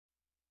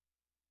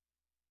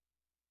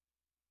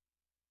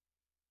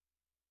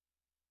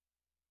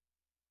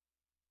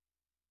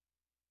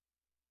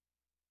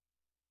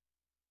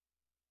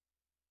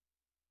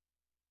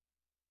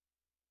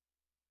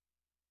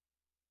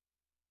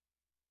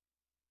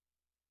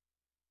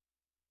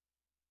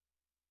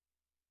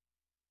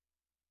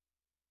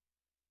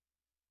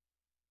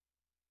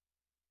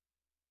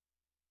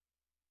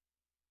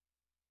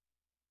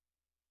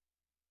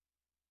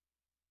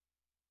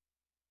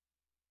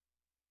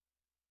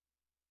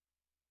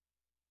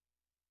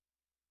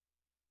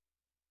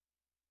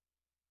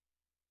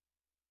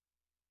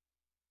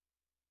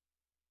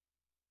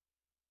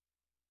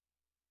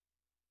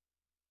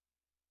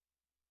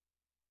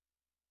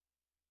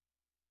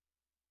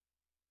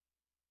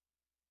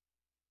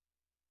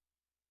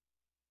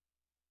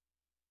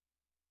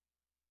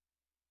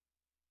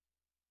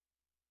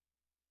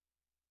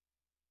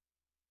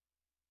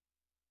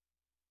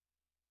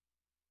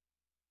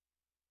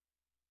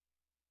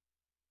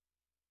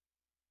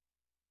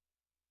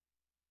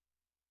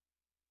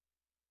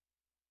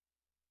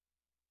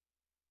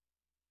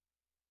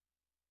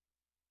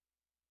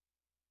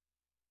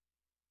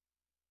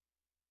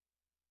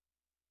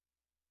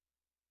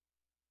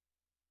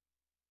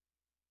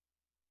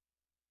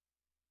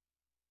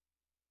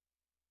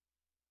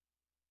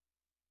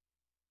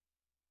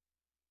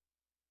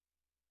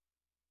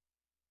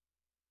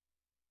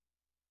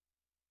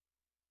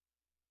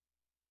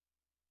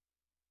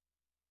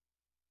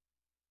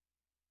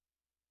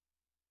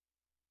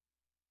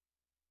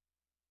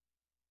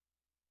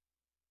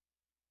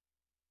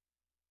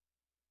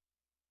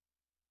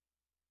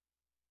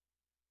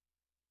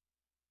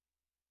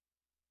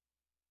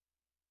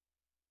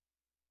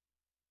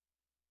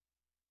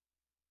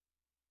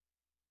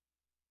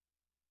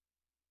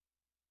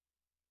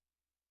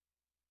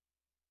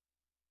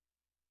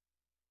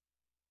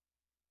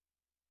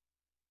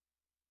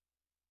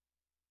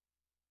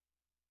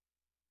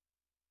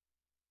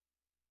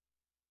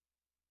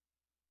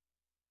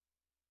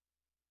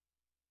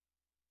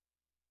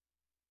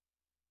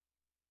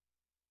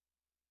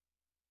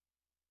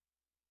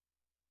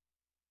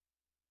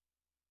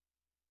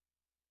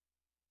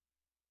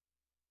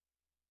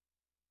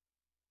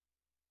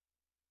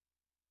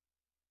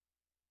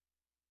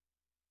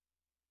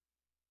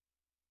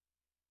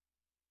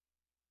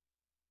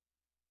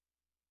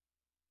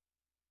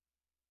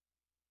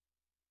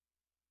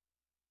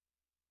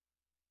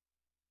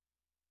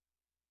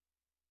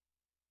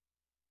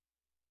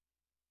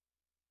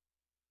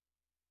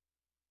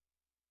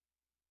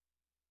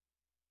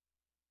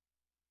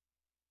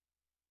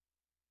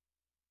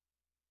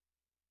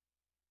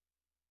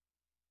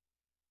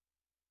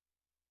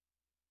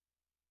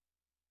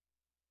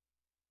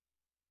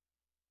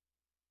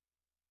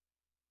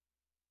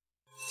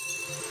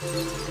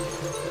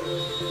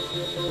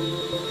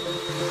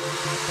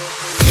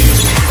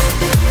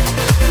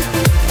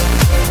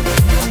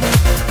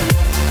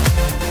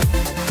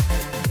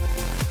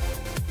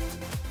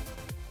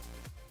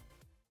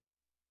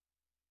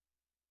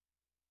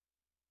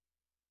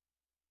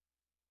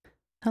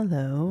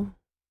Hello.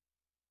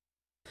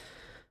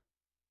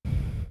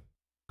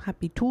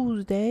 Happy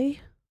Tuesday.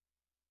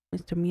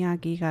 Mr.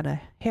 Miyagi got a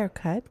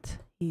haircut.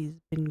 He's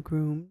been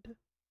groomed.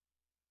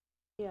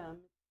 Yeah,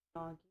 Mr.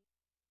 Miyagi.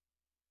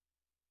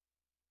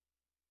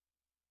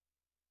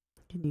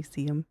 Can you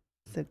see him?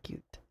 So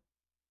cute.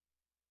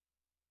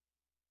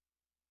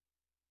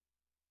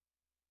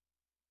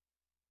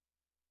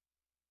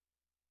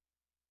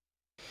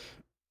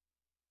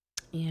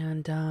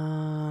 And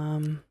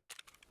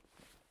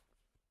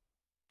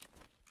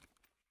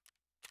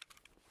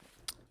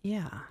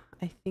yeah,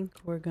 I think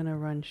we're gonna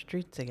run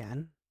streets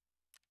again.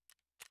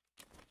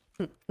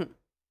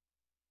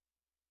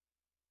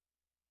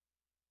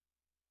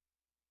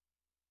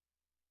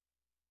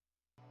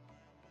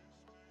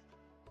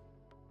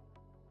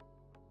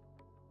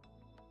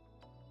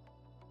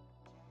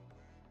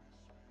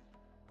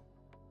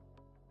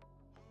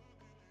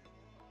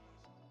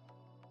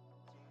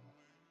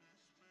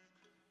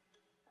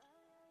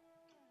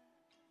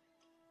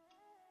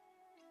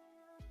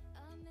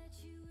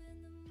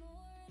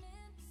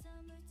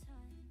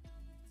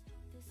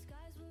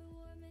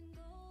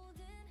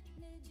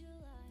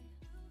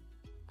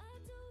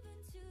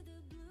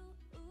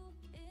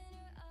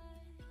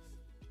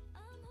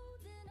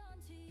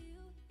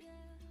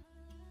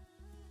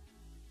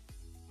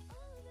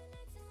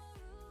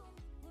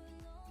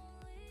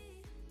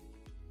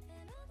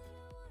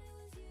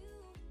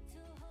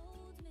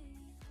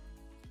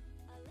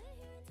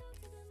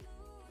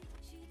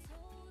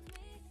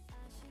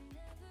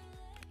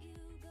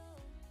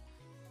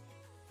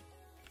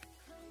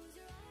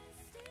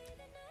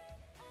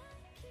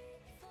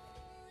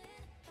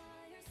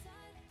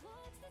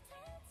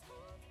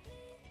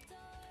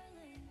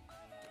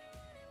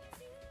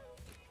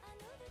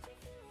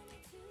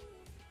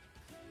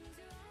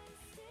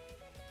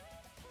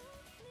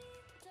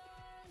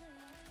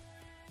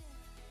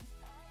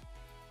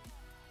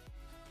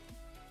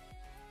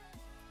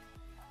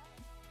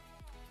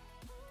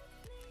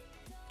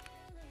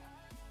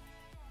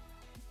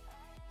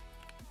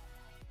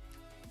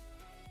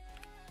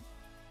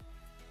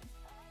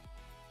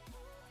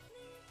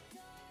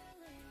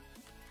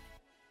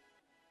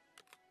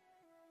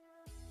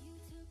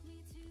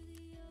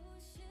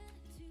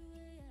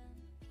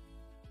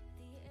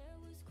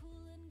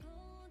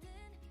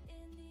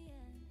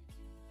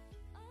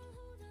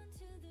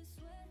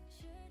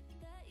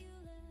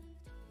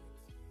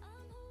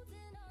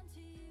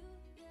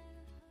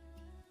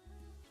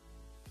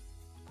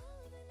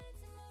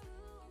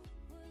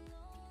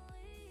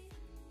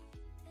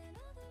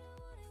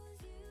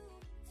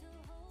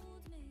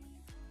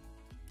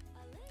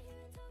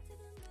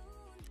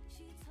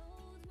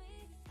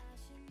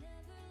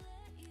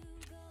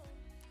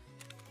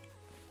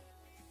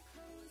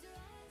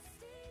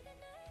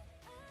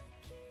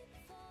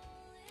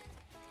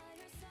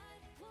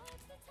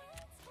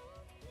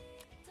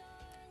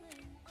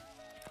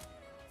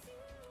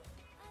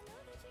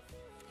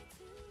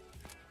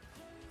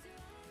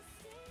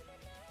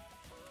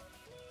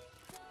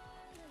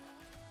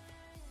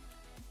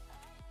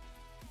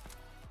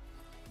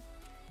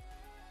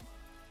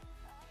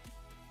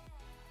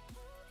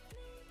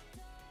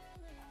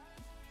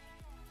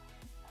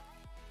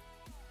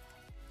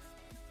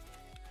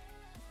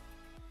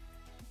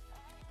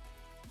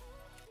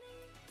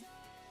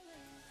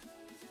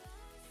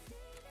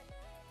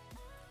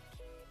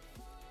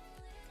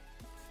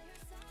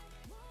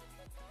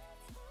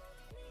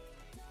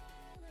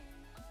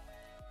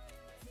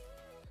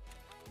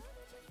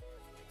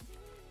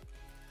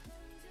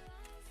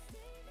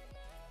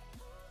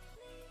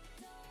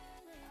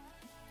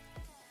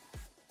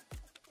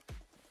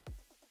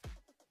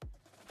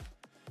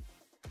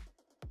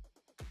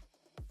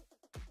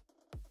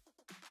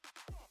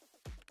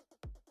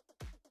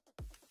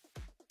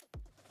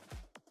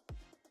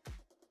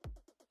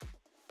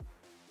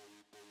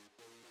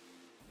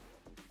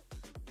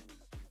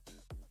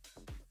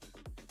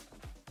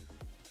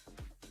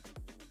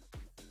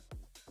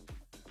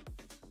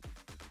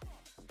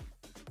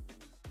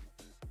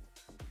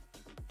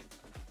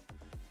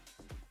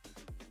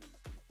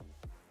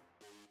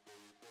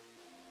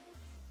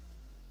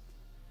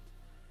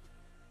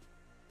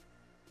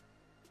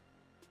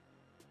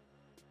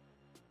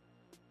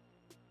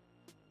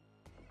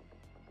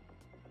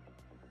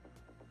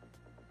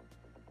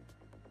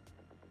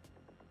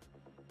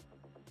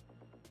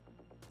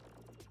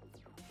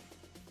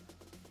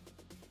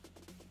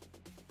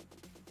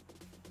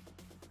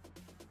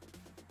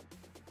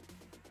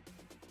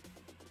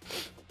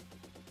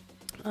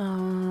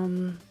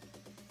 All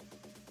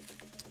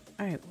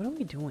right, what are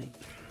we doing?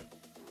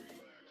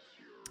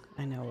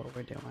 I know what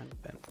we're doing,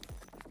 but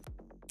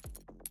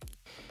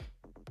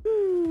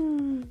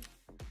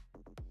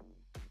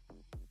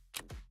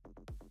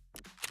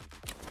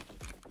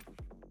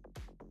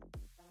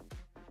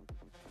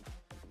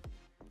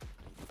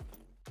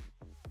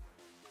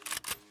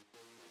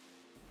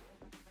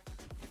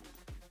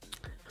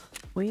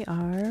we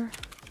are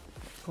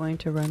going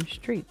to run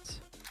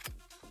streets.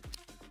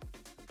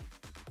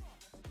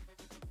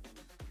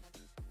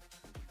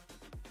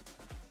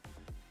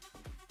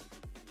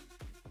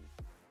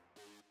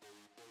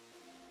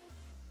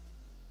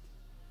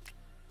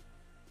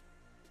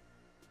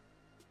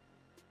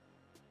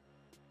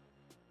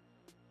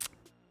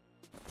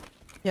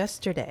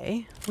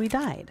 Yesterday, we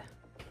died.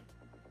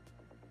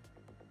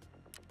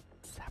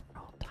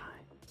 Several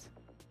times.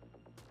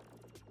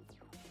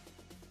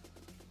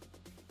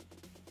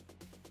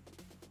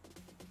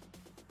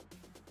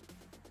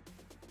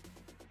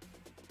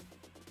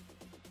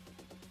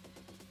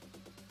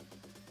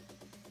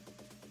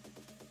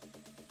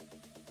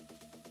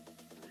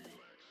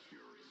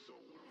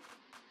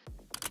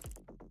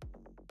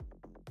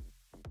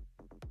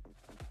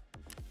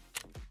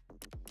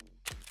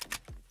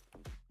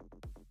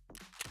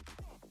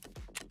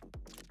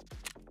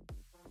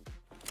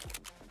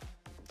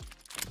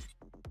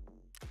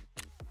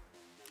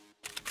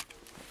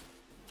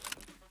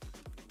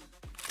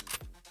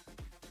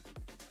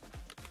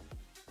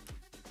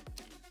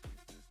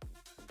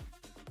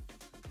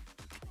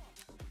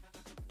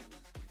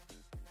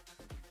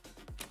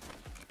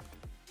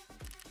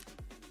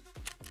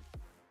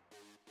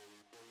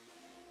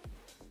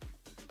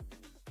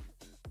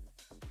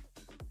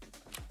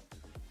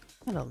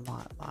 Not a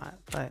lot,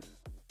 but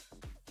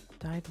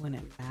died when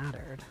it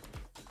mattered.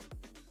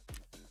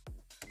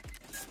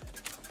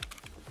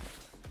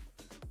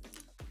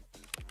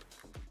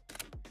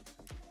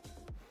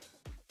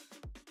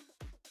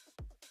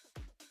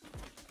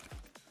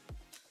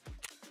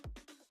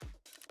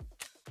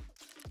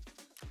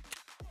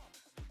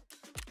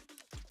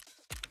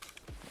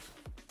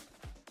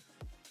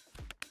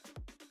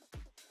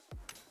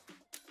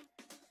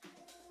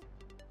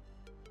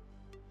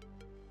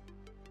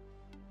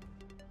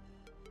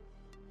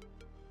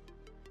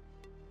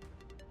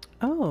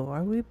 Oh,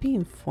 are we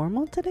being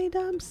formal today,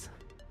 Dubs?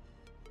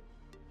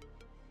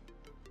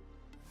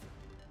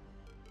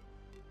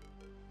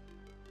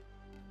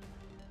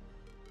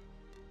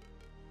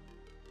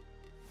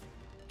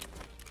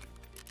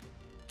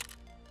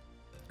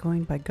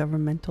 Going by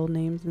governmental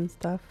names and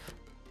stuff?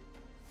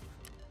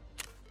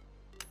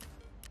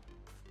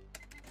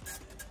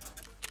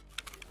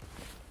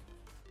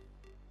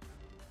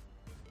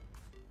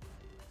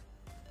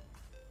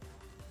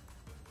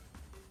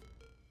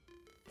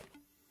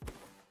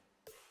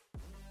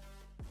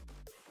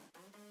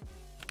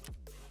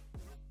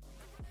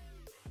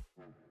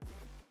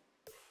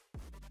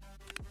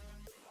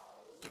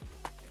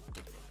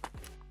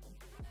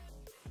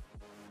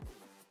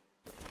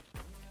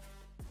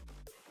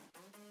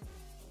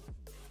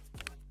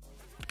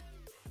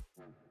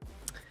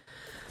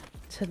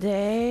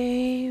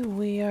 Today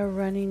we are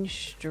running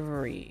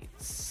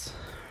streets.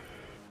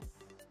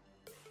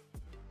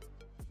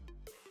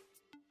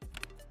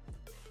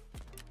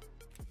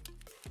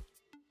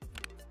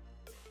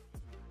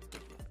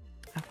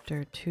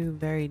 After two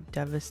very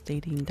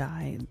devastating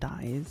dying,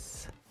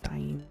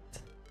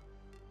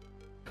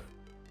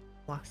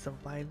 loss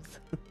of lives.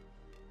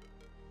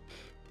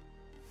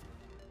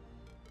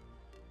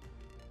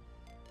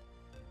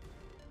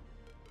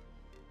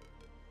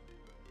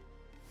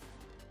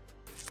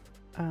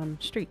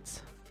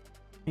 Streets.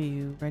 Are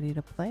you ready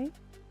to play?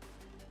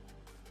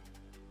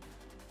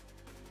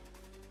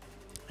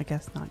 I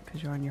guess not,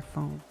 because you're on your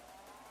phone.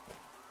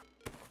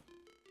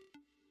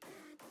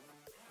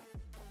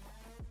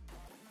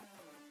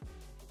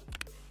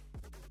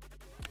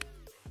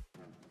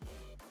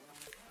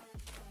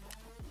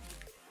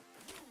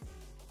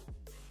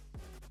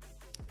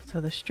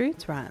 So the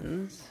streets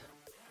runs.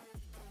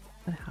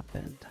 What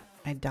happened?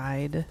 I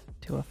died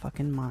to a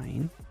fucking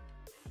mine.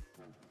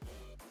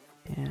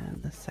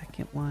 And the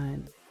second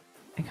one,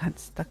 I got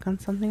stuck on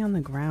something on the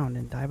ground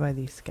and died by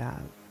these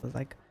scavs. It was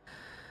like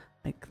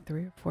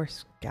 3 or 4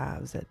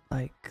 scavs at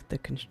like the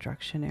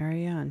construction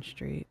area on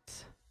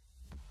streets.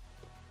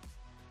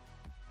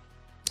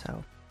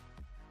 So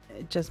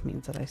it just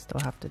means that I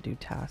still have to do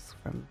tasks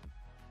from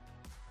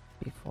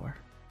before.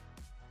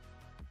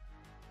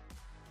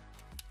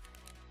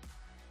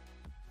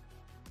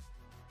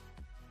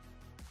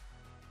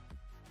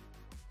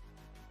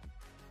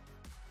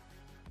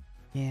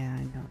 Yeah,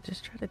 I know.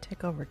 Just try to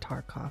take over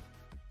Tarkov.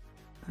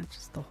 Not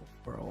just the whole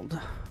world.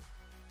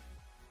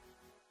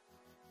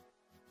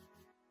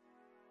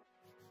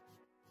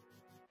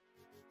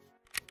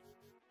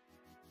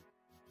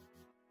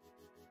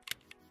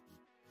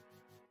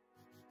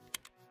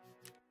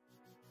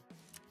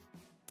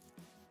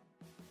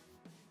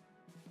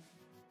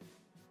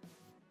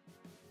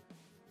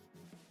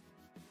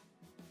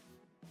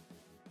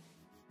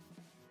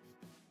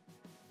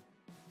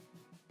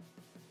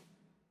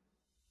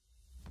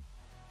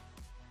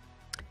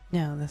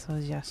 No, this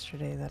was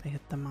yesterday that I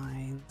hit the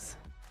mines.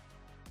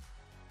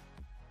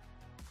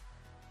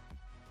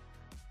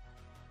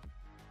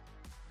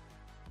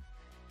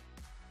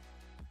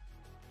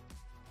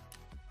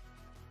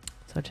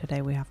 So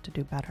today we have to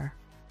do better.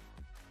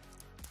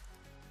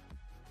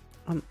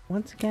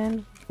 Once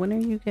again, when are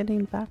you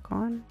getting back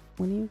on?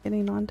 When are you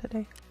getting on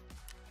today?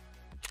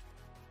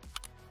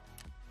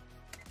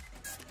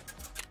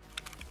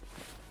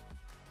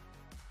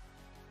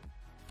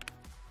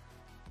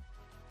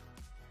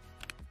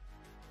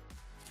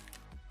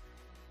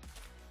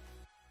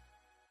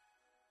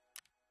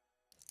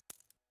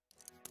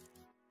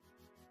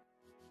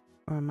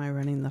 am I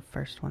running the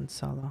first one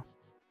solo?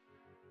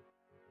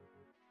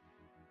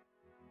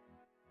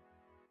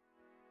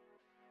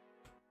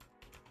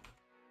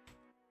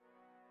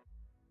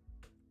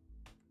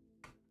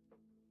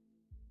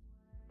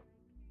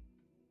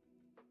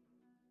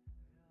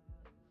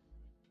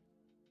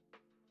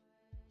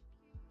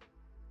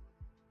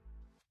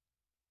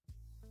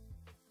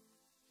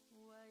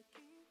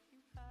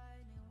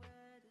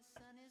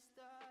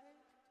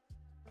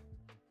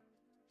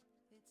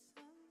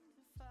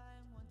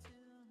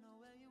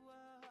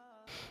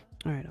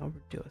 Alright, I'll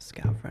do a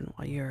scout run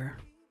while you're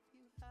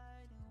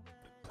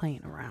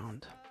playing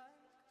around.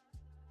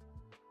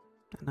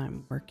 And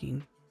I'm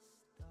working.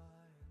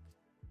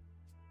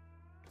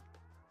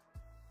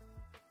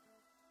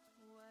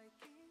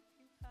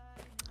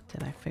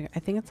 Did I figure? I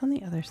think it's on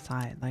the other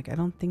side. Like, I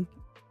don't think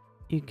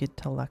you get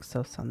to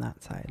Lexos on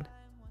that side.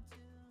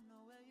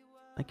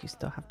 Like, you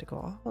still have to go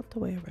all the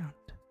way around.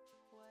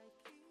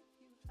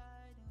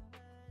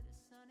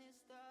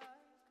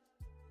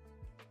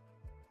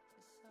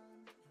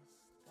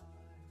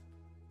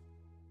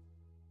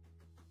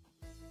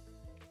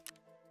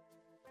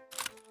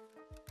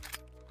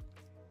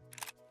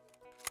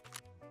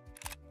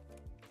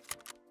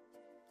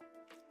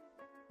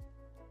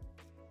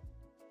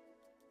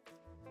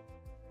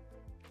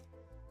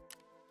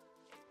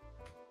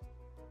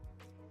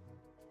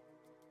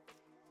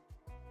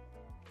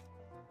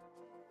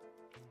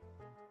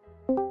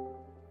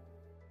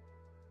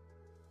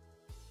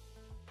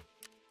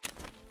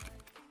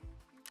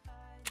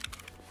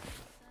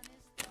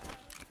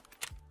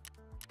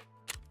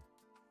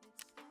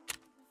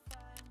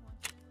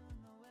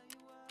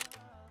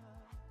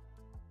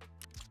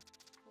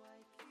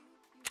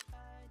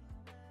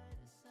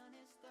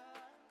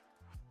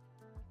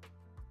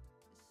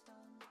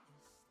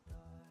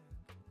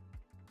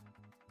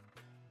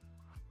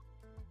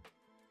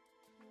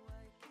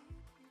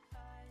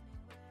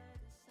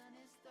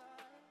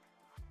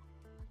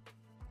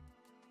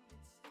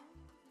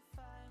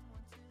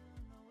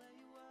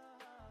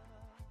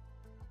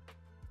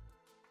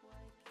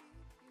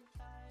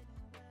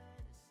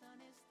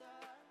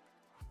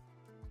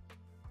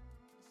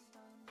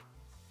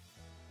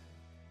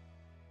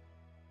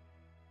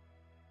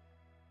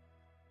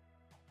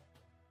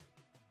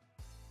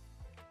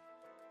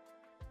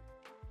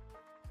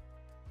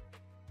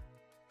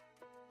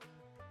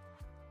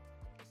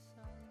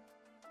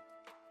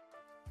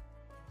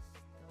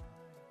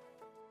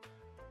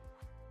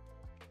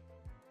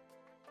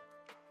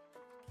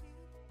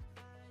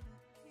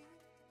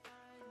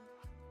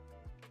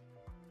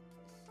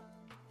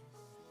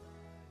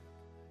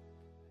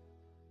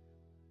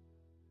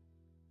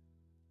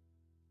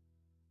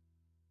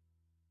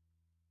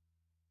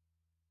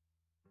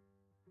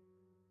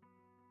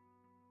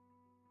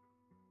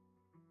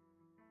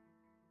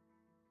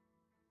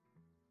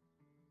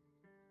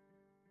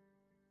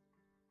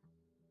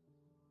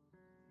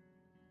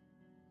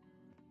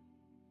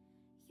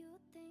 You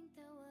think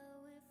that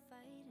what we're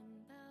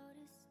fighting about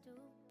is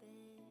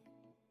stupid.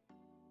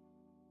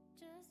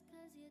 Just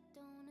cause you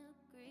don't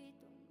agree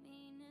don't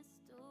mean it's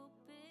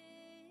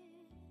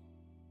stupid.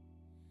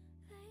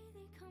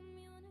 Lately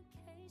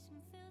communication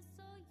feels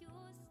so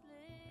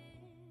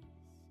useless.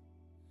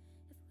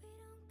 If we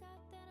don't got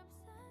that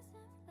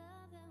obsessive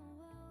love, then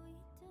what we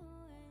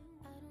doing?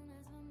 I don't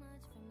ask for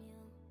much from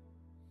you.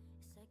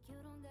 It's like you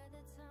don't got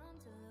the time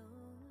to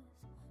lose.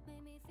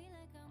 Made me feel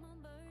like I'm a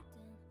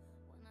burden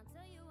when I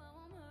tell you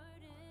how I'm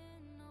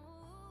hurting. No,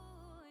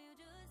 you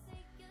just say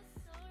you're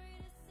sorry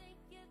to say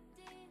you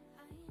did.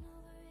 I ain't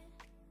over it.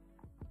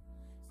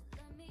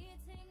 So let me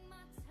take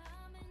my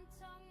time and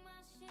talk my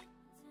shit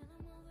till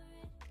I'm over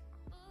it.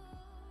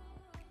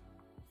 Ooh,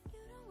 if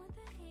you don't want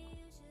the hate,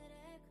 you should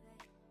act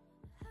right.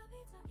 I'll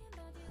be talking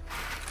about you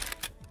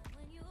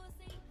when you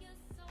say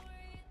you're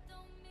sorry, it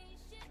don't mean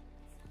shit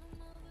till I'm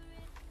over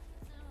it.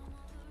 Till I'm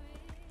over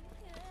it,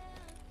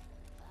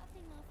 yeah. I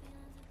think my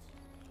feelings have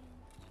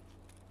changed.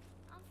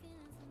 I'm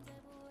feeling some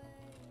type of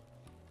way.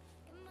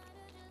 You might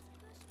have just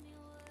pushed me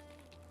away.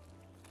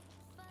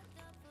 Fucked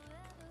up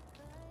forever,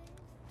 cause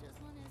just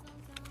wanted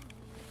some time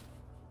with you.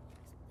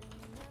 Something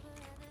you never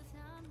had the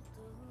time to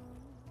do.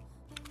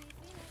 Made me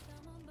feel like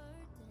I'm a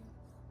burden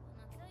when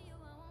I tell you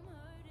how I'm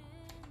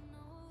hurting.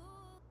 No.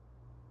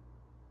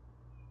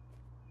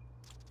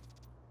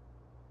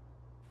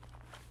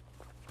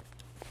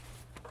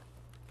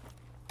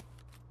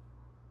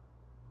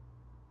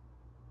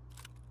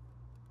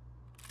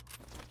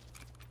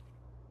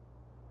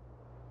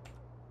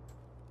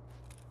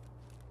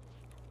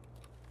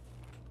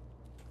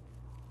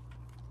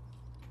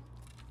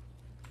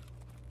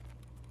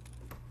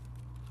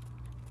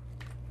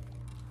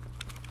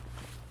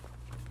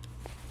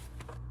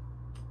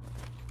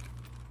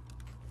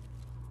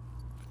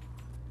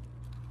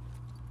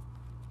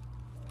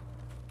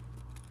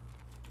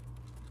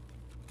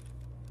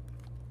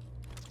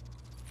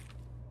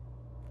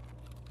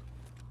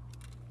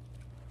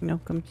 No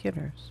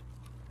computers.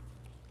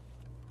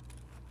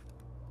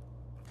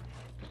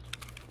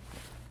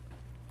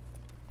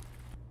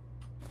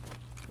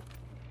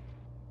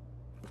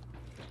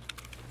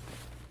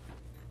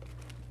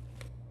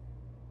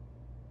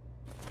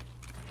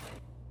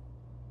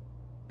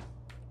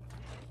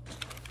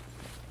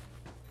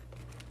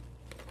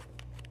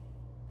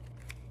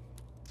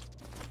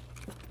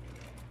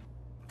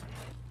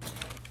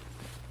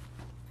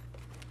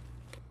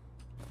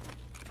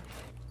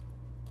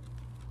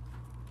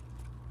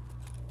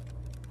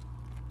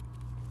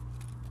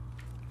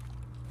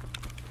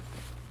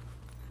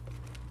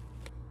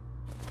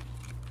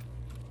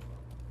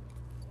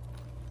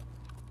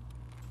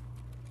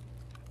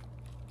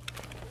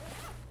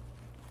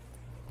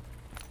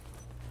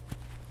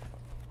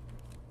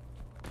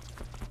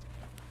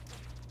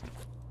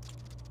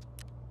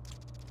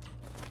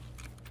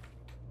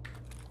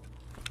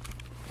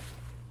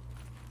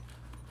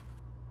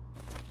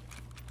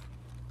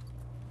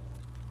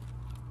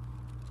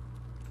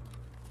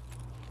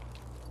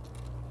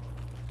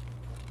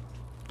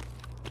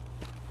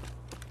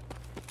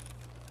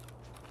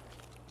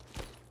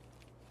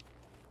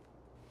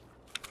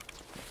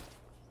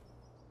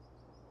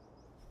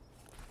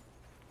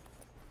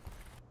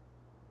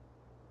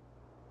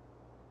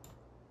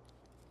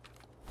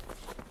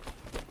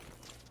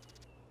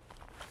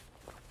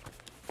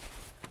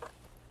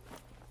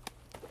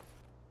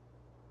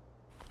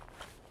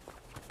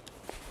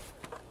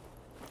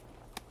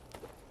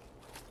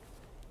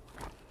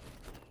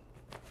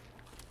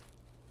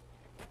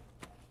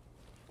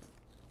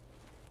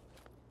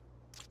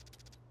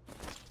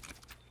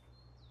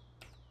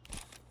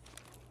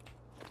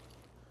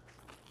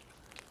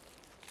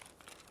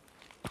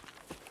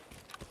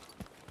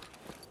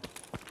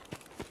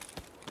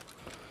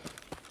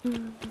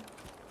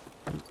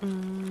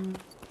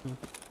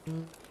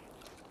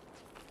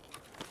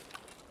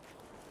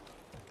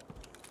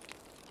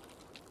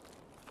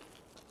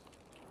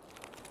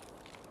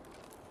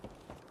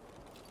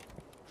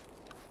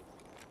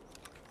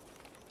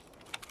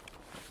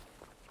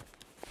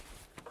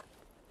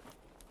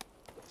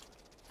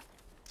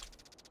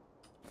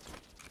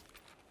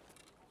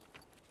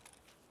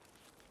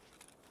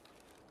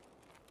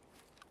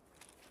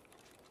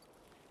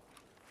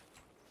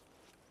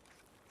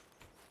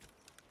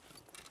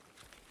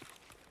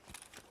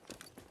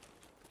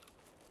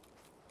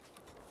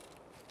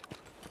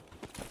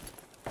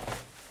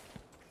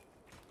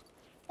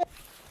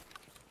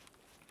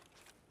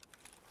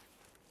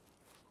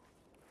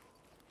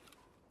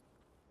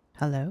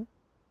 Hello?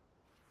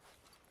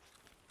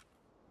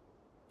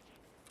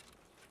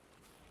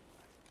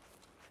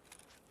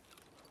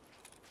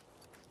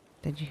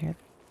 Did you hear that?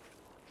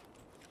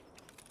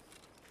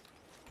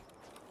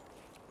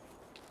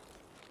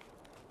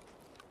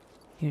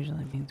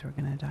 Usually means we're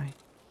gonna die.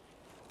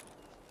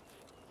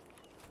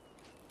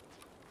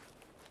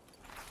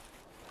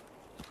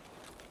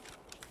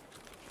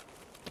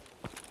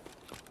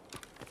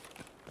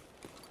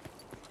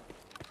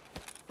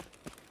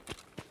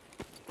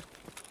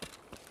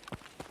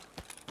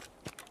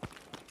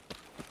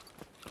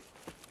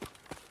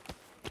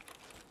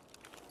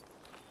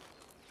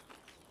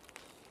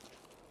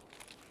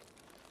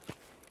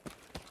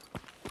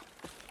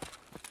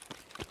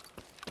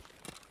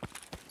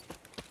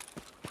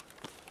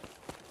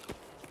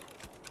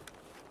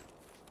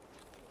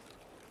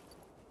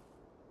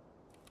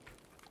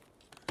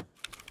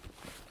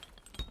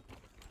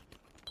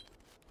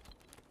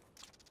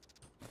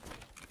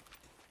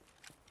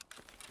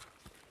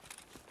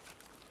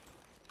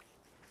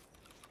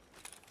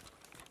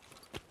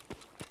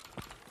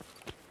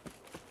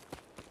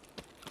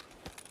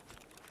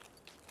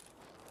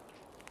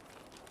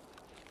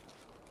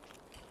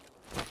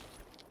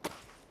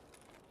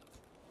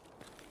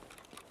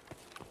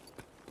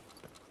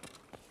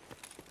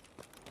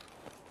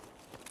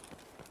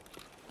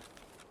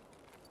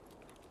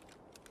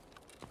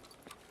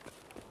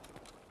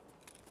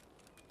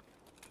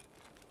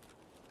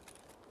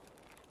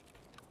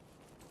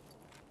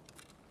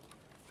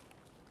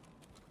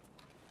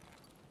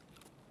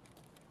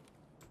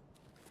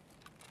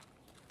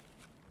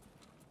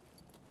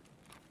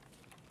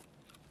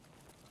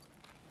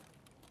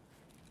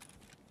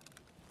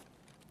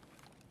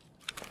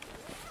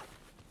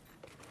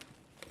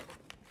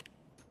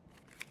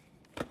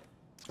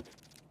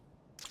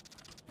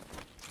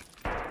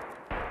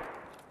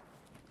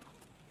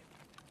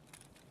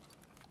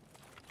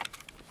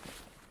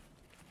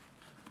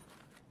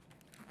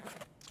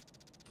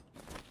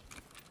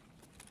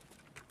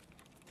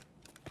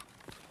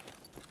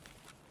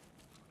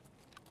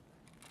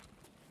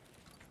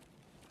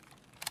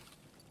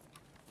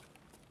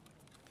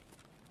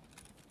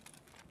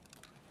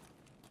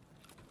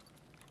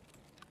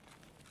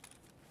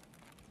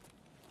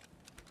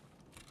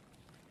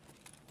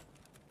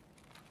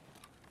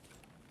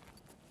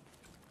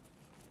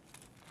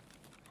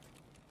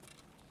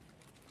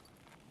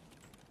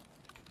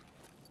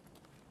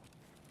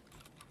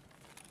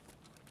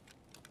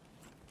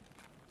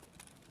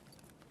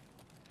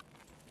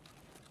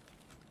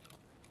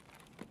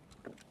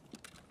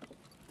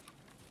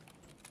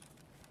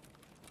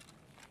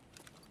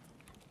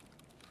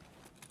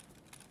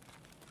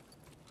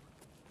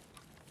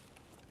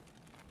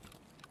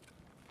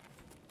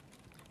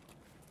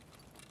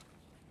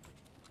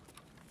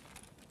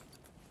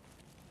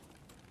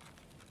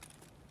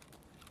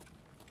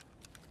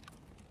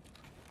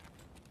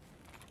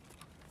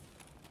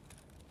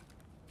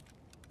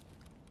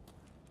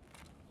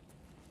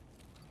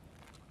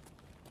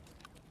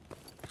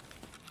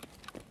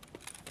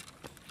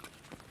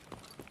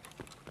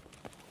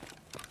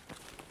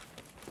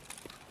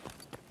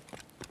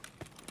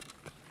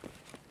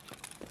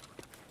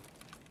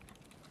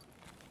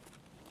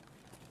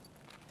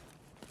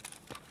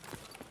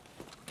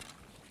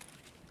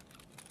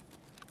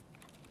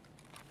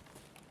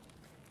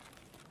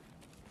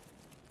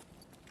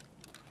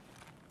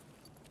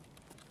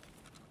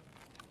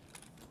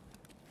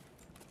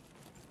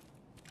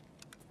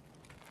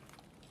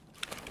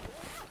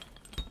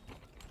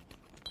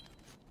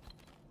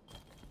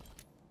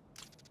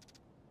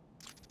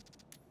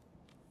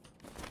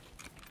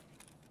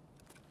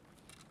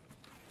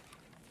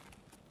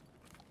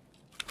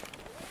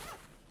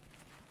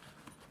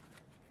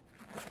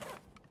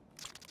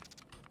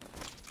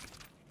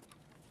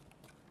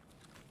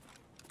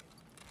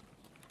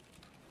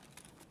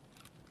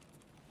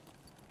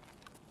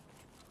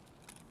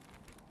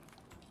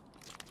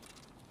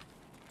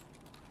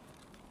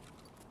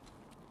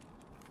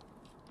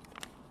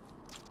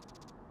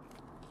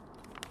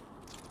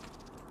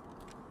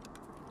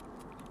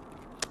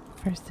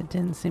 First, it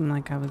didn't seem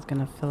like I was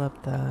gonna fill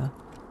up the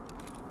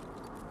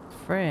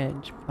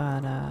fridge,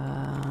 but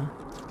I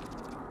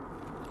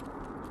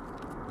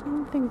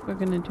think we're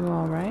gonna do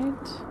all right.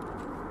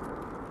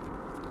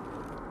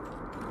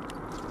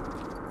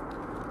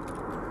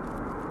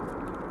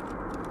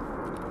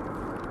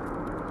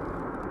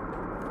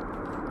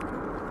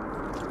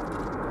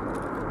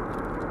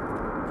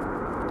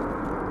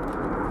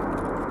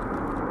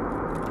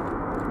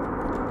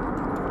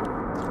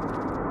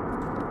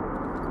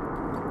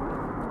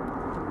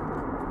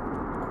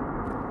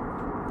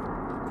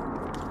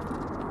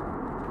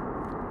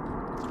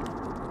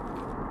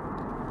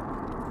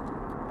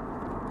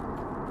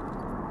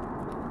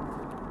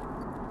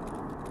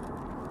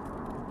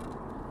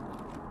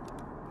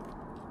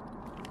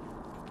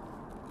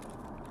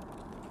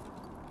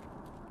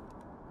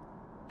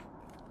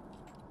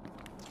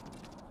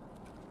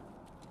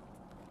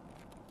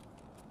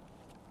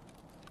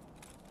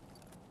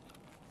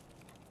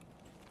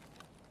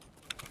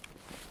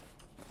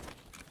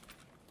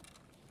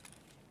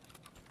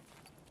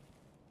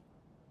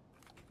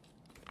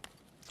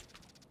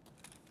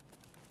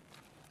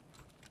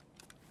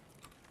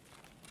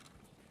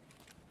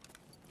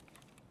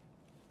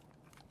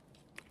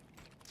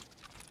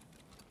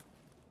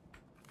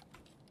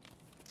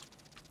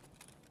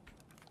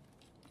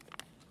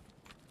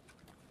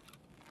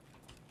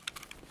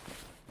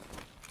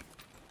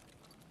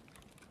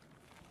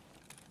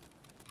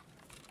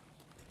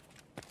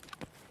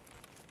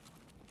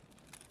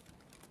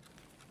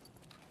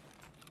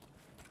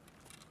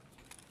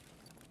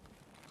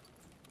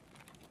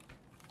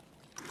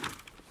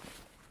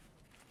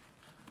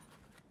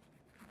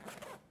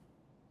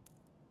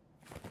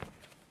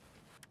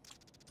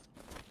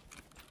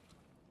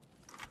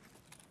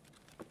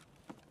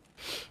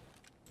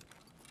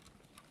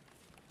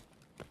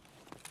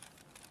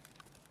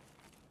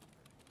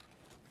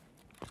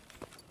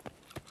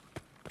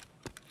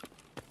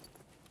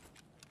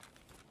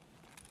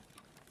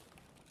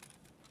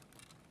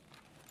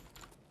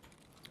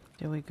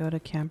 Do we go to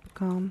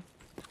Campercom?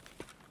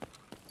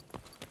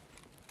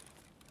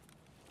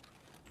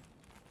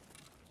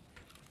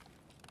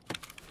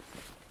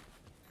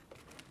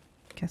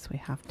 Guess we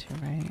have to,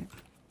 right?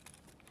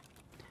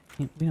 I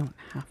mean, we don't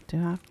have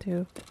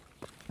to,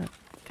 but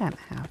kind of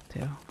have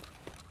to.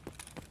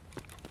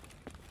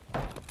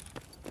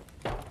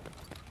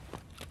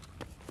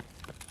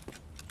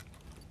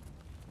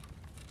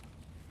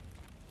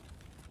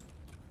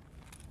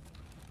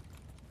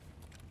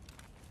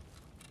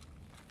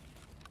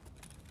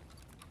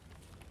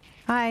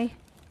 Hi.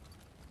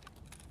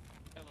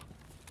 Hello.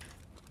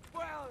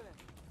 Well then.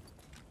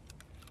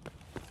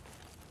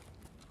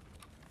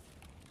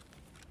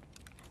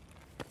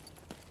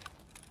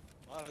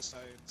 A lot of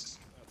sites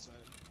outside.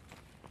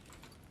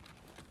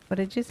 What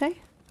did you say?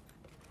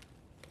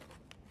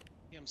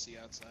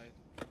 EMC outside.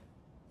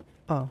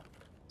 Oh,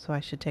 so I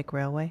should take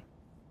railway?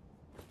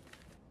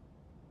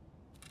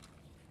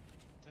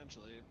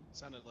 Potentially. It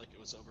sounded like it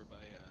was over by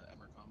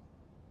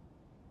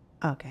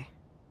Emercom. Okay.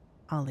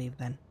 I'll leave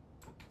then.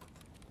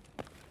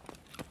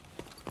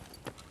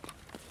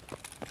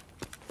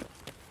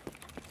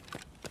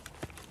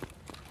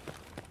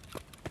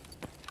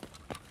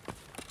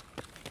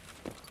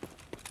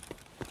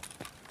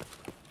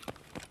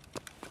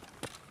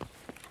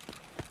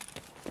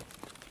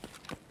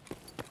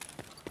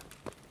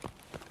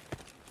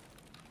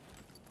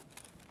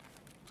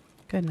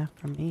 Good enough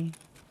for me.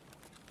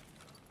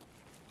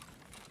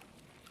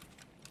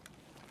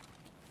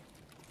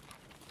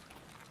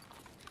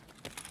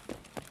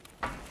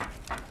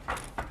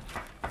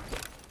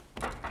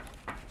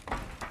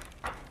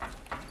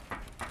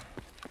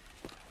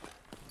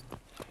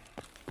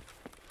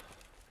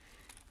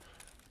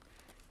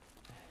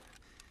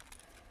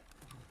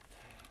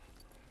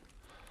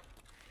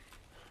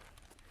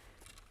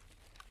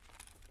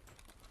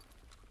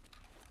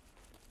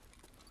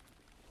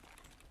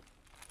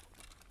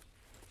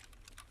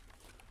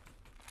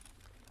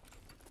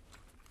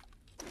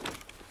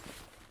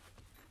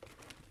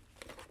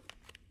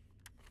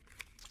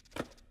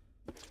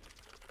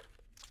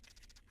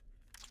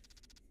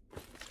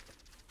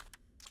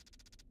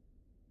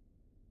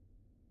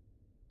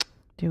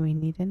 Do we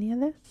need any of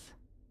this?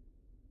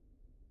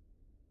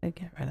 I'll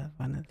get rid of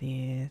one of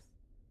these.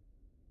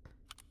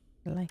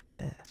 Like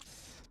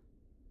this.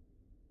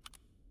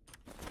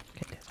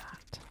 Could do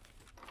that.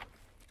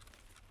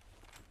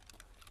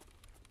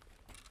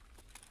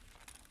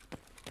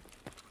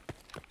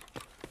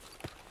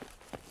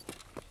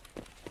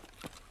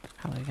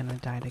 Probably gonna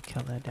die to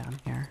killer down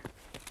here.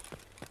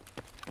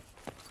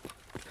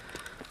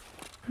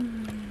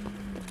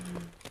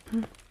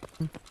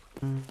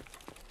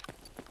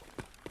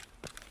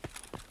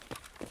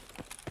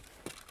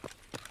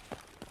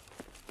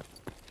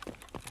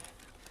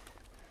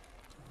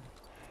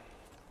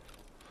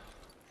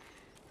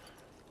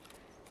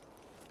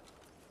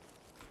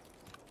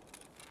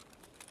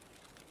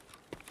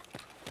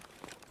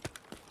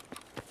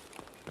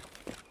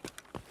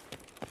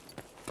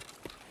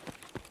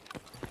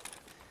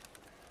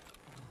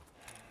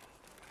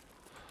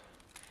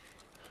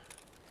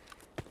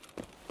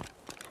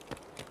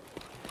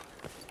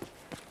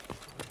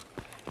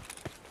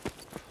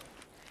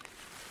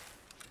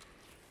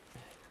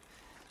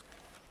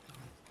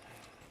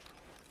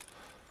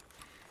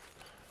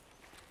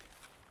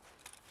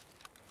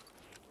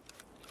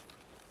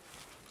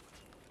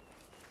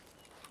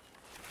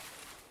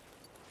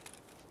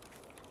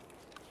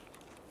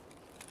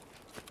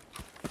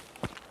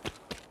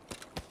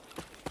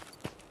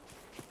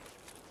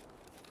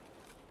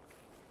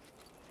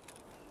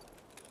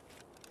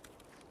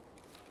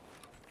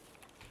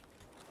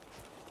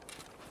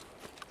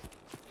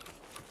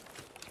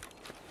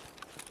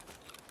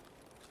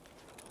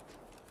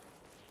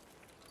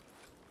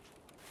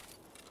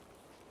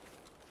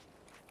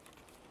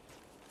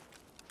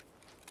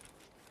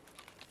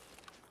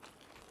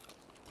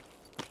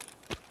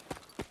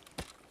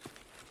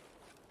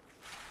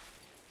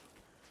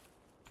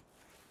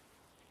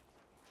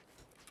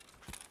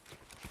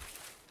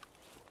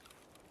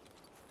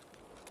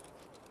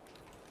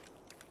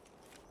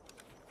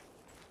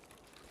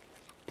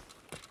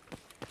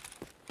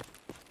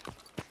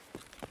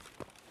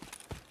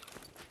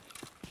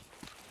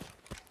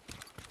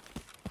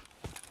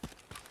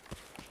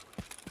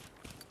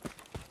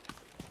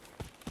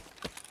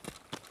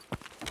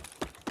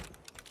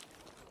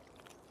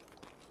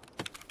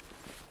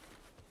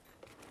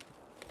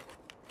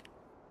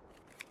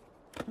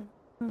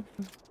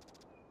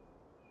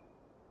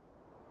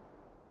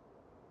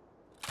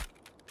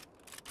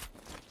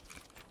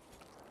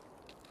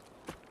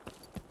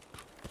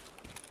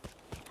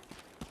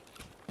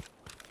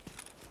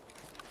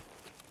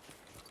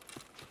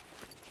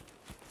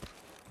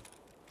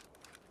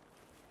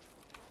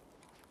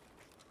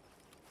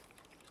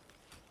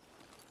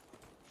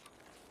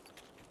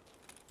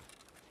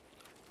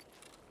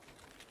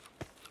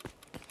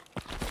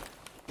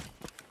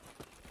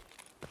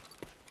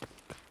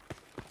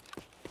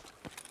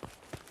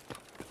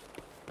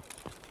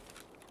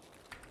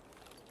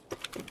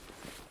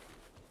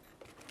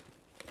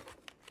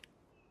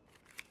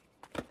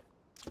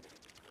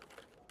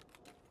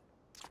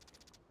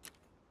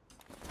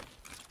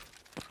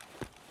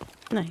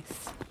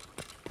 Nice.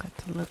 Got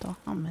a little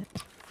helmet.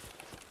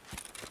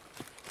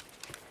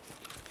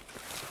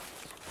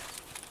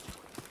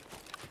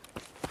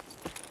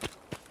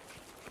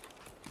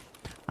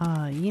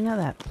 You know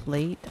that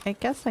plate? I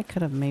guess I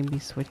could have maybe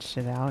switched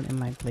it out in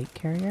my plate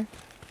carrier.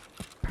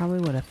 Probably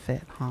would have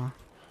fit, huh?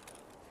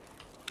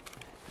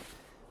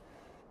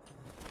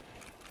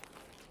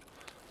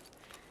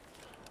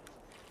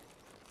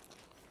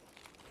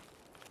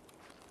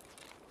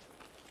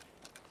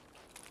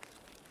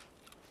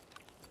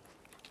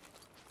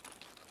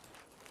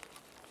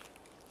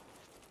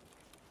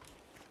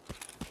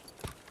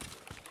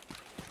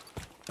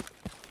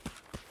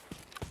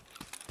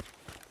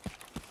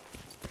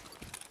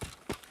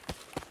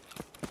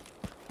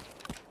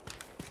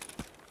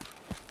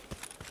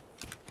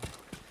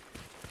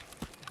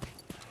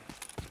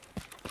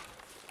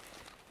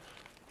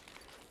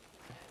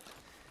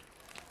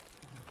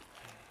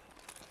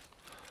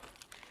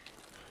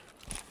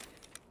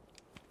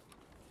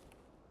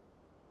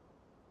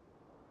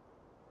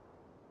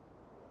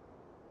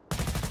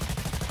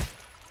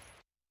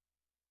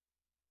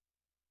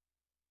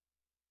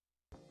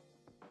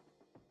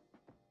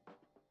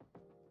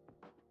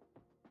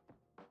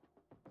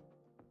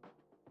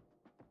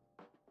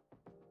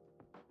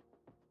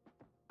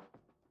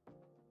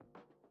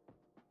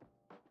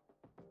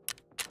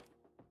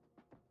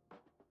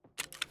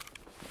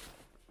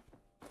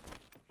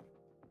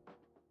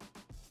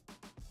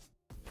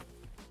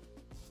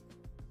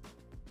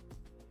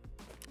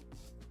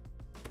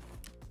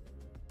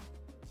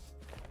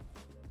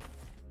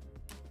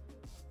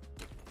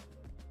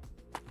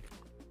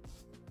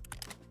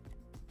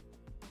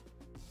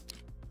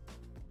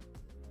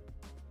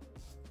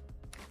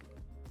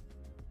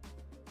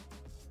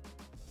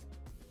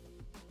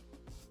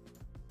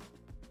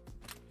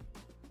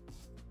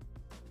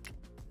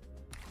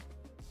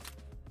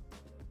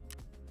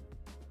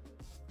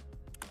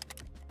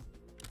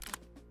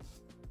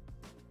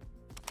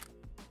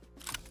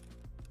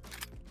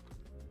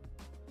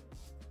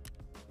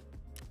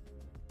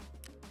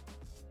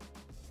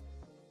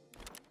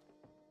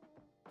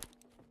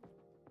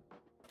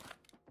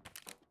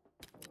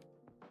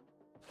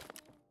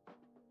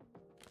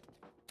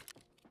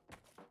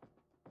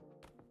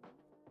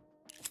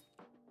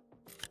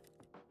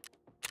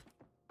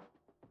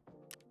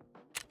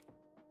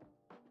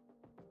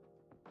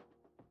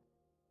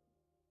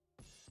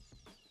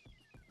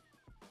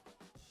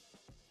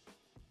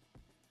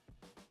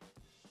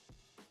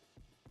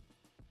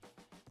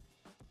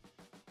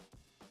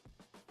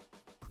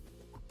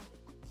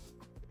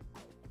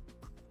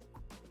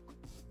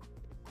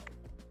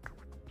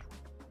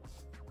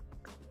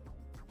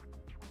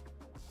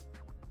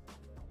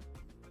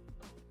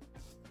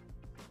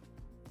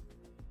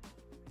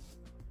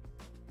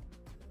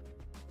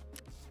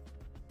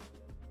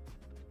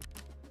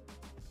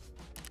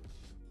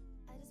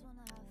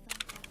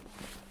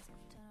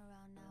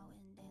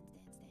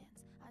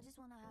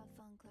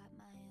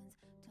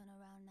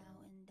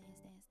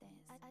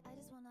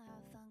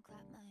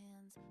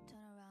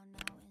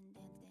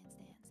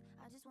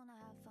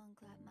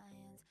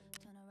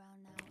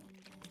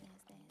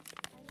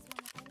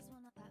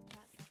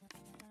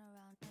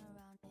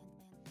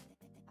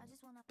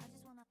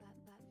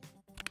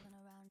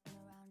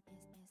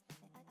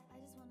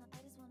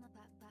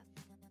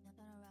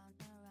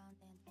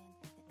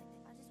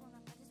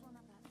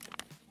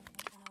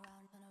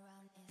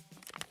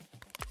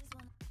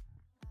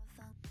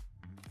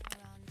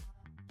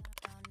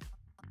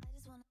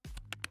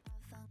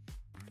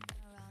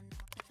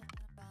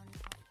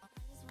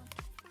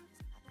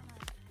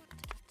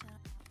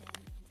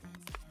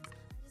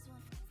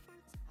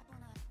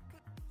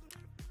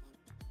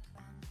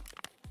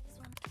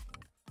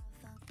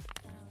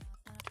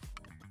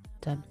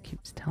 Dad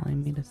keeps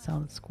telling me to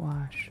sell the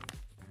squash.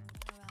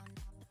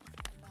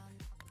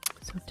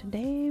 So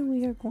today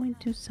we are going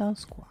to sell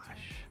squash.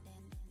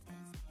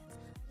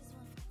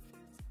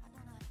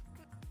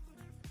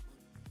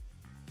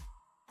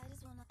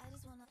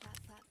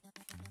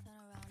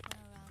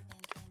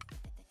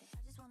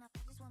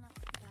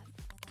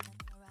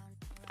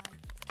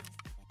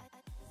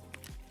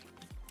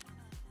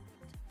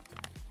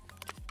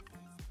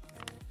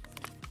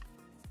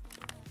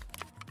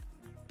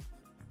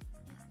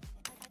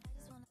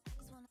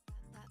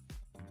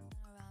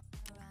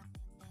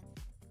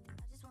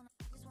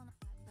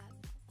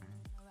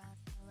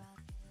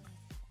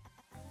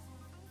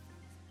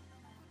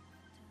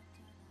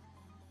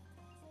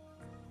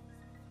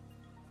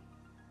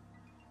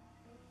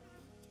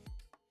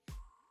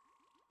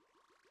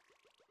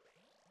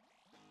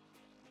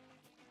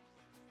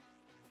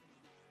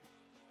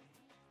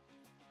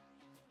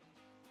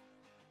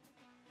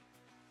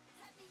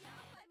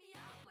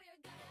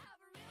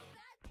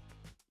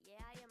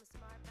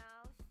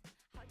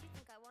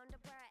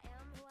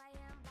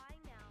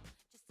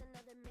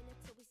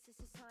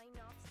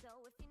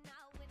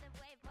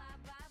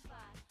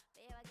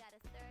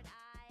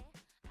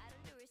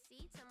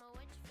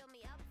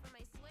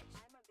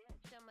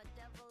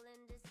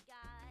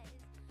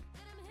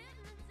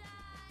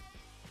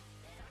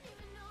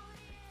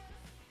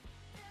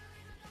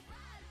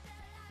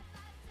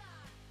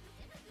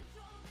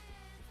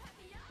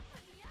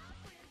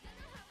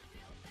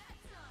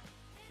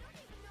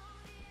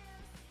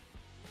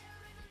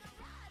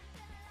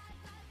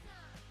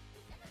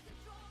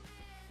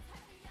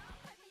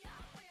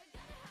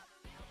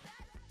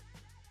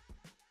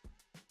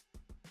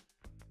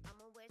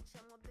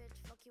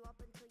 you up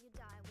until you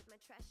die with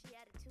my trashy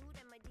attitude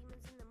and my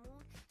demons in the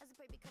mood. As the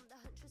prey become the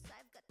huntress,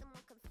 I've got them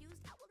all confused.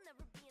 I will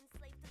never be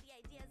enslaved to the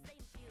ideas they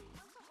infuse.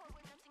 Alcohol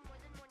were nothing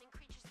more than morning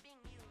creatures being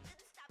used.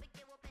 Didn't stop it,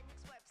 get what appendix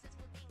were obsessed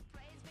with being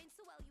praised. Vein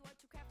so well, you are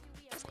too crafty,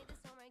 we have made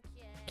this homework,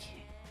 yeah.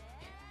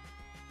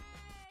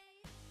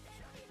 They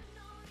don't even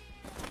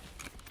notice.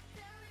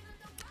 They don't even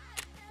know why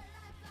in their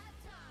lifetime.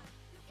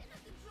 You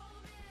cannot control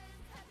this.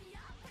 Head me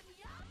up, we're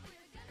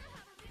gonna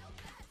have a real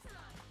bad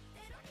time.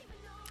 They don't even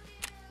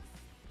notice.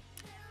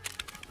 They don't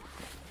even know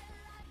why in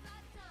their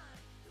lifetime.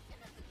 You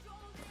cannot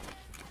control this.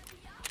 Head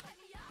me up,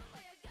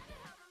 we're gonna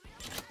have a real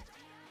bad time.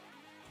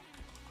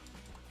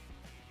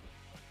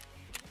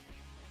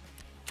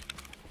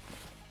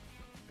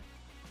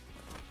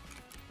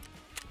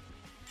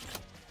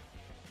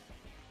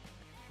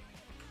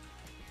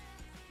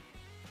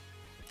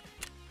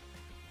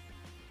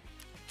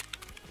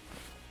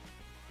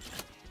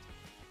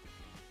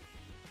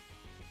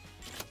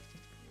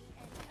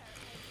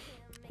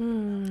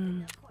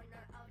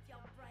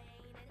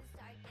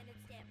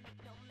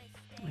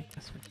 I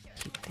guess we can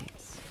keep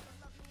these.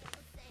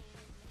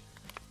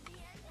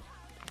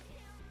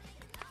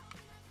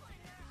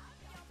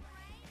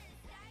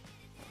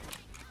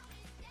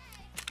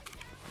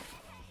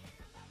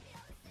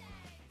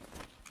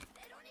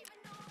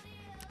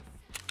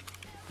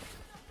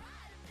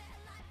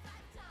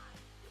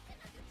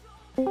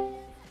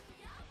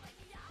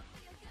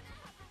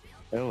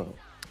 Hello.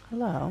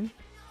 Hello.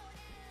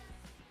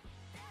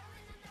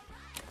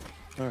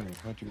 Alright,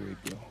 how'd your raid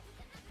go?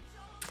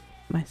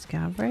 My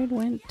scav raid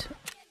went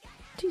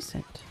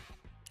decent.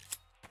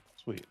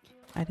 Sweet.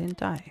 I didn't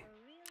die.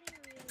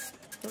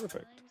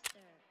 Perfect.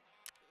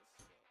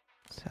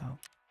 So,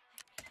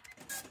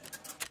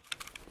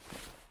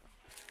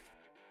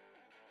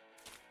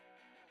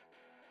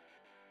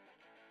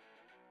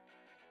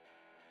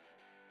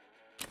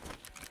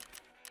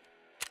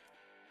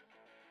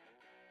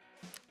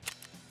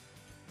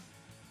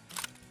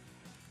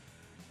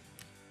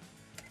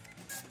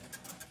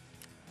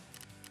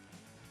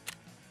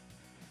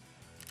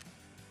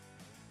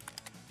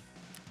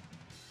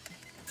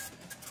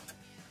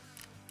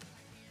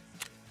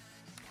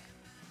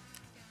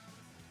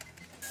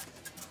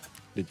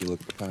 Did you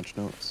look at the patch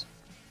notes?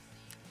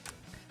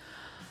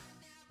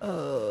 I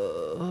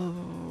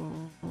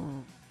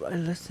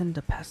listened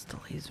to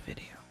Pestile's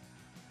video.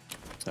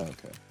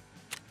 Okay.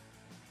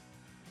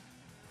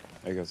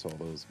 I guess all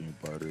those new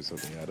barters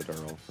that they added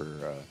are all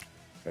for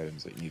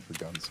items that you need for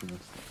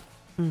gunsmith.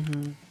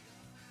 Mm-hmm.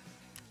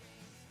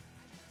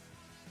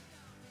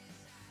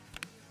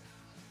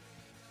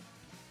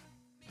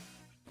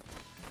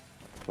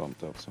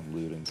 Bumped up some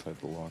loot inside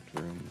the locked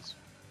rooms.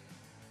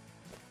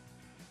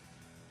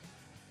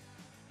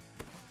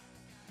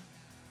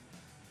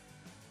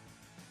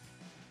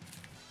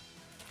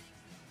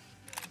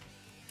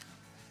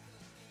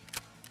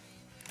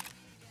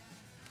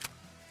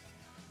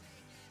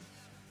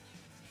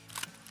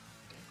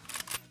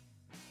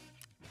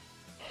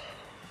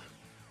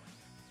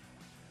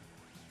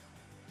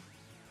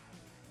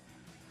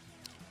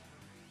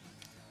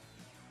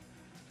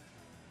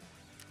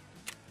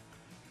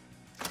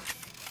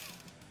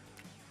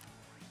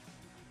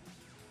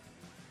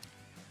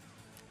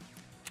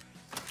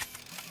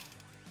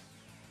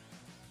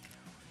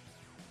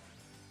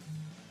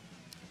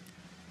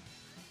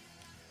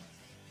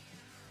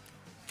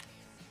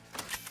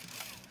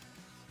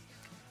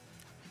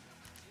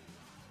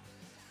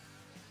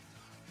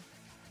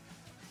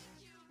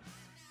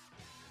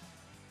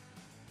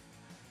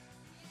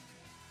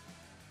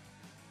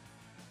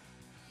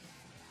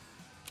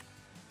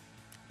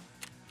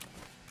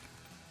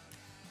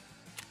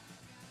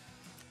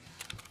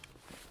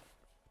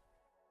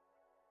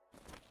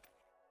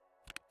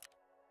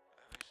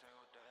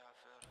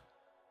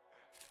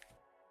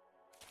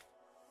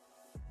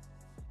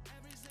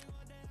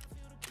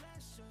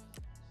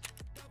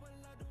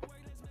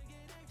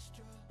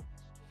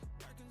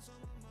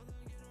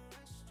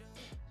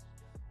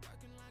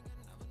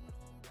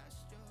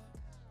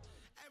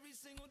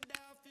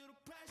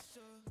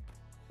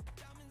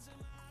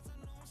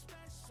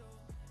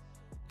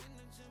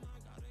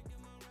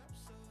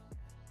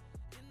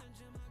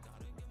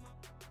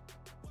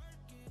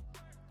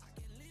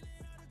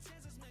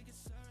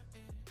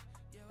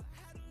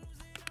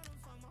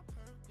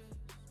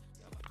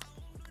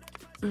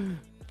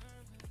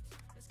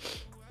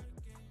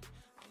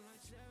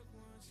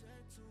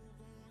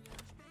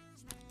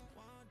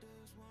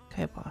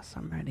 Okay, boss,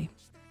 I'm ready.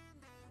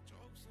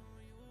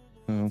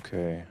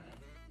 Okay.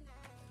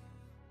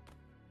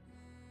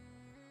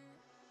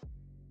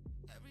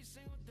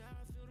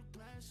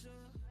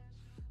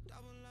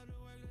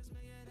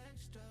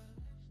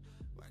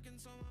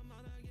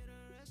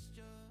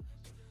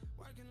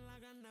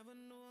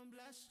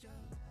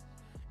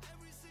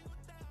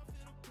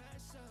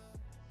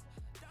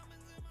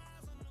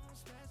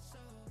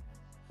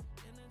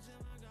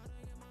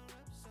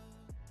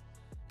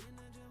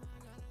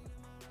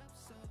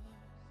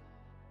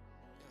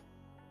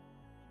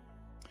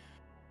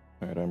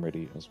 Alright, I'm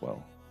ready as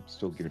well. I'm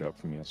still geared up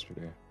from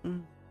yesterday.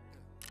 Mm.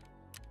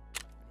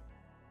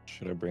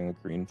 Should I bring the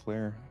green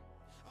flare?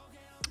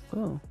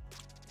 Oh,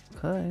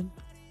 could.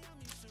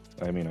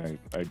 I mean,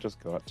 I just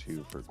got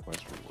 2 for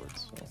quest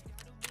rewards, so.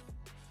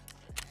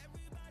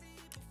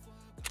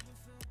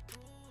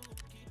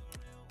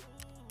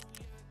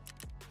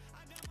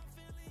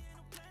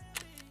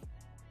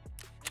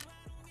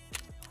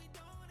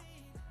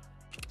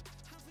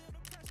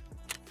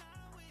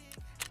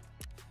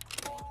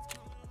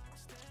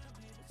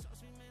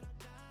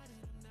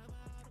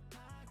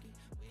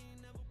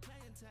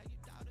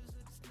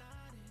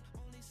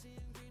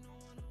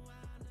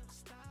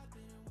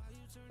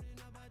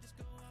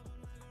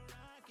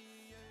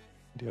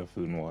 Do you have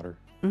food and water?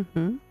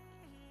 Mm-hmm.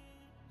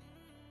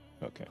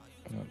 Okay,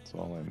 that's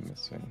all I'm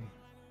missing.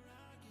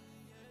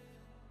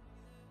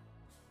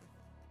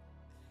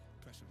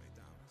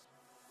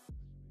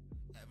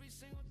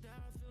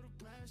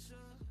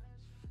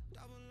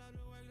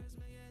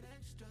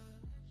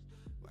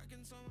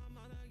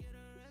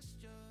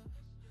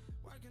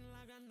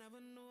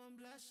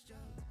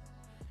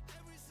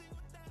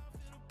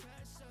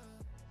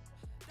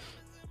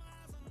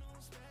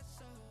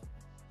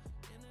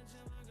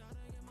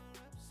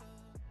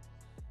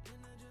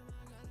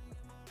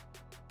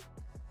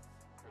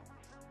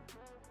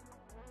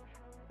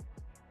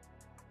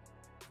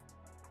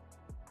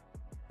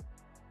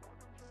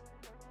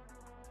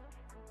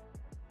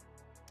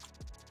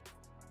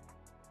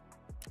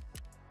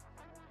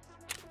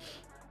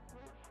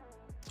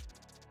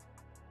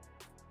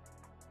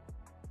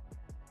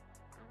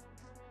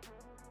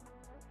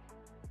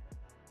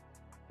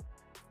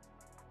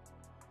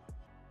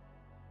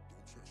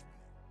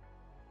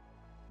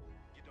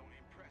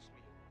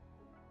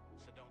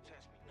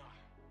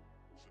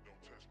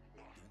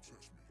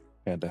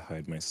 I had to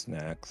hide my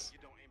snacks.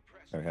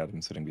 I had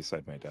them sitting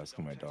beside my desk,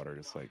 and my daughter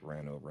just like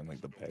ran over, and like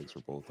the bags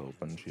were both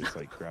open. She just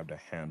like grabbed a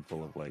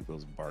handful of like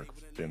those bark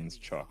fins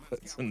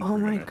chocolates and Oh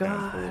my friggin' a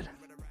handful god.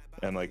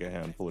 and like a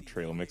handful of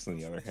trail mix in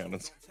the other hand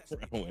and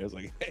ran away. I was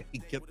like, hey,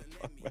 get the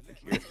fuck back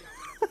here.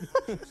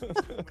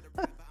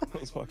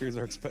 Those fuckers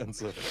are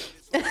expensive.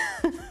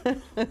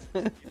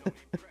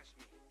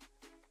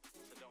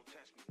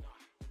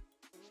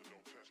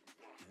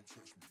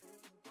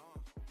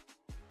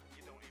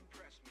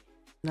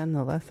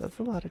 Nonetheless, that's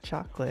a lot of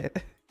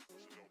chocolate.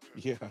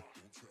 Yeah.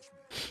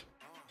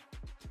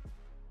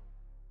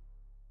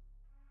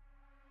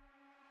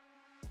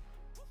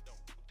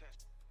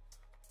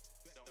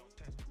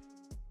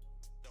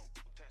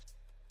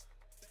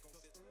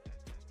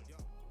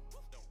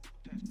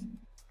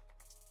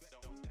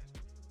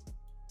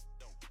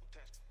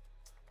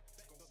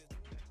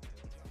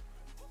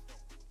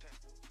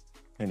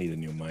 I need a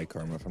new mic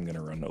arm if I'm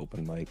gonna run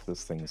open mic.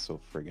 This thing is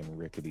so friggin'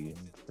 rickety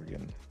and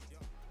friggin'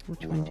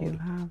 Which one do you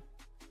have?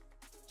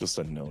 just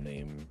a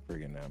no-name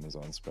friggin'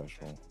 Amazon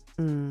special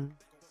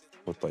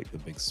with like the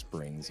big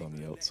springs on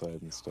the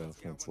outside and stuff.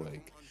 And it's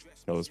like,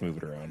 no, let's move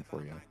it around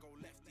for you.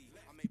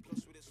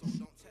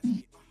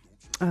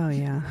 Oh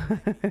yeah.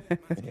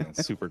 Yeah,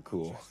 it's super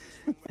cool.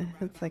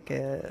 It's like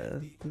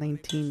a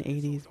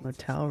 1980s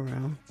motel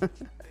room.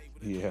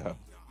 Yeah,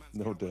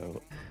 no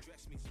doubt.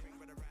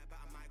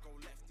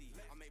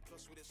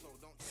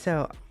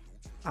 So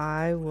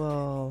I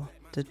will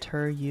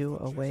deter you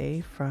away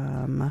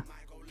from,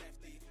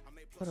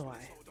 what do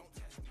I?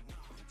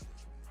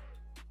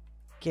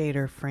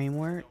 Gator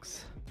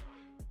Frameworks.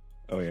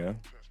 Oh yeah?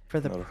 For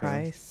the Not a fan.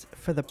 price.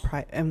 For the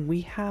price. And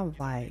we have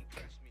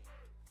like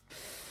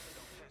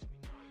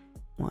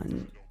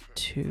 1,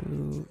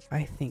 2,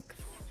 I think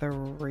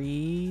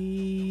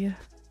 3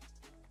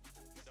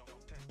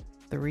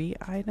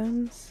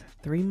 items.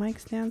 3 mic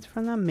stands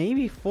from them.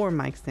 Maybe 4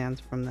 mic stands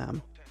from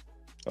them.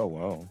 Oh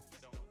wow.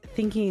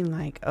 Thinking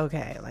like,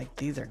 okay, like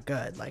these are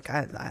good. Like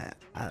I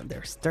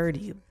they're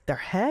sturdy. They're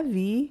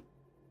heavy,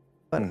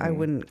 but I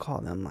wouldn't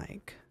call them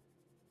like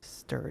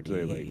sturdy.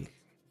 Do they like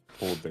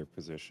hold their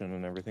position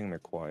and everything? They're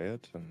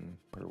quiet and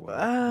or what?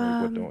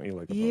 Like, what don't you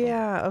like about them?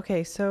 Yeah.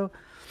 Okay. So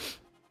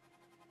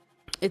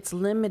it's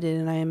limited,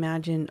 and I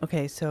imagine.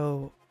 Okay.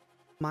 So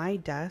my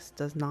desk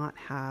does not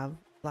have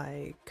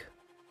like.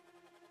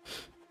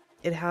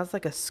 It has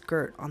like a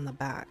skirt on the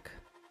back,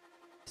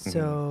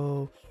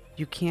 so.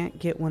 You can't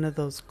get one of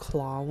those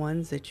claw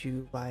ones that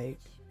you like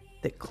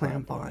that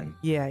clamp on.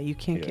 Yeah, you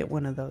can't get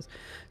one of those.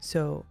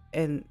 So,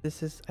 and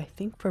this is, I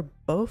think, for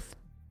both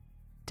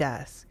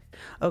desks.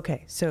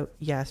 Okay, so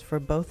yes, for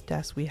both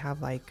desks we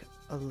have like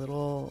a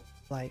little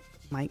like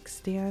mic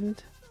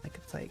stand. Like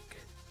it's like.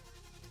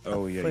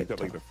 Oh yeah, you got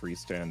like the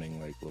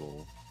freestanding like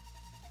little.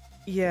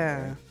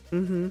 Yeah.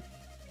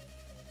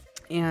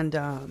 And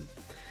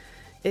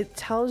it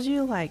tells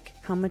you like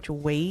how much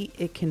weight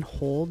it can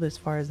hold as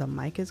far as the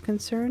mic is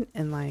concerned,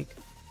 and like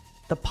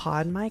the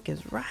pod mic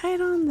is right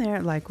on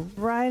there, like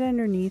right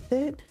underneath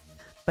it,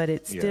 but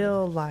it's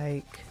still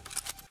like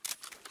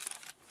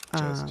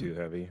just too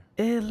heavy.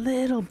 A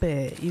little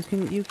bit. You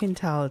can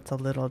tell it's a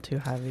little too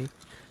heavy.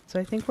 So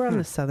I think we're on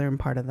the southern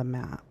part of the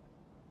map.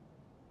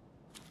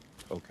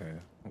 Okay.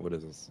 What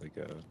is this, like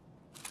a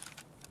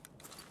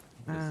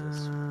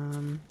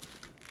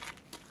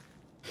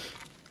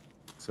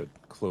It's a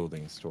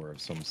clothing store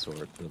of some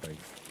sort that I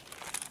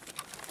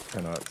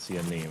cannot see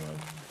a name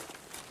of.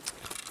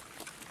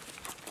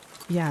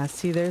 Yeah,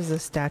 see, there's a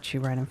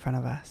statue right in front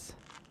of us.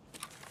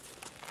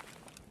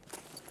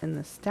 And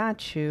the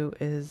statue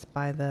is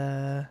by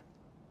the,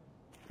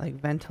 like,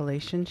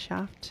 ventilation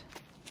shaft.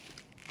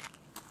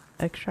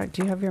 Extract,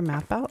 do you have your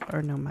map out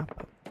or no map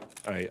out?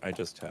 I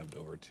just tabbed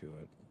over to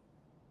it.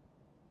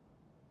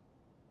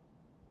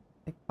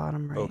 Like,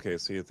 bottom right. Okay,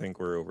 so you think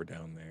we're over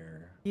down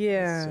there?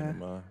 Yeah. The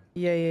cinema.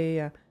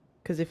 Yeah.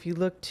 Because if you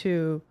look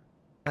to,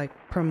 like,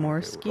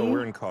 Primorsky. Okay. Oh,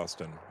 we're in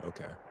Costin.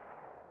 Okay.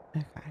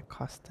 Okay,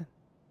 Costin.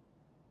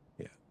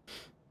 Yeah.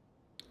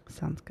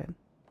 Sounds good.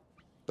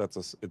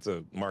 It's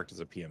a marked as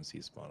a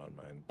PMC spawn on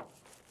mine.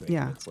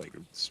 Yeah. It's like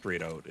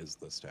straight out is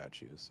the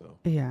statue. So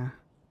Yeah.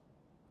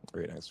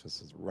 right next to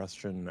us is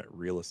Russian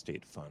Real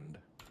Estate Fund.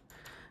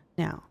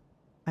 Now,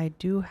 I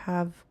do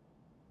have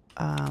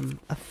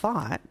a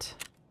thought.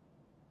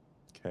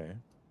 Okay.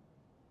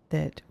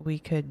 That we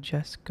could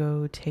just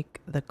go take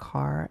the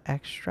car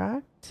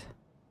extract.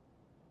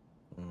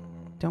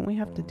 Don't we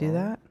have to do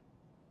that?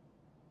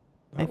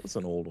 That was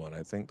an old one.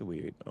 I think that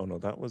we... Oh, no,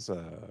 that was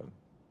a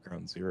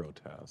Ground Zero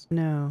task.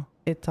 No,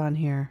 it's on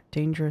here.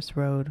 Dangerous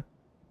road.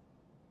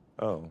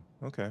 Oh,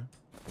 okay.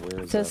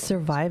 Where is It says that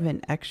survive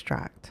and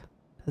extract.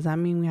 Does that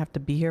mean we have to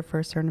be here for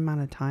a certain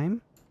amount of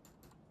time?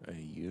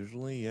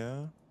 Usually,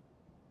 yeah.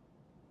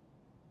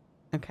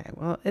 Okay,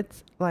 well,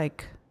 it's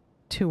like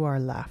to our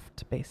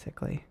left,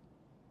 basically.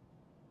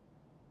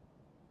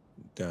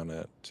 Down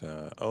at...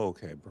 oh,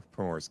 okay.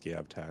 Primorsky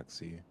Ave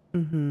taxi.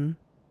 Mm-hmm.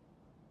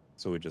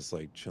 So we just,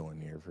 like, chill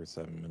in here for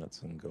 7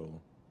 minutes and go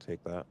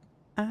take that?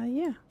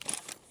 Yeah.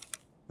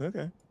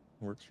 Okay.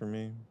 Works for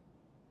me.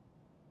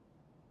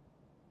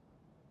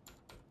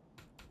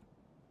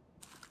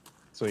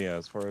 So yeah,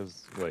 as far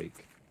as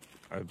like,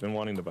 I've been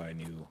wanting to buy a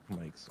new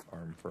Mike's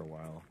arm for a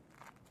while,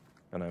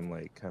 and I'm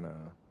like kind of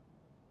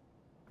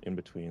in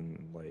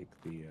between like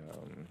the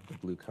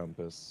Blue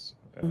Compass,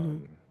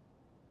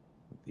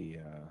 the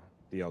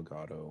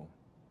Elgato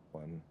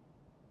one,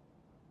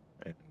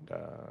 and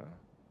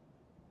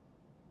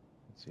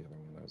what's the other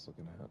one I was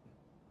looking at?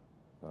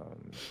 I'll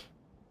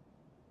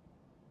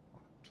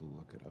have to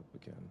look it up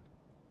again.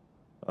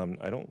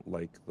 I don't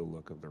like the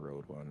look of the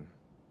Road one.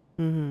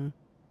 Mm-hmm.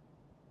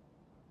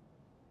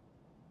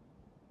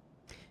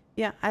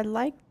 Yeah, I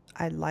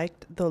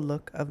liked the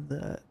look of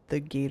the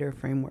Gator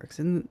frameworks,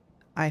 and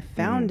I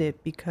found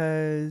it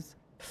because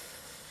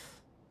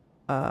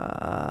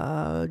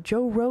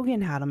Joe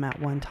Rogan had them at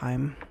one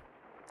time.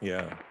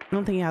 Yeah. I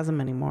don't think he has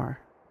them anymore.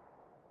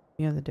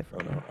 You know the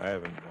different one. I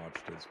haven't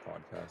watched his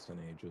podcast in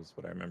ages,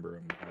 but I remember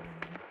him having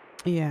them.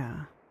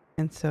 Yeah.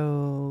 And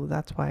so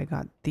that's why I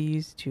got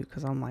these two,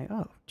 because I'm like,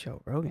 oh,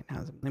 Joe Rogan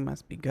has them. They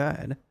must be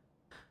good.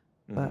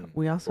 But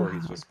we also or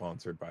he's just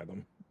sponsored by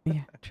them.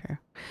 Yeah, true.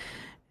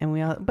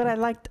 And but I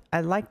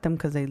liked them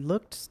because they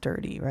looked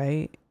sturdy,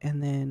 right?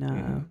 And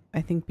then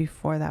I think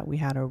before that we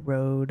had a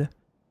road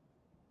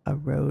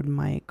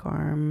mic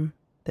arm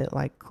that,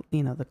 like,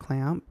 you know, the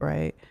clamp,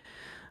 right?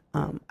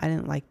 I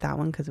didn't like that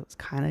one because it was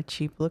kind of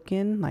cheap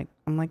looking. Like,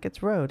 I'm like,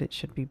 it's road, it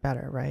should be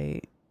better,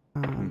 right?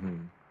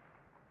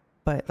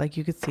 But like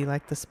you could see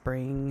like the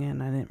spring,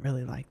 and I didn't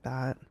really like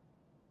that.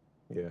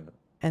 Yeah.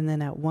 And then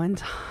at one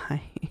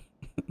time,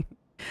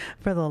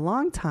 for the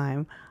long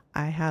time,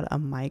 I had a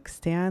mic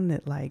stand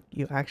that like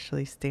you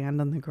actually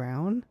stand on the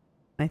ground.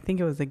 I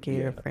think it was a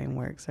Gator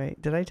Frameworks, right?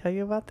 Did I tell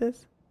you about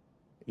this?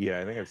 Yeah,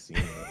 I think I've seen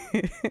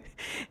it.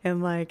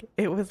 And like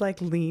it was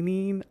like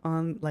leaning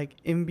on, like,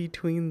 in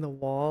between the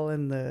wall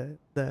and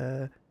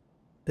the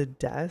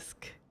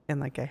desk, and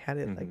like I had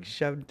it like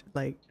shoved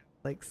like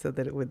so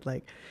that it would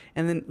like,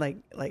 and then like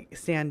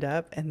stand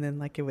up, and then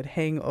like it would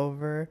hang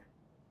over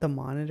the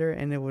monitor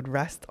and it would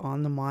rest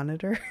on the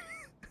monitor.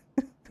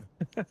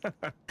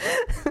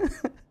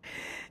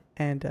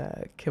 And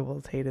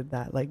Kibbles hated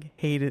that, like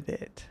hated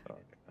it.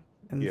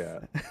 And yeah.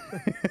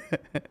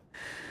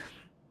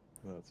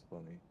 That's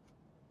funny.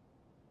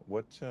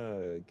 What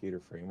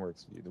Gator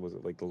Frameworks was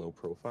it? Like the low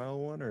profile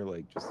one, or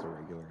like just the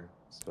regular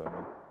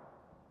style?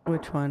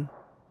 Which one?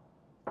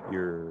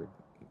 Your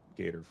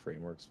Gator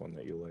Frameworks one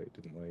that you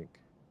didn't like?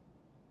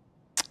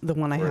 The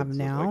one I have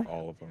now? Like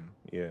all of them.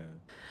 Yeah.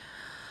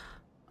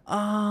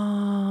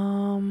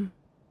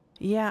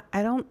 Yeah,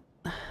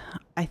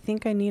 I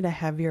think I need a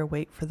heavier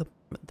weight for the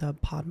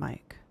pod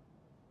mic.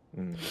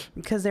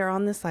 Because they're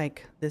on this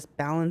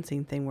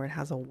balancing thing where it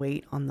has a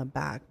weight on the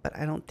back, but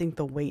I don't think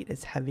the weight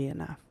is heavy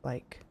enough.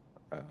 Like,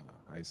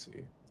 I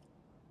see.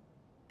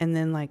 And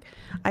then like,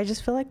 I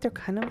just feel like they're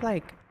kind of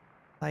like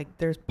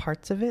there's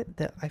parts of it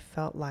that I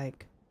felt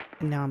like,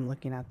 and now I'm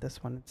looking at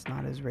this one, it's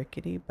not as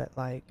rickety, but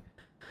like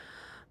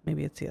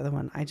maybe it's the other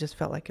one. I just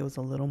felt like it was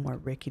a little more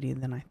rickety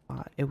than I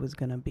thought it was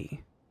gonna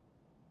be.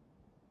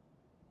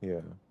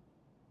 Yeah.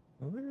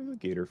 Well, there's a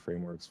Gator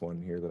Frameworks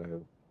one here that I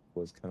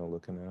was kind of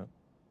looking at.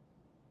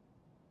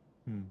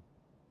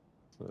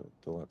 It's a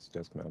deluxe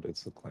desk mount.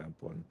 It's the clamp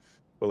one.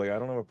 But like, I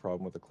don't have a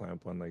problem with the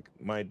clamp one. Like,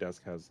 my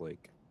desk has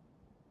like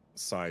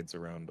sides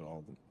around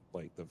all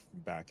like the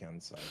back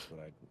end sides, but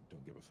I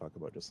don't give a fuck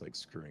about just like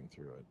screwing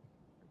through it,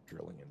 or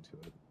drilling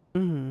into it.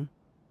 Mm-hmm.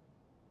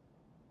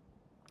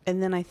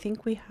 And then I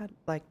think we had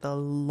like the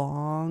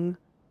long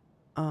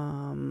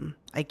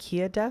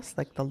IKEA desk,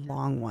 like the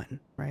long one,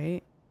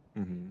 right?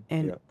 And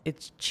Yeah.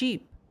 it's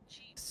cheap.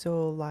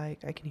 So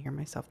like I can hear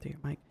myself through your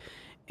mic.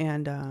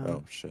 And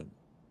Oh shit.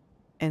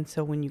 and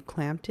so when you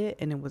clamped it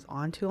and it was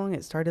on too long,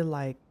 it started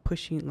like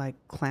pushing, like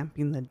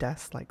clamping the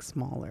desk like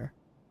smaller.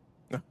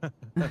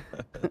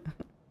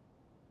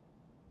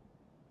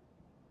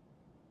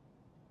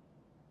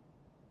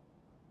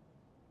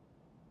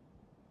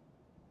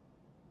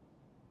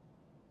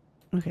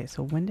 Okay,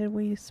 so when did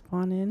we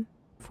spawn in?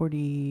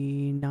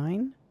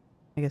 49?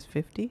 I guess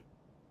 50?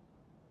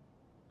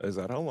 Is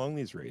that how long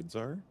these raids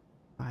are?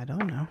 I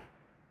don't know.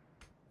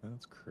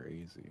 That's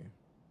crazy.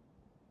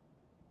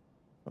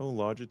 Oh,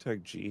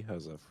 Logitech G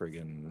has a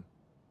friggin'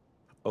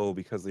 oh,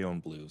 because they own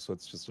Blue, so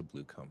it's just a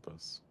blue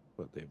compass,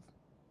 but they've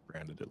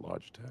branded it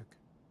Logitech.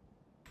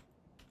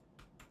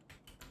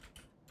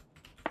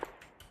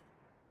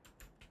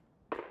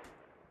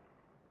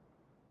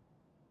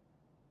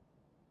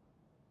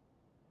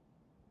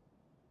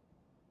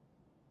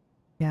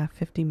 Yeah,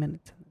 50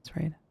 minutes. That's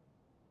right.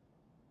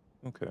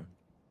 Okay.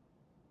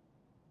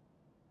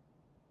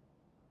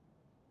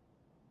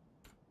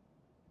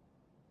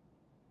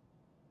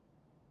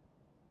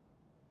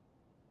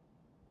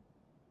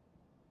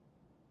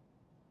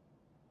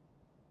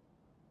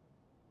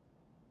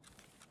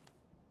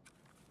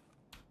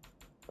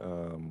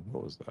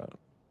 What was that?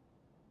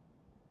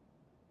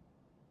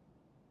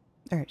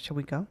 All right, shall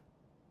we go?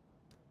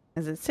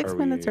 Is it 6 Are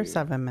minutes or we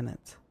 7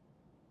 minutes?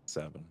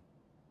 7?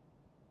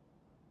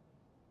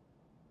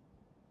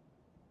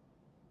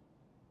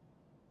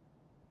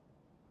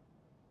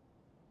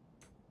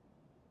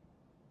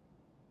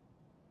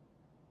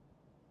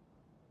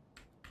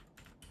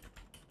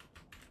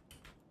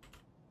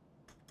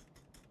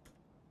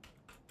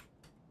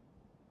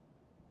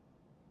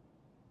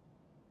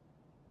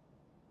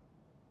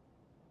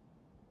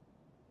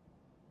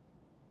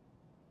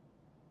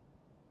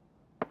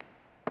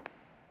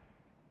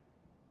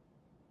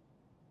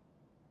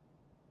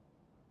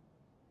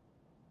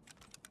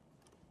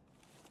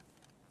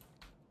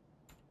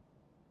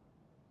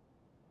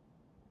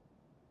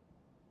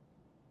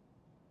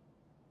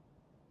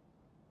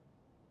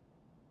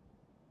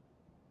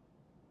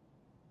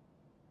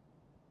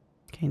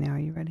 Okay, now are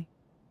you ready?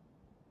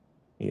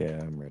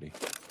 Yeah, I'm ready.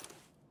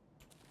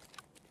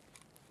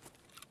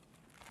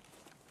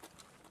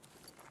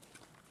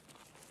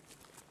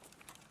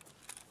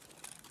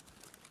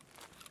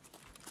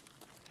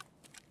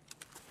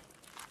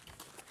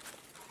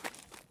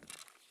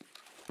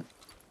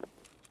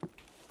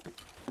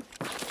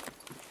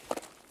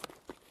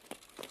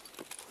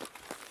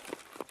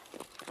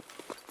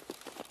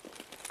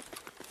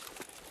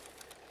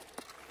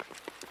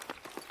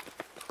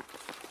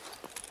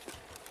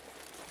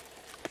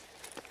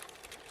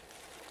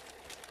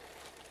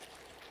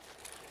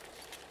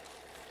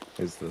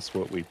 Is this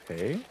what we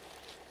pay?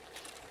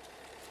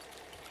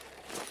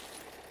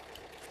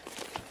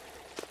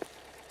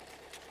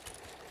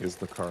 Is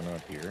the car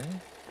not here?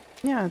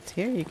 Yeah, it's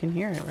here. You can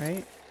hear it,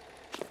 right?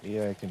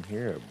 Yeah, I can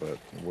hear it, but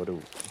what do...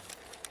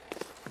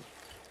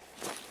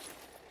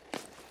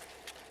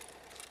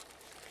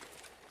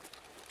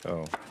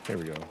 Oh, here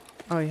we go.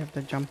 Oh, you have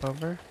to jump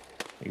over?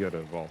 You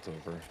gotta vault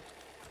over.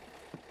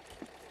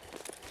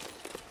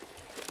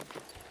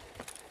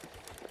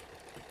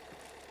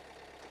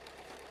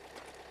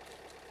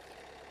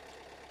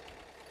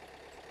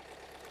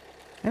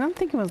 I don't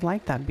think it was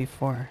like that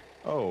before.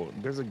 Oh,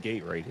 there's a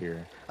gate right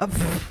here.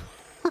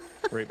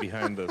 Right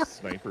behind the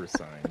sniper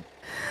sign.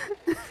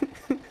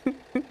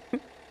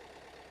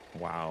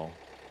 Wow.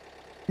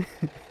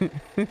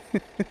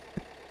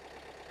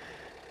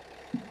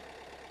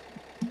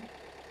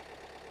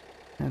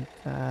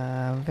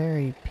 That's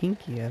very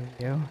pinky of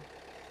you.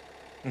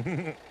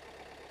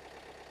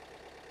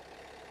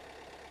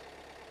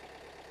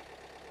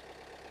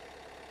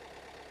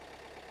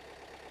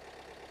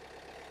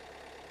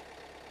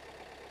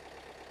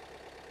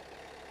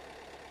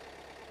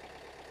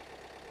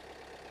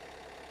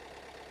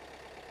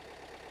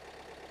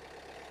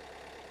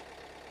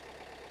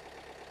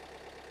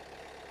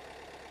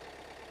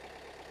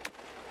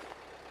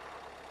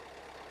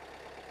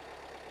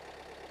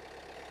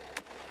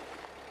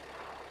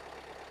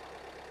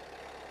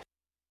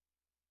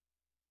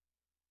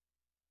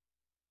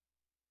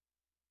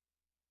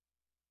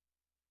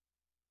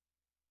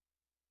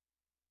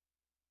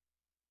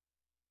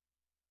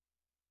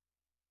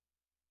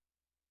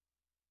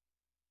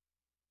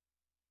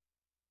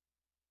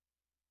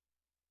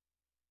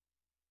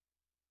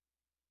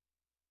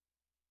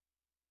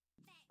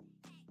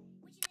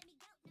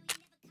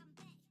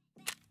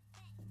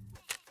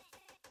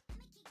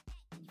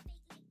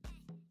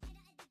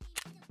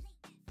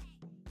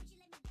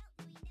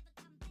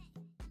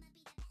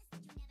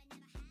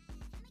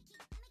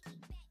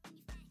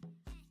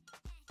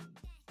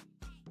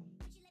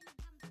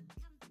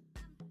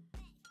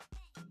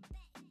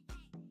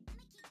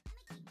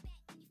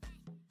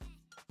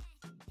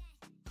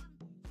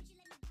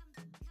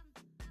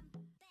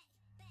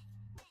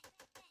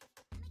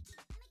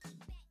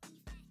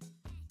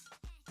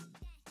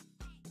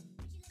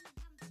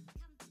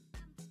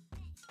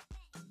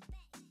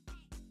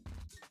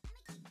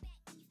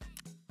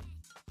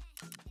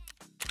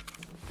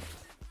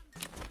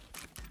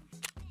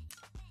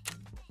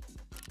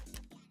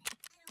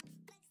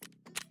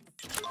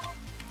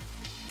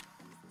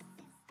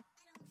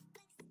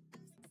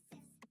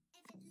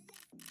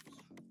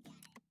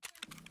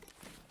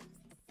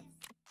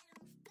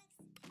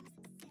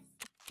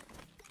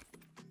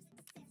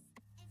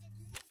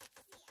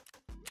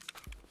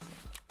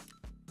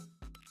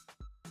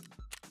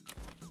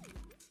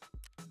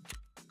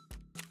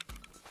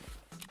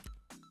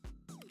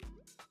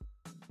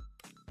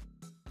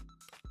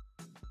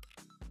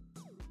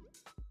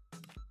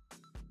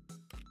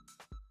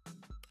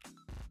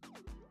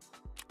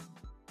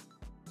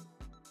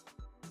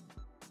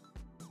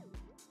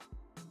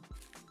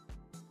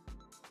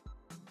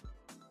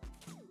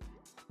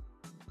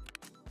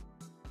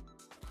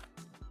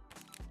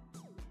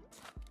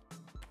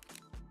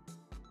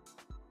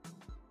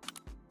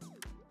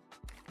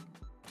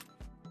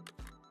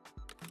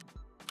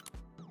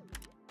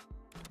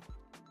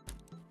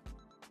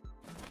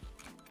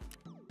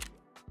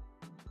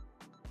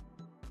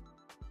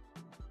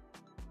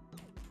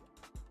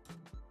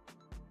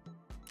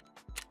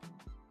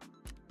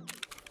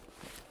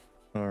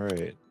 All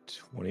right,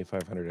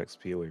 2,500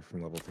 XP away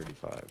from level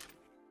 35.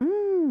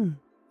 Mm.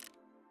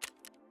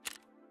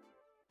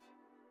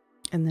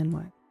 And then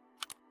what?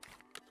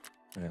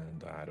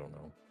 And I don't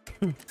know.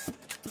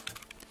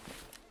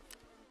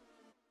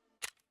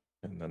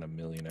 And then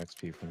 1,000,000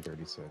 XP from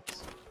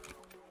 36.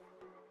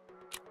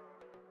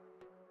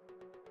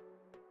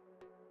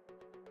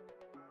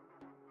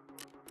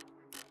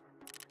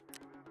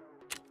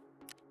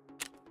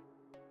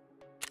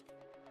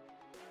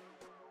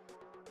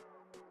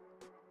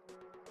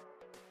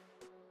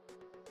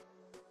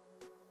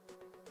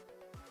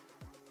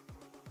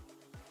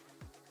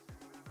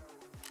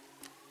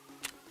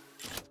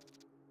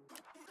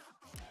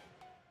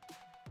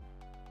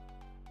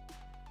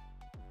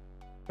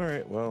 All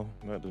right, well,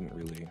 that didn't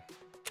really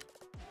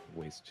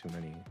waste too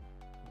many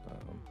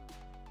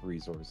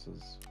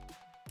resources.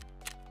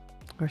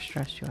 Or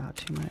stress you out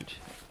too much?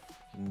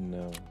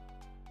 No.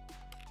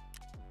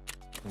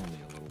 Only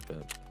a little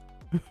bit.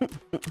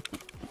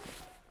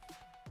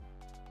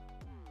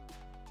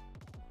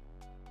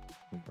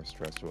 I'm more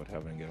stressed about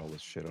having to get all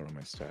this shit out of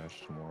my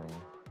stash tomorrow.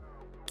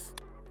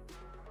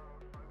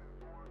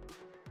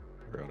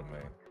 Or out of my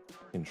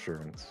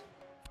insurance.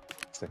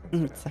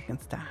 Second stash. Second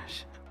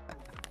stash.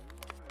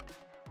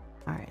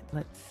 All right,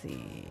 let's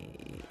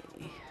see.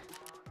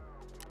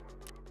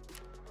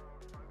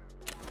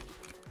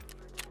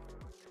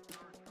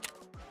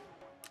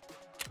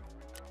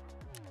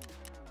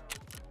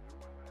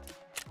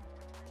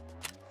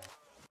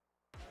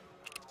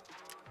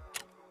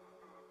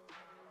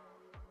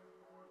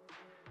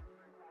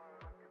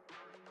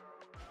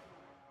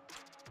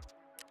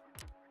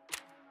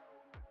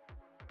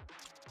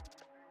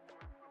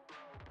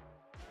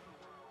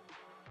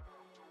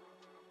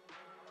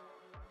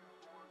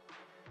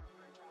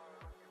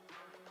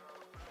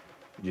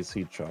 Did you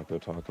see Choco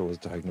Taco was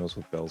diagnosed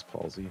with Bell's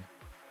palsy?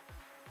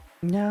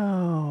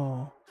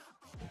 No.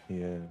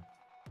 Yeah.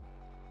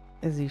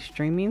 Is he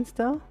streaming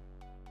still?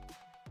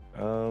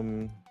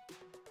 I'll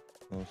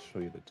show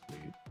you the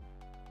tweet.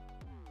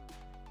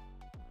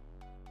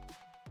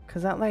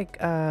 Cause that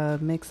like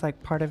makes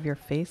like part of your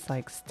face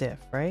like stiff,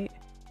 right?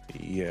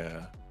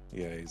 Yeah.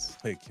 Yeah, he's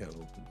like, yeah,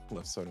 the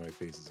left side of my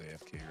face is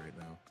AFK right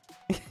now.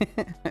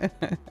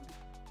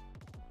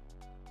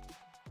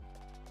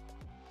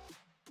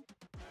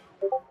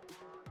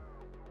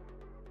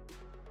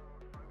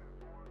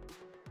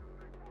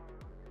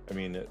 I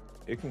mean,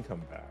 it can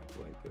come back.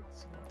 Like,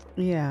 it's not like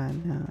Yeah,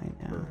 no, I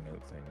know.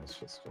 permanent thing. It's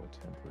just a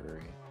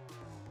temporary,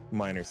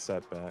 minor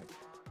setback.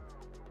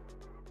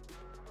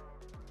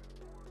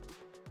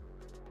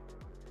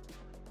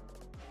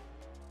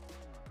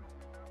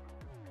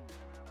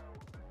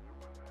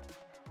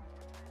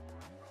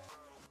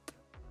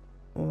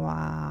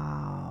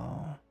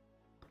 Wow.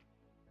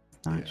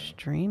 It's not Yeah.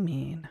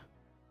 streaming.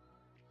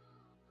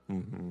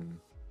 Mm-hmm.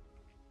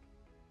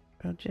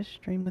 Bro, just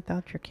stream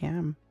without your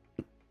cam.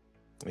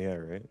 Yeah,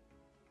 right.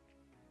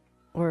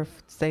 Or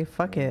say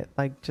fuck Yeah. it,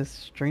 like just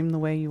stream the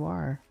way you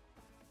are.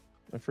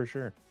 For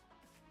sure.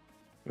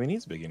 I mean,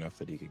 he's big enough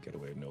that he could get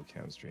away with no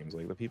cam streams.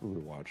 Like, the people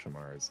who watch him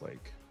are his,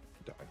 like,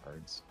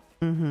 diehards.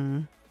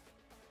 Mm-hmm.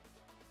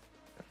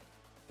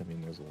 I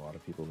mean, there's a lot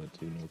of people that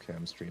do no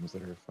cam streams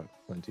that are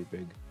plenty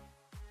big.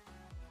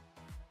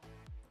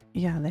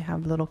 Yeah, they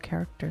have little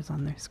characters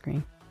on their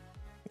screen.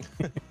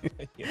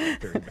 Yeah,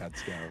 very bad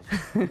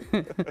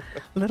scav.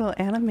 Little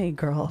anime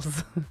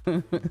girls.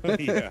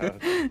 Yeah.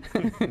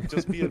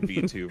 Just be a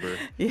VTuber.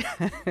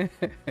 Yeah.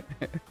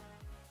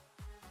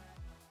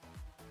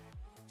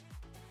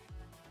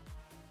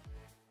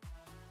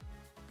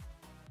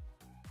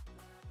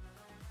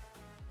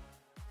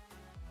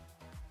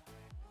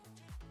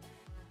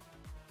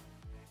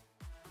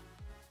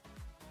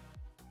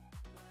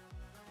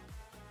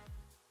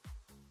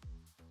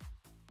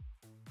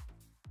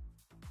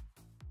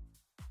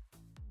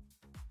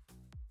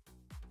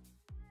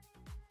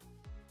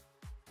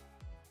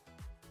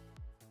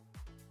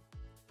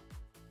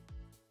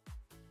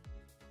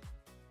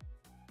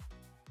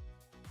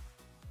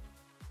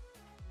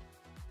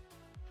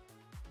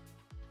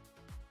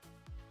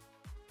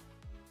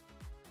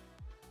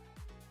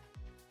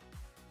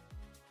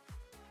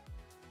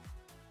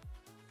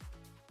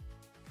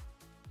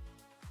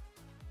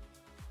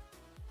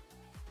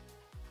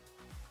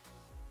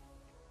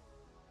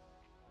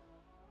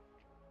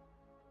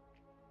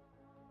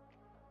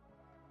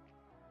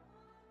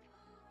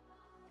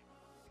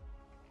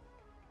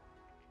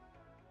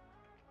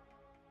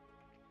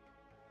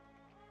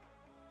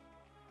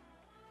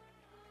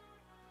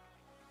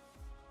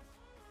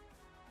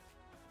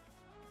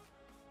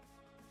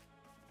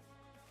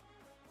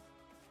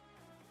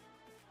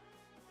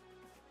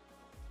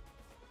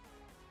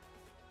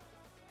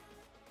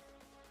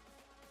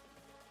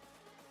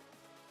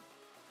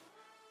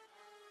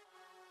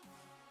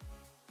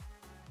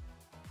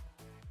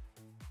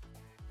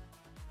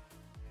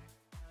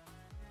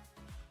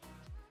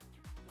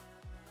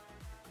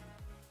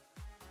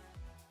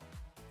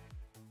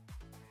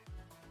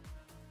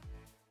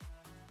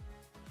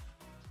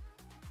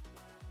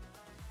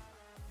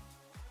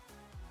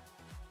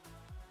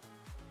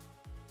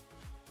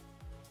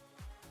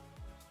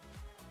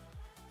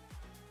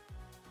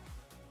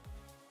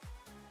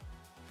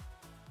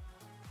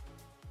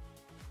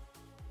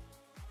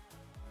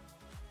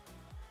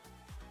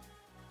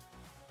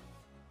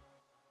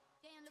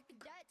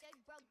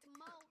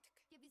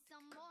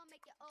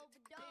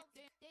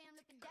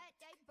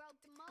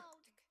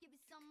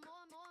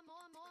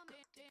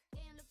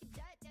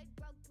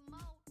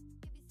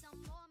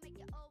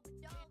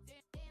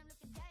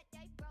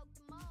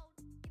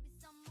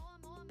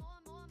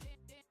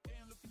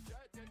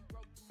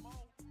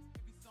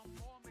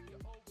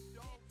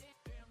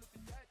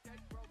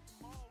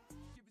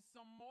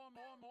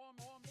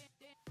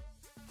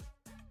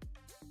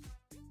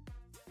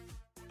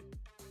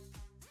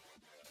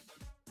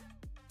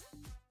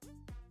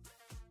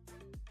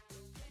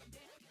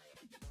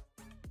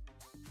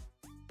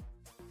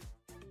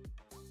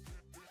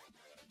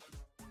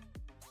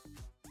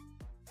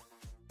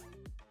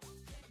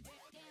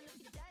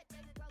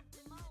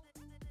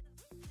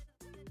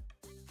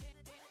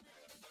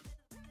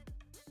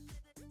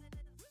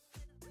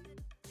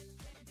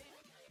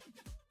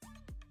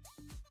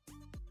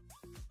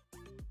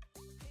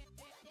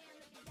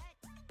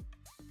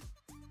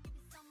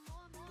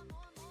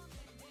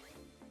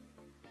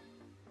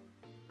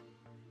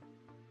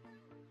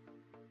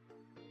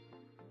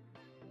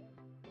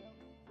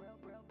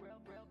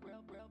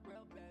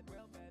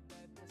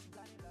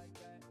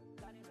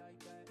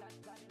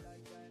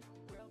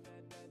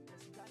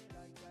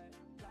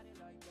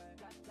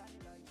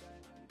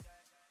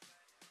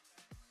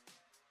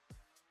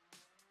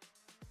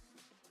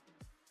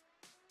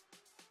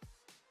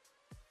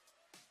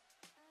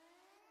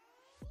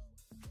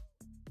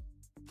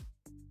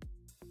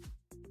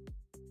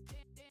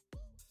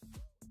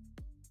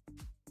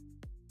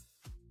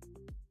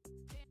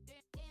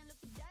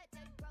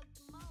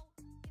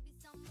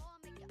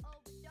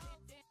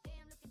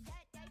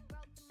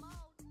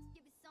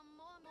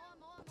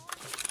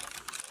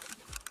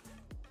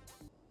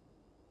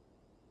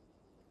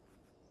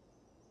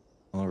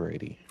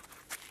 Alrighty.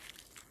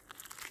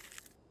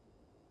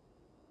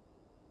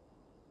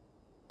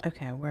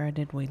 Okay, where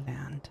did we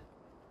land?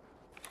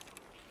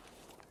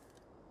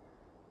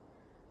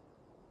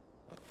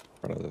 In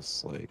front of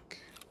this, like,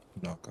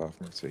 knockoff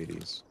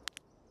Mercedes.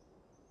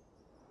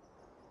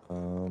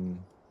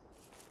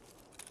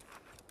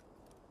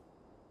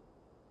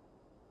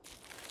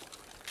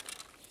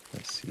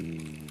 Let's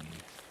see.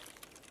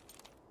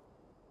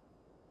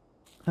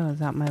 Oh, is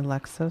that my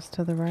Lexus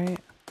to the right?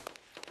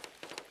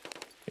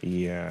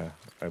 Yeah,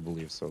 I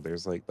believe so.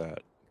 There's like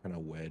that kind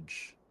of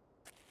wedge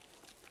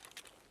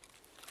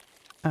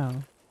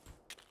Oh,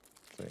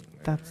 thing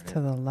there, that's right?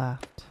 to the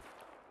left.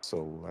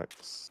 So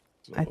Lex.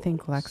 I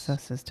think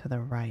Lexus is to the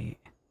right.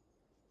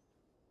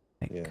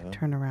 Like, Yeah.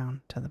 turn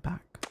around to the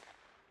back.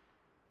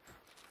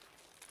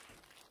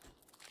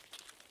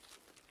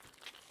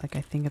 Like,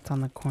 I think it's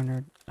on the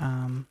corner,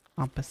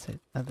 opposite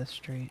of the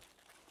street.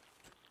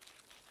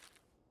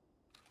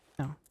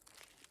 No.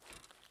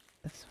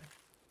 This way.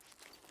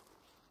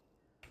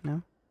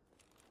 No?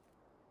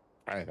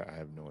 I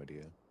have no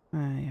idea. Yeah,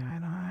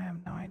 I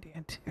have no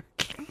idea too.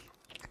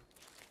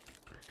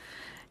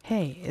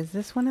 Hey, is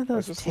this one of I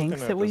was those just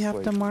tanks looking that at we this, have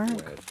like, to mark? wedge.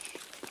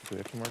 Do we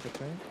have to mark a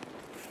tank?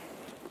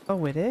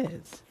 Oh, it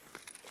is.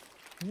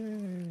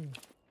 Yay.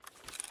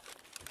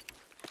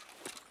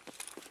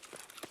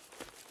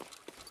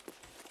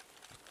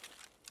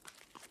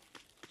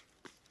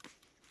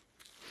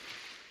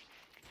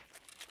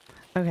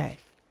 Okay,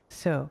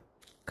 so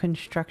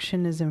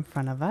construction is in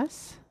front of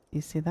us.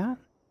 You see that?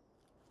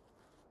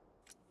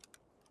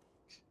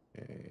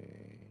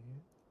 Okay.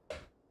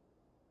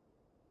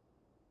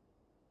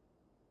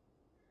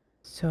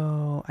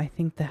 So I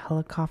think the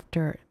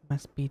helicopter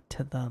must be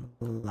to the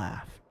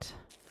left.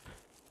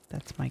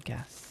 That's my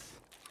guess.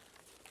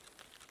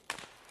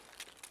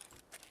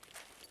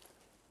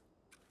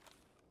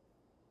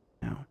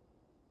 No.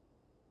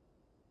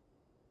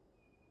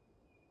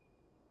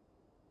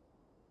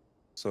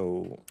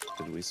 So,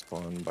 did we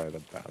spawn by the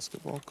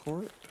basketball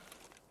court?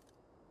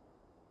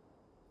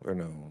 Or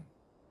no?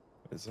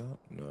 Is that?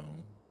 No.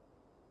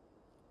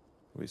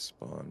 We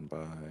spawn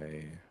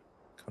by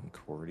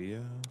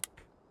Concordia?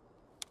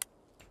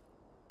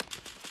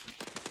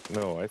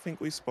 No, I think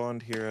we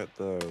spawned here at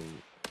the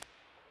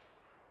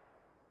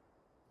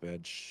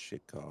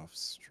Vedshikov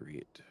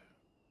Street.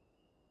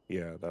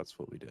 Yeah, that's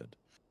what we did.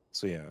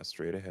 So yeah,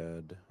 straight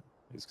ahead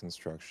is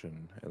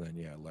construction, and then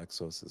yeah,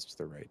 Lexos is to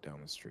the right down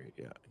the street.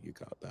 Yeah, you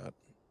got that.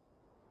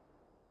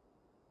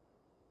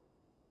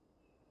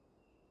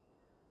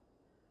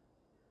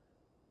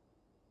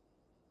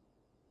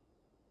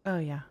 Oh,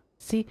 yeah.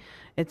 See,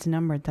 it's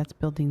numbered. That's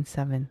building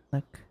 7.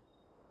 Look.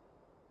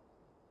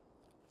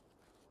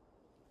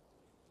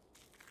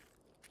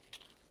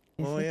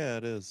 You Oh see? yeah,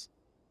 it is.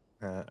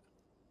 All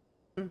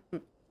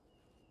Mhm.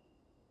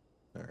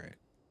 right.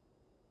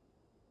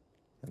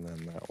 And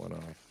then that one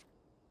off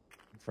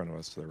in front of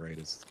us to the right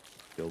is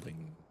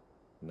building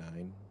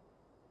 9.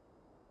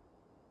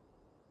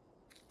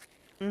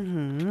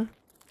 Mm-hmm.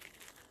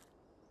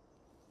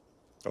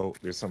 Oh,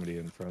 there's somebody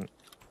in front.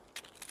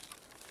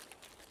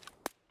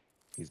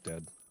 He's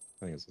dead.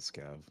 I think it's a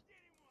scav.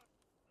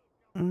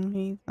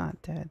 He's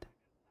not dead.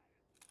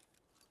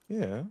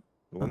 Yeah,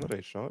 the one that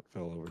I shot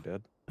fell over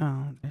dead.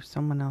 Oh, there's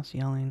someone else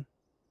yelling.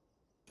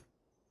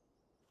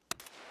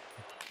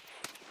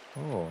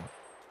 Oh.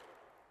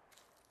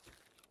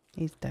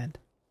 He's dead.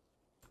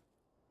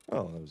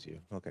 Oh, that was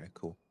you. Okay,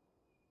 cool.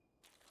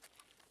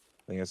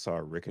 I think I saw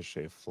a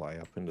ricochet fly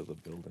up into the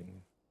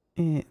building.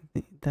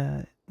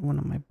 The one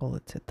of my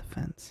bullets hit the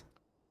fence.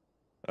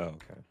 Oh,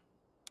 okay.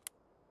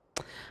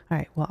 All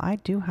right. Well, I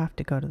do have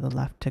to go to the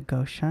left to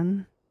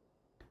Goshen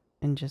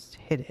and just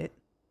hit it.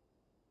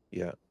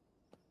 Yeah.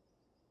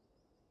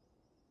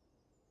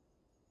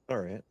 All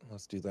right,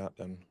 let's do that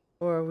then.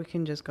 Or we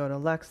can just go to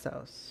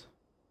Lexos.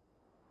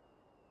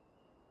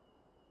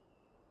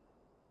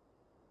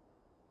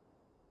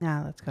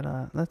 Yeah, let's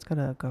go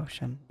to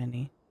Goshen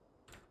Mini.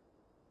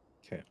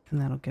 Okay. And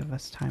that'll give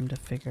us time to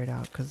figure it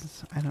out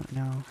because I don't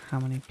know how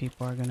many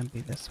people are gonna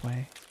be this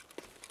way.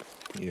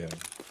 Yeah.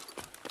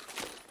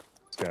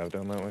 Scav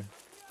down that way.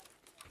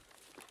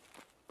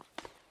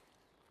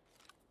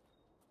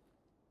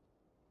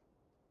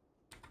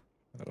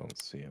 I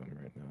don't see him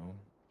right now.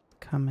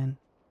 Coming.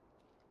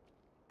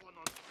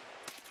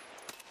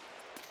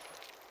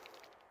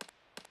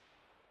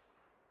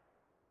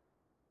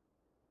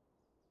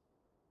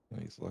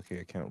 He's lucky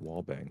I can't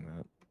wallbang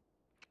that.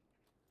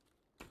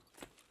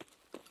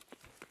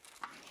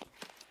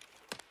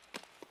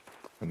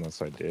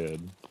 Unless I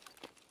did.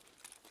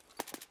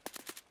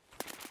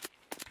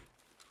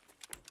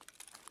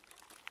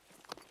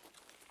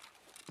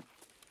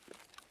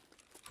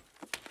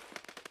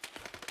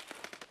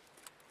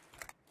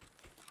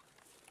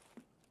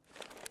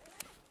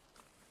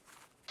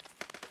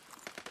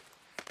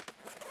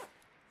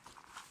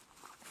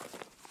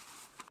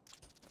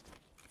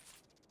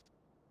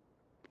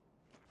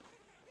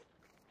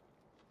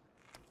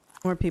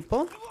 More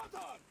people?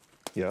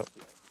 Yep.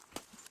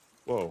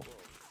 Whoa.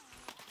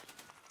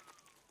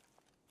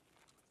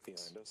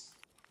 Behind us.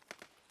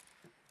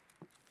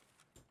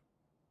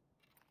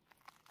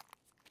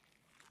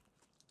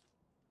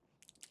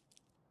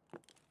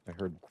 I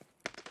heard.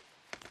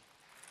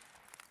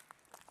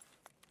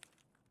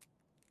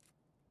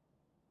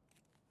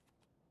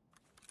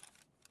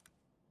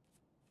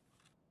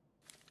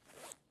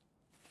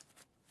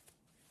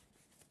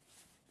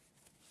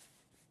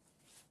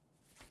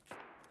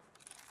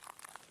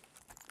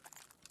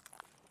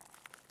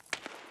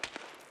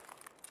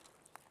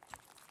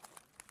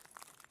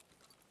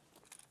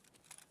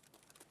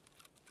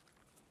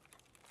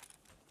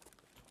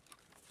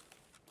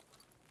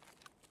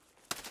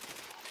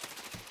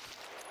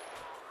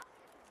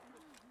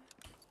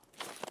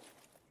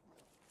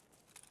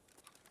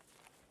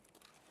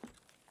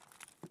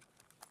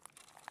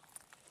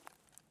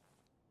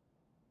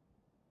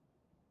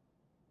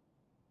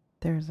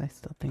 There's, I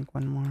still think,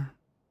 one more.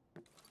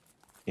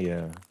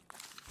 Yeah.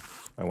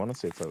 I want to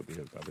say it's out the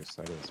other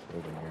side of this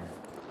building here.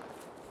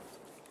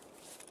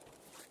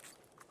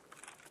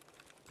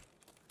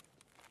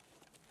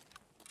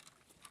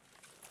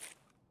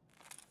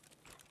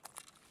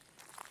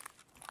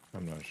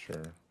 I'm not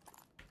sure.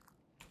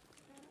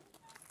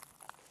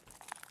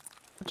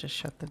 I'll just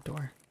shut the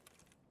door.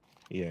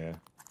 Yeah,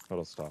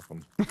 that'll stop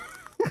them.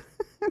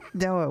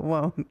 No, it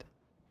won't.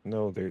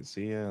 No, there's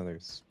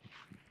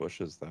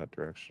bushes that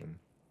direction.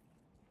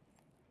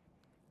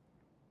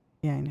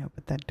 Yeah, I know,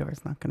 but that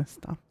door's not going to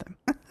stop them.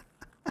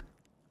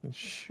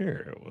 Sure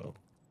it will.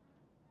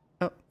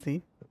 Oh,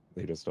 see?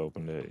 They just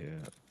opened it,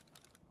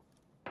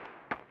 yeah.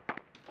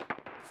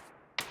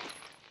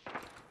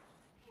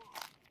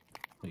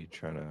 Are you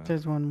trying to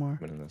There's one more.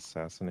 come in and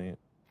assassinate?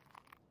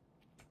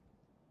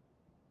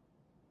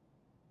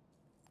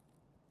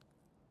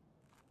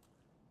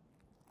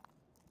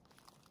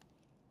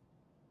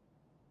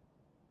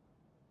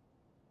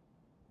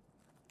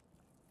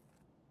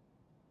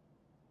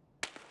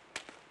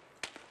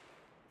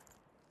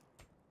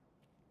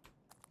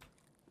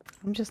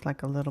 I'm just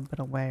like a little bit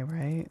away,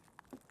 right?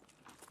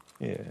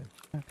 Yeah.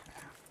 Okay.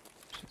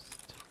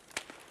 Just...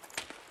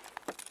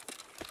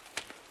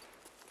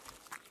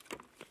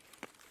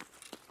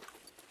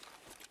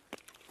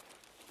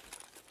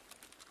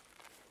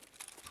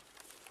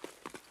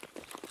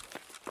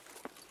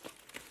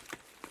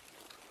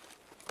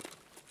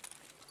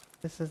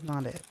 This is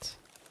not it.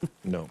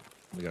 No,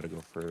 we gotta go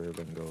further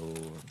than go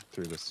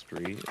through the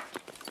street.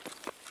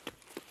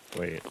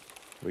 Wait,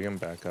 we can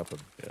back up a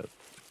bit.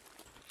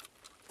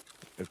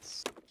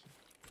 It's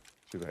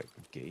through that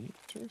gate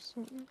or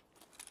something?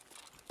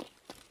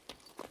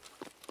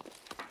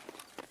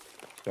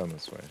 Down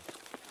this way.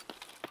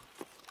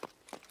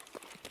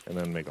 And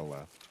then make a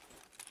left.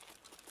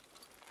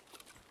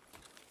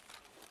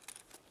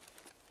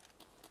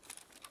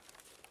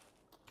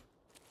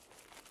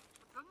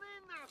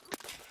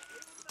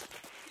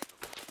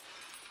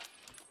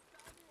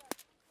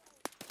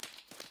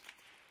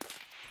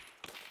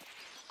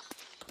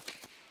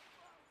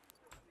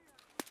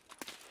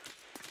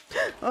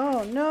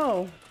 Oh,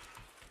 no.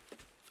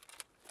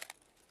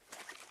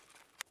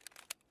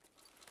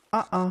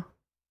 Uh-uh.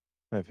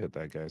 I've hit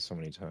that guy so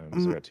many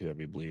times. I got 2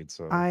 heavy bleeds,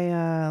 so... I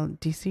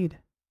DC'd.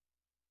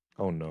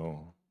 Oh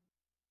no.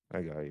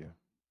 I got you.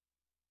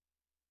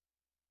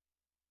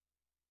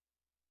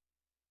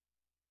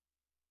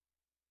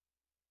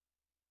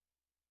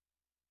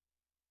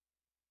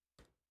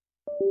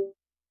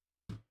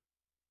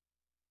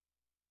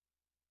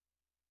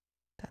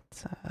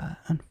 That's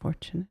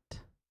unfortunate.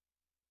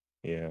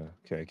 Yeah,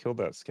 okay, I killed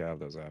that scav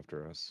that was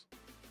after us.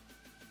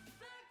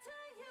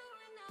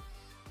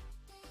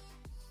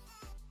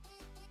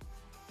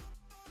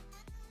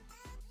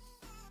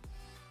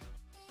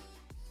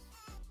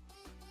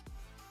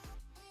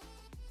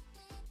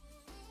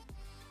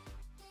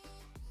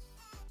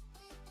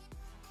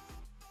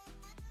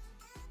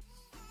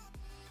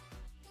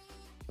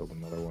 Killed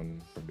another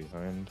one from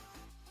behind.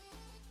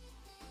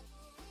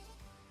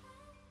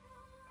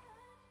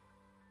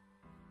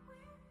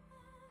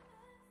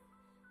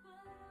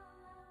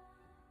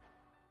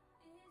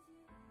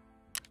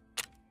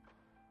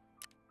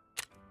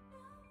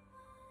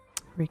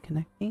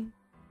 Reconnecting.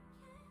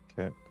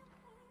 Okay.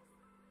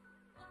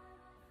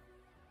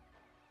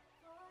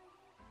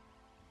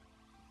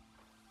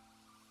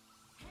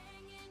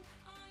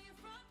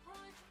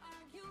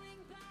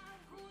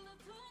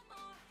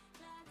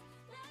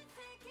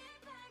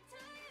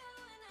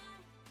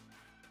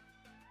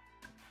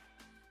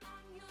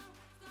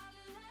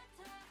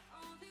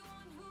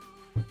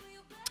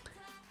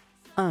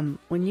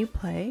 When you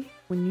play,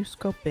 when you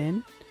scope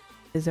in,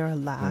 is there a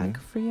lag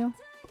for you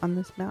on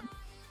this map?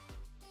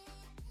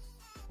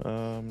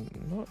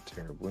 Not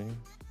terribly.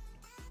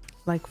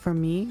 Like for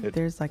me,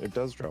 there's like... It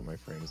does drop my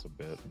frames a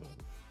bit, but...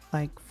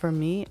 Like for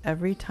me,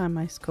 every time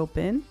I scope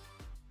in,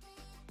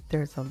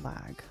 there's a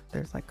lag.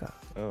 There's like a...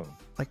 Oh.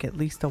 Like at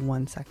least a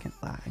 1 second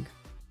lag.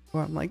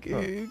 Where I'm like,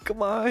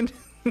 come on.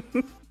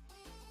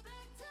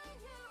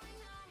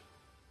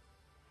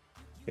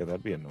 Yeah,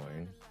 that'd be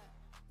annoying.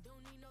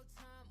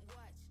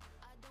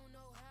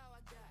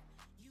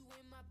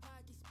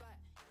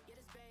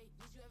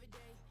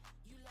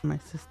 My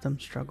system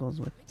struggles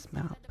with this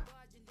map.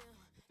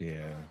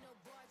 Yeah.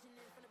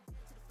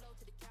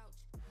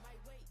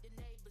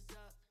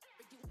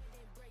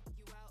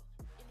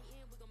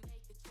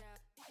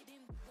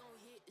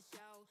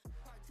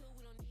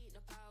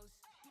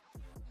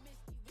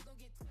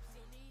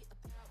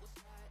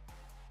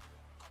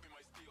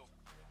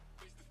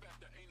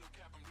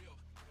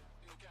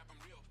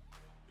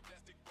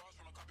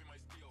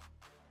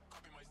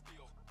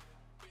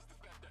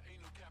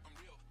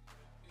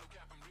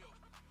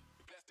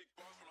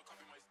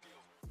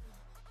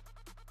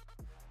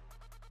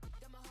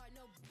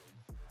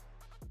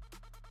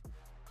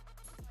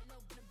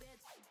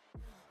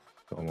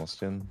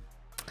 Almost in.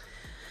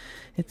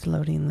 It's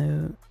loading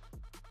loot.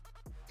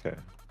 Okay.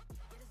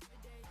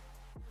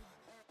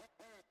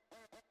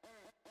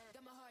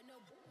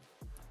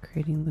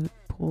 Creating loot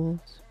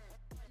pools.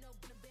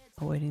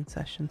 Awaiting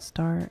session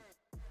start.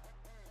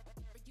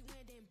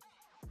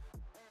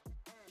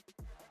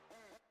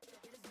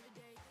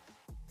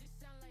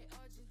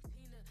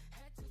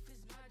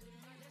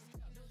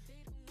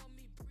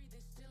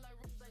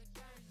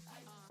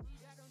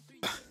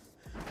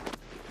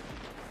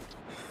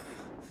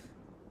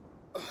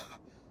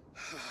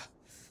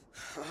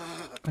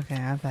 Okay, I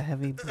have a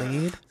heavy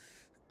bleed.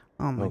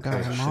 Oh my god,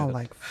 Okay, I'm all shit.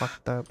 like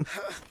fucked up.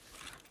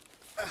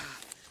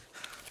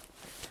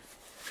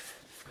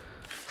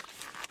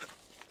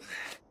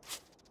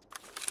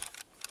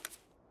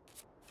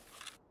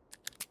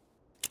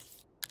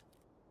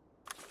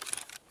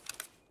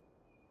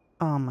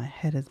 Oh, my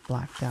head is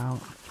blacked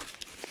out.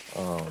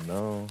 Oh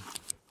no.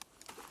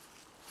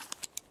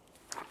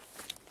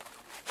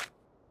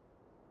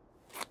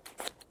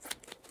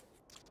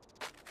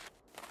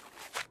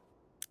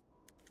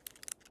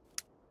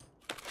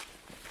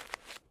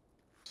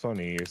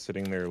 Funny, you're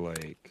sitting there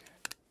like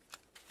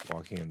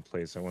walking in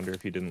place. I wonder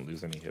if you didn't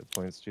lose any hit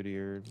points due to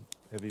your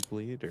heavy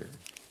bleed, or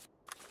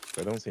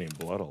I don't see any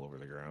blood all over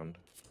the ground.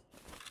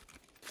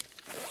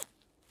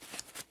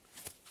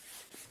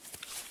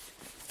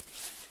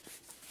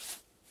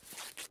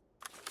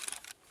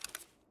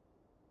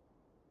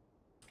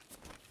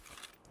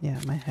 Yeah,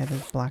 my head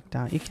is blacked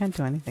out. You can't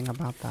do anything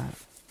about that.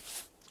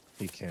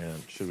 You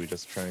can't. Should we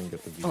just try and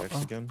get the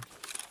VX again?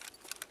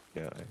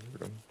 Yeah, I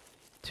heard him.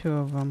 2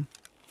 of them.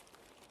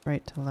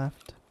 Right to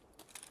left.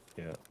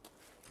 Yeah.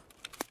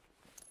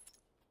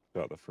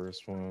 Got the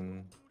first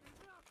one.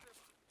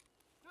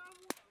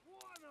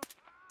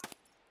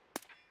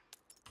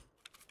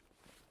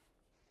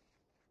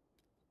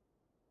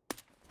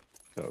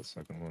 Got the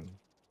second one.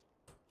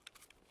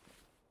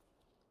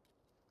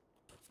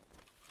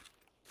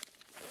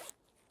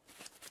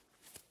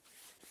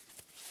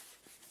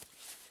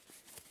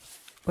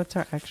 What's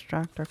our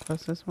extract, our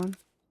closest one?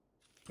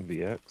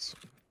 VX.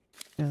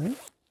 Really?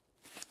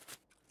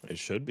 It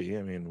should be.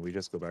 I mean, we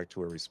just go back to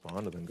where we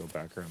spawned and then go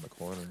back around the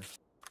corner.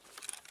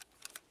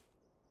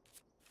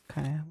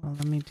 Okay, well,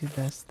 let me do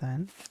this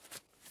then.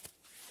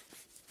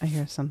 I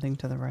hear something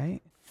to the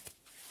right.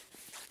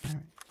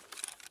 Alright.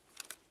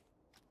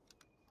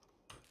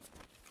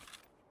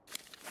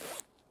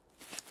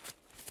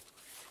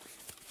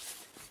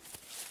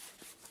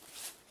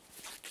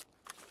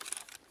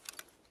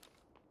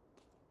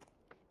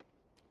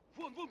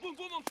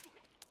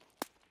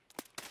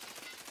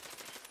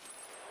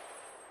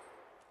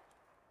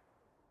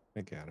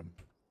 I got him.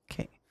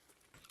 Okay.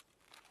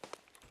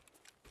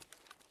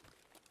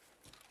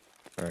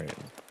 Alright.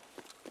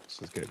 Let's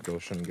just get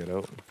Goshen, get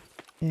out.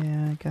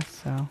 Yeah, I guess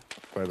so.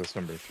 By this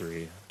number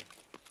 3.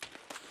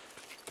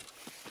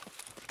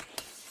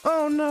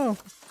 Oh no!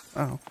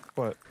 Oh,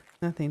 What?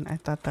 nothing. I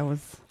thought that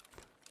was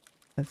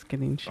us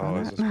getting shot Oh, I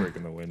was at. just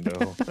breaking the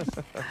window.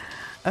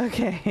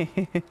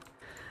 Okay.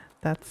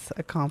 That's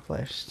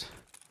accomplished.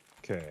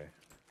 Okay.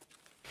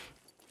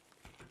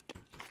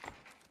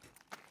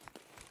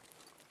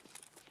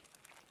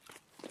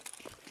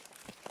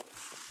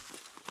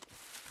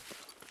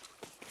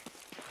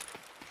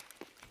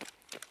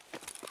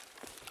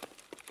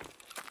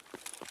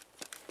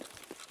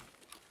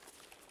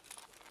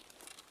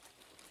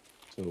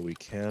 So we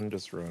can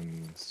just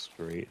run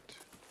straight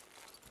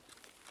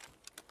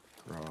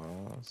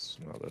across.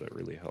 Not that it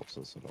really helps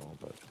us at all,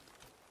 but...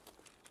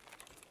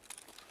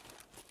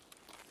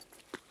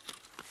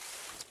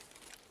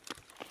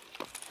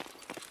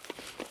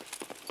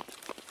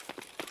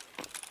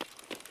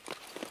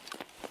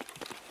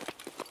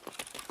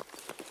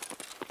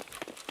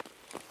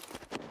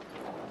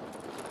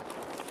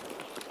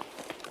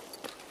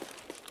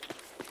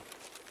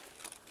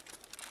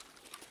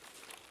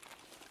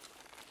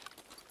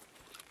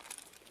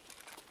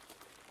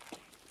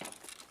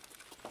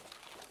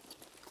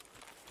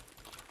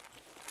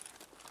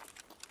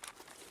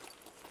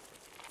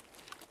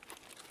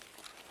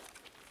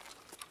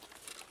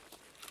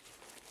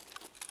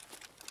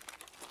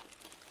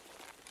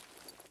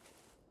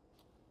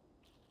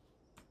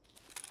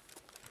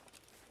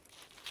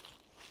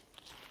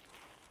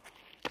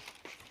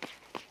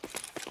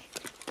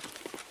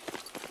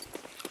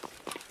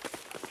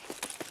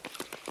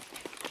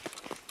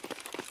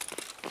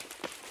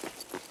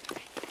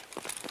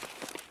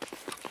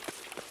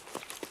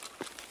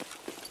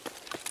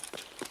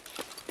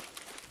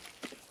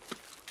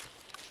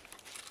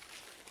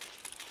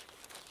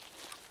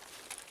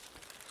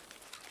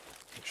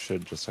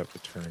 should just have to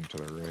turn to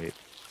the right.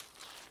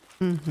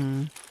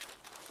 Mm-hmm.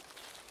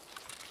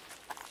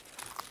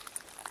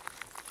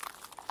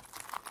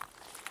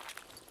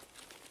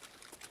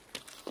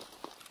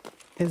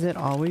 Is it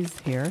always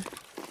here?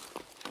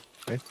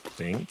 I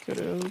think it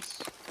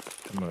is.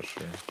 I'm not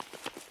sure.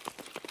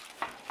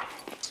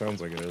 Sounds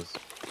like it is.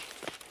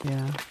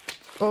 Yeah.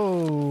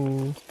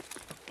 Oh.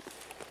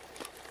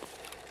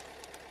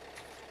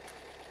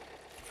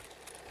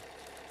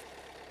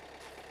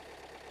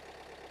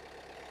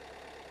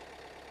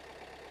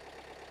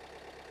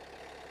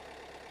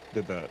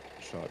 Did that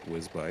shot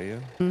whiz by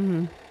you?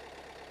 Mm-hmm. I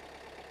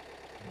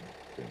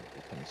think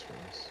it comes for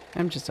us.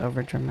 I'm just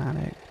over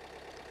dramatic.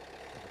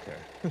 Okay.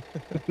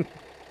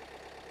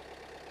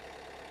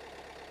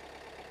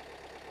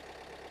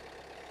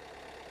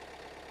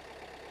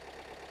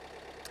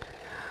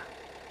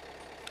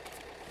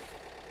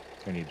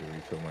 I need to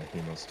refill my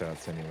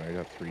hemostats anyway. I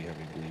got 3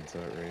 heavy bleeds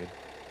that raid.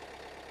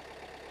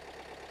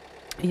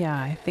 Yeah,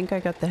 I think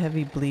I got the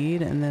heavy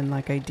bleed and then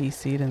like I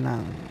DC'd and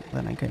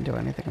then I couldn't do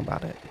anything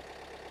about it.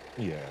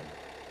 Yeah.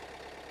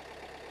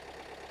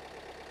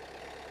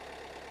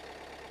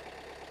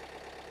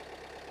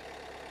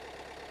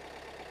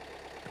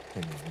 I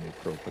need a new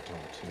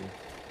Propital too.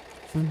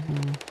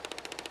 Mm-hmm.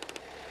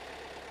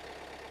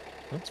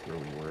 That's where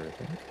we were, I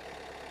think.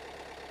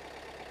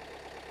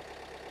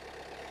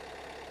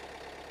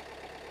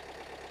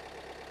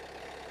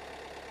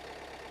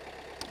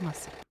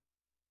 Awesome.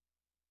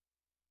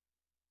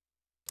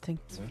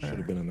 Thanks That for... should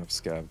have been enough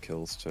scav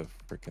kills to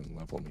freaking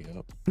level me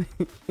up.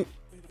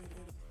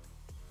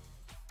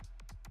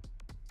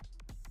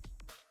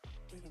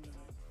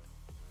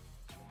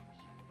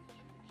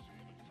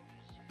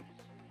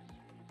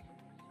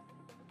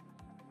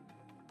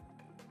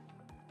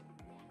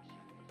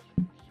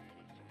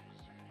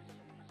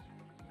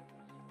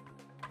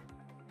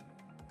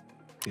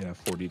 Yeah,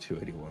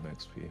 4281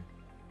 XP.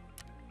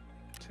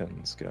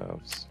 10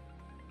 scavs.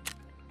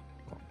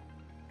 Oh,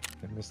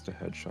 I missed a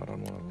headshot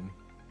on one of them.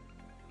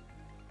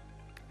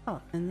 Oh,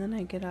 and then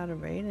I get out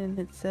of raid and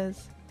it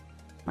says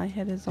my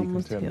head is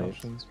almost healed.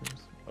 Decontaminations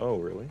first? Oh,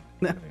 really?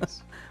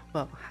 Nice.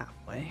 Well,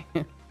 halfway.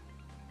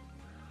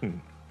 Hmm.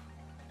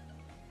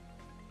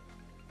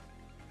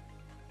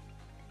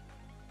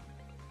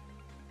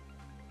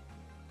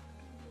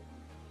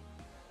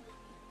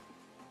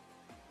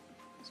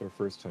 It's our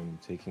first time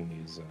taking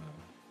these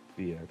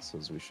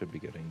VXs. We should be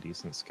getting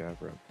decent scav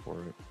rep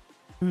for it.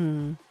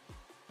 Hmm.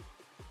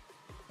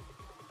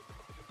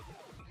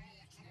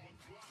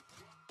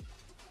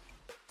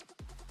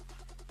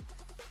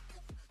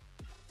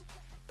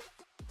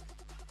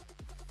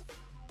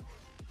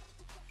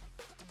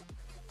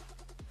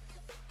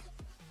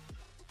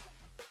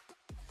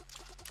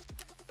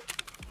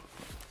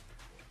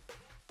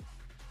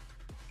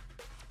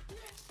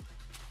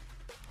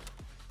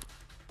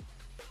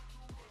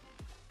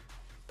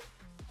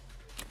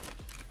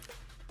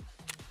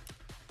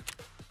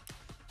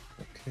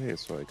 Okay,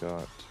 so I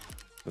got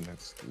the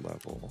next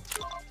level.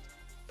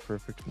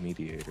 Perfect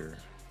mediator.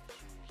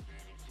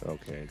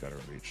 Okay, I gotta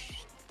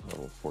reach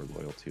level 4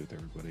 loyalty with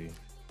everybody.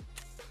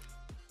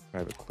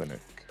 Private clinic.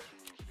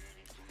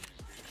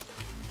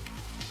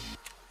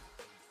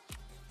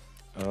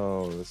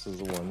 Oh, this is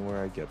the one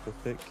where I get the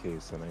thick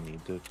case and I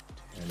need to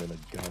hand in a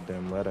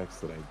goddamn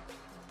LEDX that I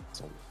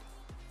sold.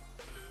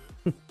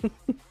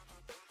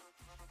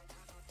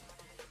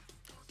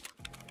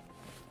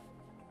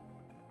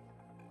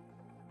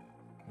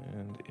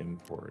 And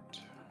import.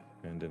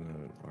 And in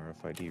an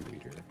RFID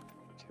reader.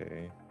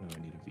 Okay, now I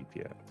need a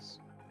VPX.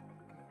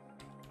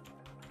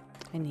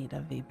 I need a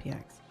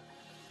VPX.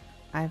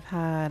 I've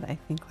had, I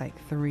think, like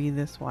 3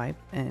 this wipe,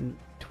 and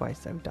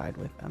twice I've died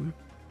with them.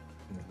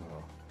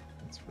 Oh,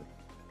 that's for...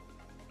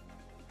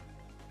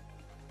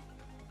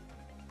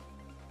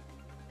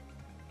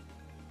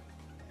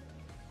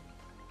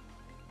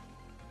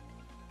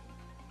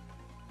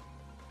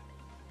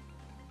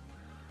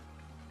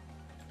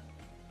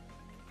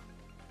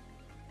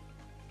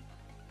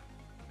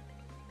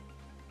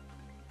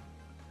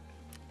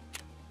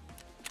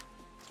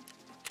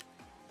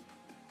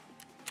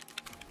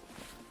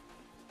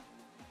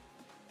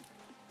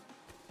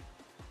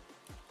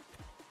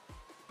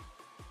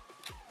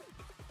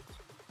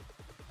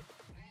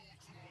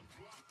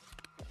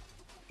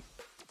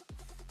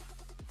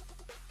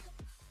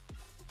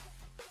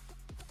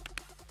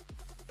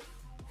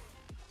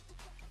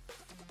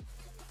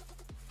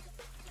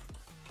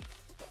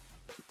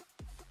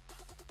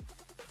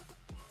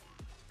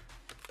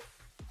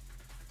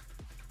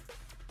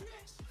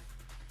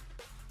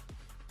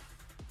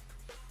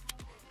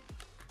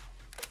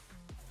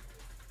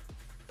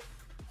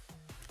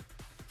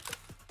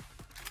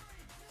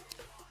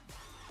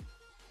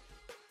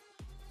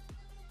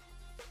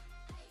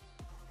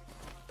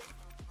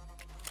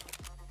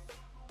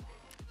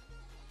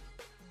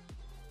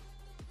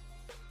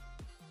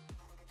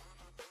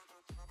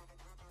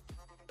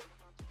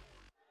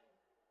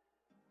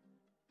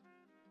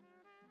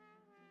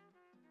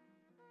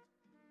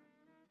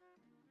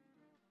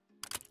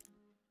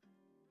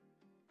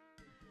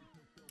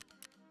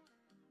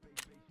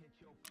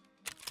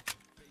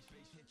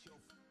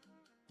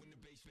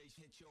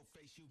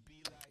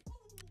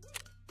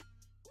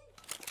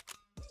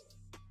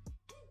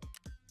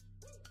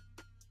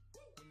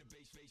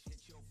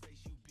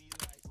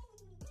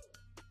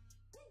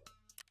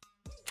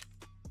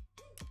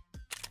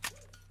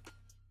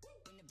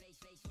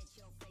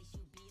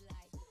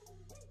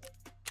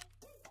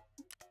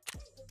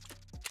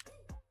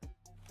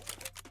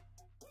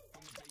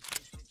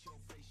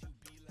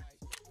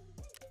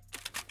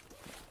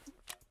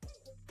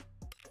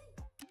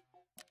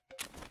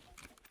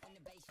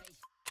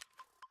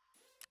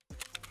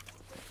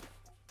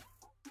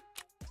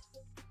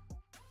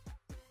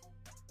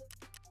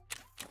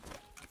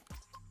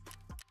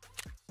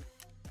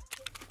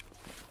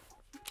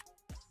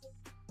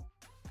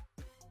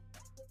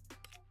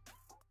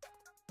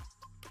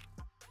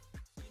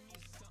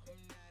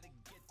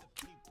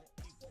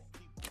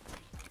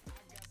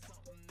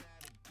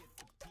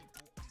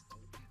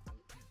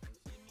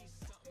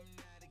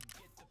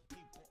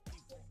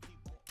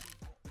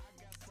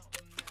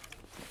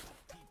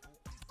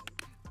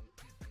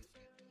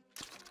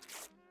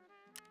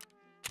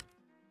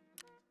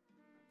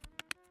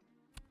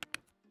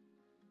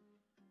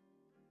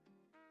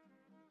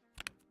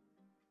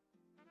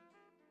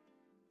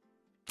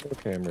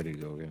 Okay, I'm ready to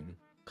go again.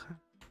 Okay.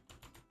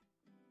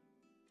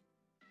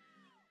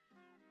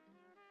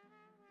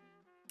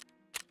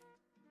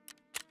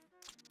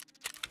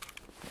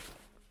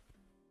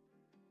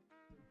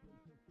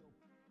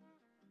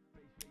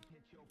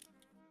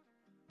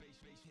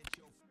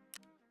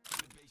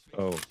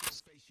 Oh,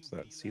 so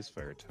that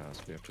ceasefire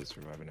task, we have to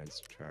survive and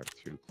extract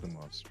through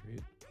Klimov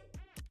Street.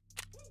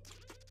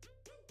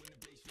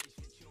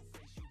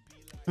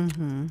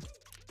 Mm-hmm.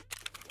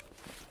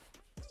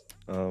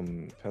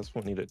 Pest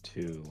won't need it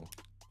too.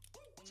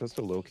 It says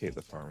to locate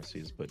the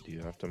pharmacies, but do you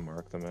have to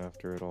mark them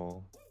after it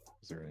all?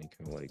 Is there any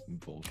kind of like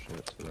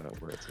bullshit to that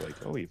where it's like,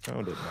 oh, you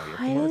found it, now you have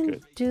to I mark didn't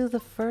it? do the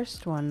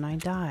first one. I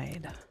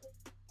died.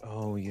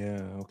 Oh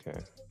yeah, okay.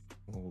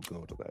 We'll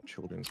go to that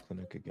children's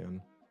clinic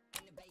again.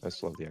 I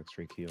still have the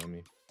X-ray key on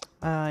me.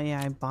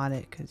 Yeah, I bought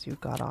it because you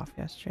got off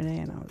yesterday,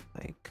 and I was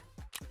like,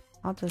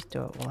 I'll just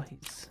do it while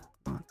he's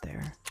not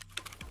there.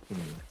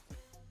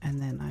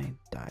 And then I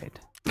died.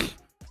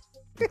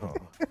 Oh.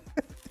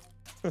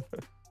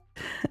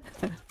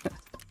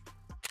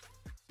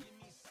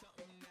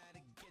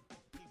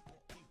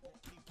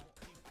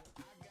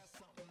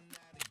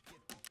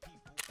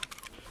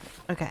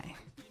 Okay.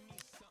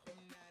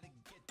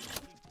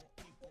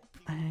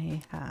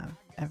 I have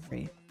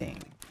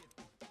everything.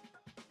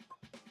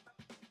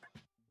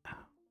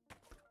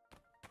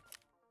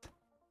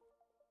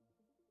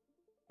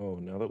 Oh,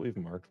 now that we've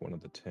marked one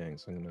of the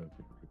tanks, I'm gonna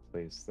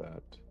replace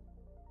that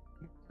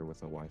marker with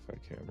a Wi-Fi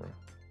camera.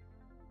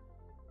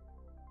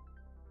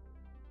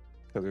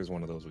 Because there's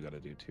one of those we gotta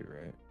do too,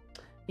 right?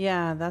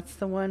 Yeah, that's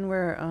the one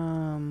where,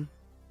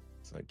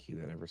 It's that key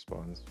that never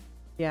spawns.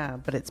 yeah,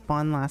 but it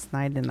spawned last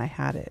night and I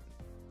had it.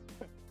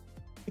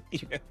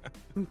 Yeah.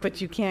 But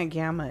you can't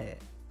gamma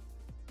it.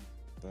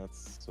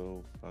 That's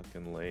so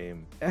fucking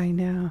lame. I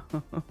know.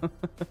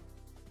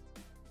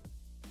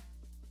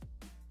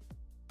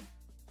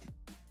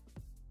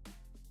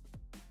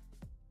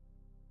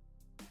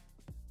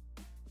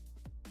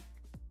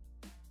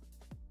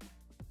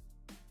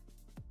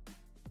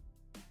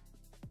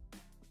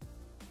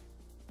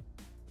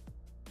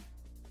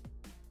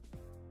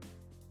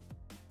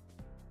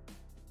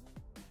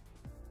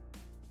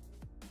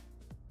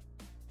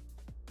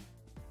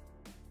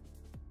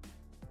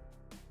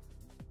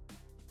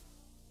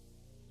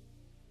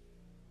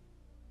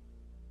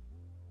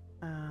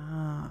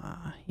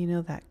 You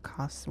know that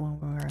cost when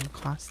we were in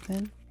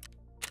Costin?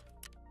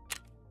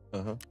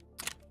 Uh-huh.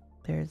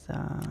 There's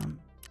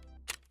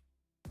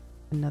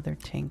another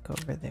tank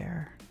over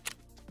there.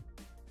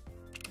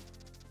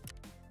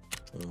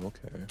 Oh,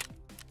 okay.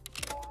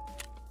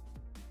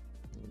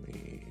 Let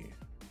me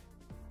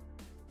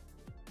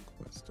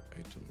quest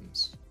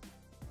items.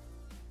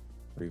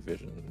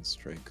 Revision,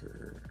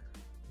 striker,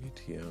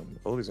 ATM.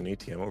 Oh, there's an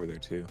ATM over there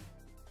too.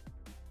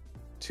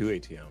 2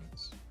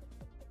 ATMs.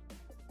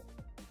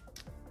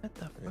 What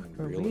the fuck And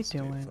are real we estate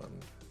doing?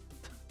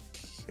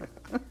 fund.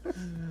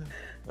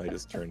 I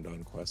just turned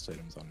on quest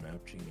items on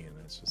Map Genie and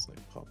it's just like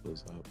pop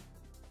those up.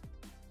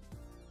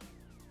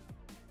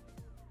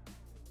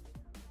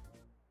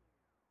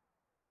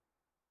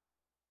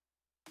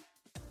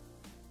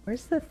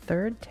 Where's the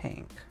third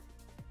tank?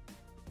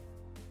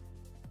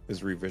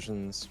 Is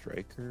Revision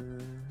Striker?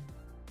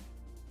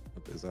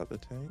 Is that the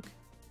tank?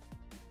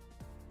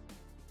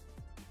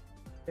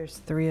 There's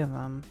 3 of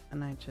them,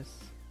 and I just.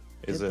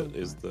 Is did it the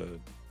is one. the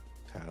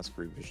task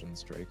Revision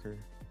Striker?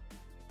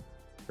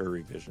 Or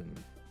Revision?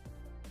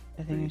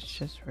 I think it's Reach.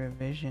 just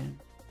revision.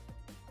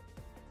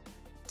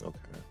 Okay.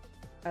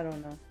 I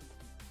don't know.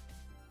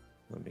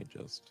 Let me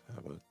just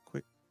have a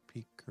quick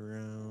peek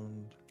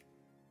around.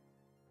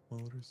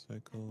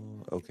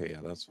 Motorcycle. Okay,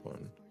 yeah, that's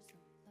one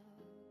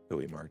that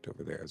we marked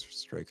over there as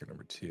striker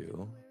number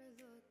 2.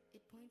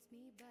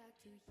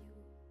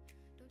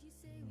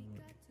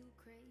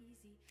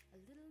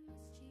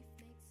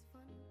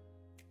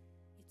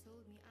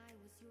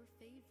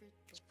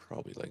 It's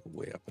probably like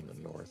way up in the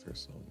north or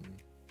something.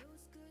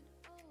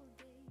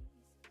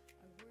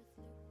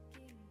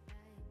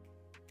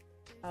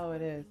 Oh,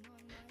 it is.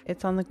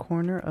 It's on the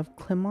corner of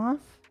Klimoff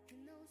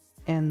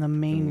and the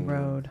main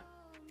road.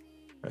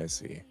 I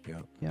see.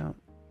 Yeah. Yeah.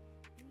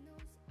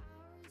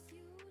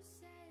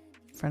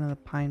 In front of the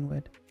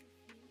Pinewood.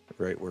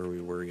 Right where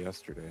we were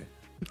yesterday.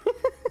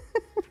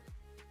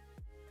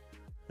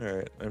 All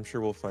right. I'm sure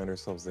we'll find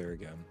ourselves there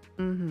again.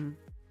 Mm-hmm.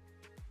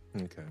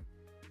 Okay.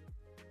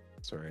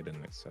 Sorry, I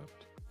didn't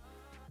accept.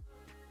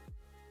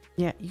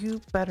 Yeah,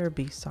 you better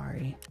be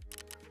sorry.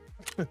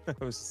 I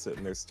was just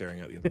sitting there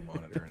staring at the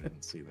monitor and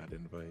didn't see that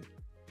invite.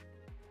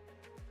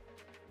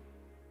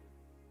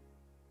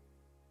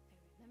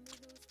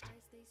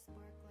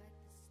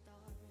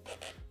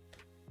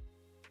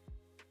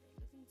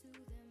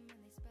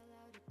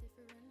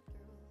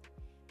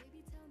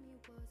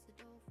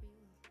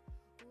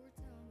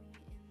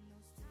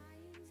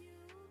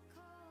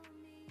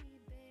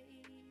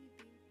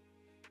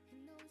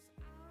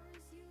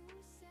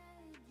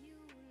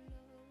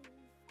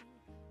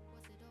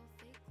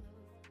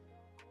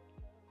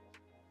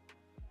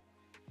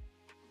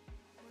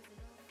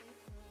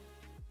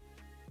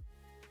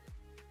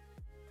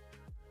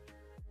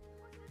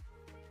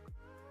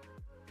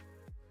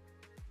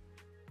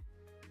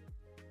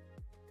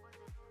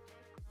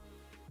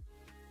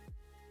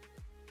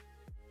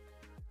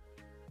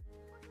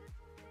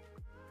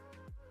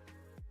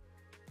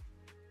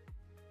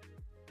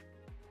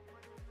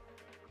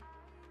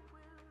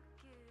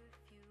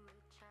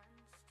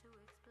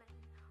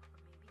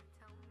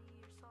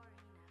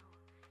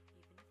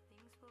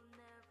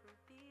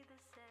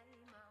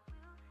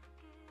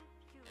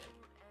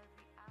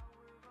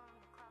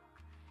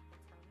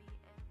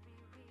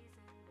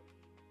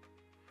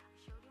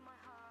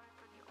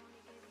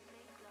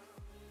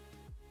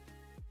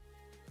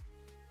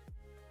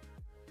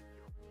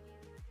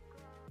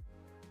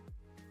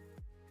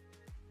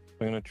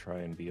 I'm gonna try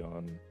and be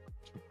on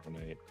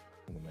tomorrow night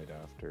and the night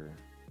after,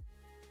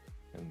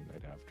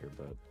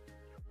 but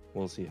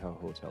we'll see how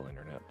hotel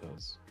internet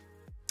does.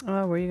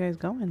 Oh, where are you guys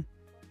going?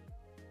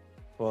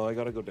 Well, I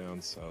gotta go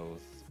down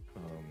south.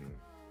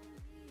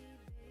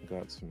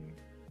 Got some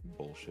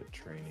bullshit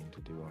training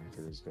to do on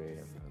Thursday,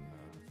 and then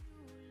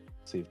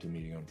safety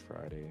meeting on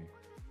Friday,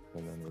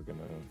 and then we're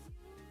gonna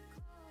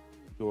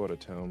go out of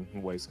town. My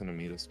wife's gonna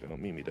meet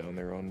me down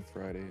there on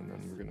Friday, and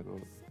then we're gonna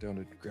go down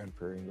to Grand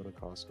Prairie and go to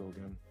Costco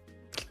again.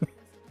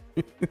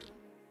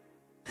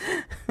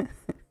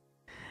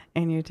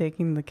 And you're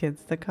taking the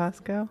kids to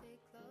Costco?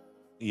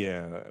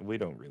 Yeah, we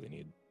don't really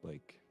need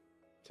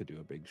to do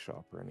a big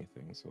shop or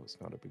anything, so it's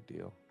not a big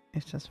deal.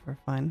 It's just for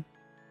fun.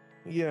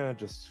 Yeah,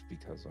 just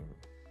because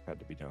I had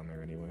to be down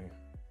there anyway.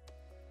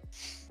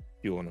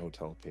 Fuel and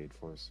hotel paid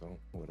for, so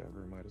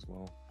whatever, might as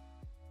well.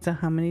 So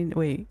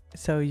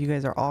so you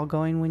guys are all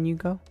going when you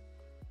go?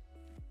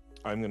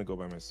 I'm gonna go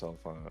by myself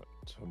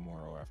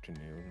tomorrow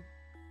afternoon,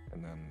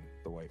 and then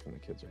the wife and the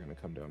kids are gonna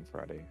come down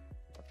Friday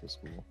after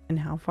school. And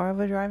how far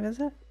of a drive is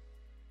it?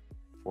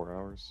 4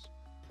 hours.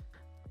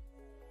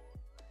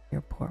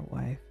 Your poor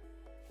wife.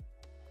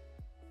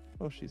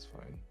 Oh, she's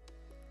fine.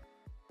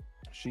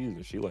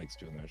 She likes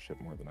doing that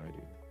shit more than I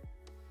do.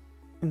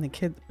 And the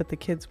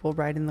kids will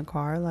ride in the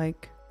car,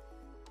 like.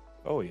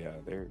 Oh yeah,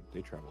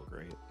 they travel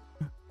great.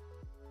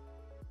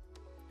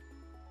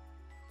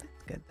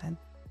 That's good then.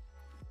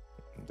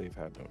 They've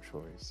had no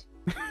choice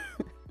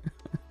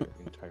their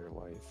entire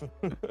life.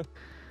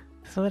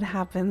 So what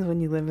happens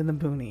when you live in the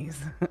boonies?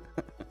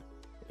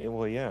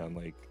 Well, yeah, and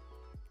like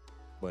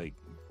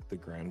the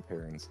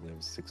grandparents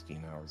live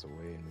 16 hours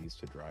away, and we used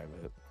to drive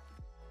it.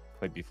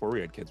 Like before we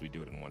had kids, we'd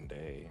do it in one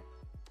day.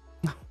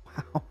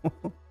 Wow.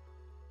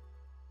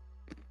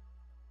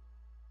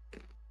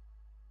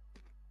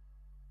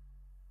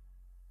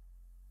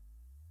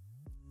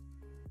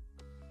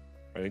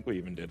 I think we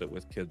even did it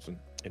with kids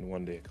in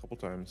one day a couple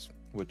times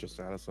with just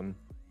Addison.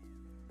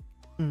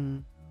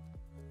 Mm.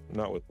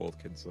 Not with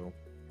both kids though.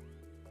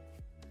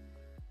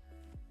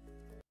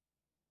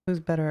 Who's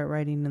better at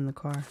riding in the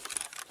car?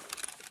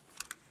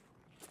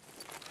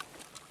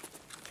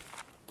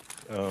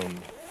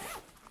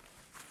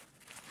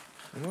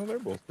 No, they're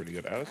both pretty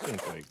good.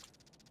 Addison's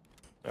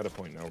at a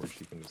point now where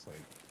she can just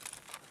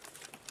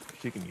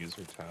she can use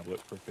her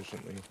tablet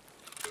proficiently.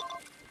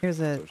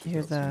 Here's a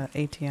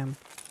ATM.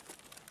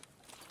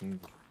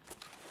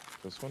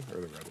 This one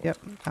or the red one? Yep,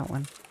 that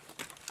one.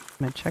 I'm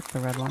gonna check the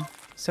red one.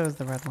 So is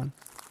the red one.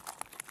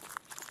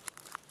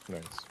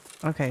 Nice.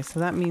 Okay, so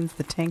that means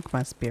the tank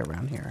must be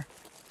around here.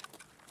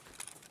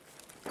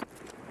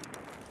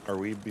 Are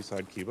we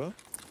beside Kiba?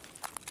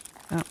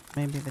 Oh,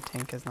 maybe the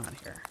tank is not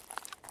here.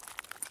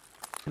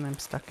 And I'm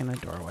stuck in a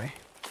doorway.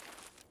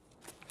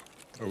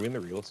 Are we in the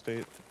real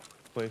estate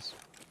place?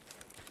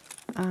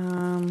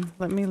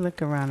 Let me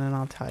look around and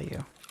I'll tell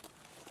you.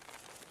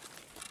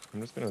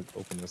 I'm just gonna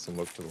open this and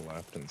look to the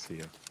left and see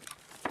if...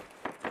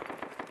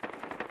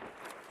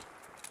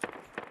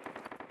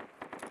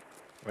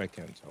 I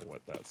can't tell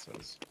what that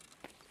says.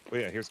 Oh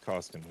yeah, here's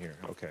Costin here.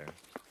 Okay.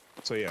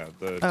 So yeah,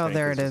 the Oh, tank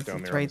there is it just is.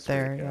 down It's there on the right street,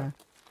 there. Yeah.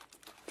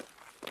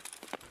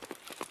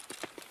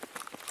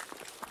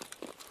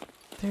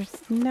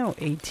 There's no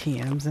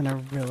ATMs in a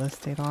real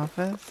estate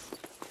office.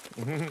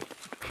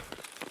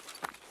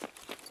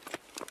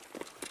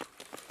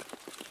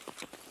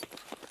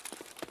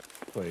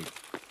 Like,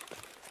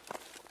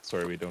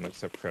 sorry, we don't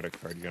accept credit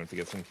card. You're gonna have to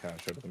get some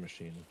cash out of the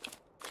machine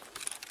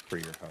for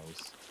your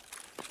house.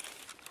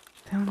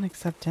 They don't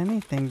accept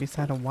anything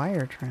beside a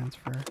wire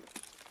transfer.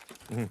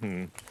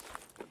 Hey,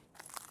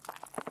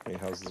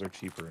 houses are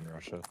cheaper in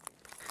Russia.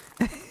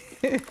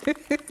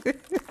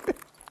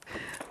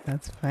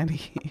 That's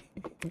funny.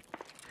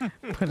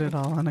 Put it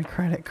all on a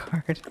credit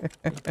card.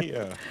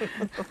 Yeah.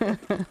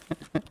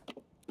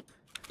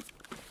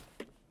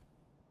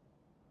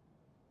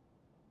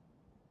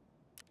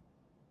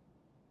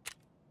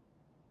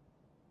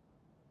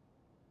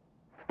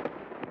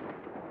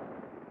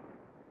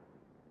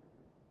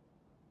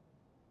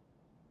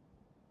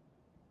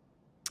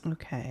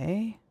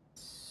 Okay.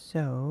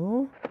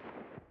 So...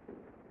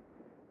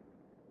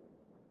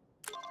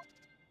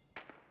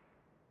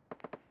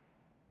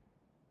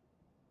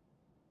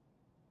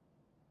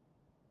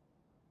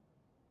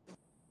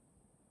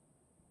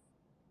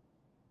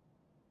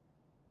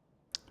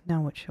 now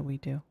what should we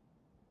do?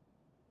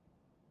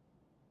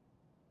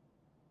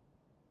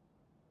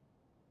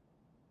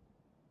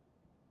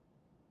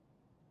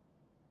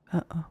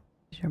 Uh-oh.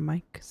 Is your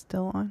mic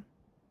still on?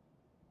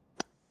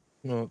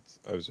 No,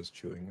 I was just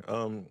chewing. I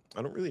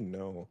don't really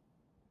know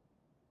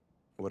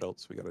what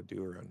else we gotta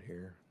do around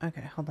here.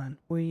 Okay, hold on.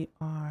 We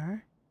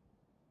are...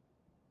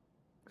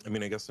 I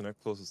mean, I guess the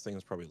next closest thing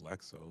is probably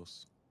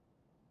Lexos.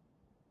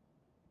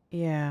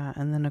 Yeah,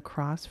 and then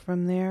across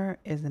from there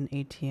is an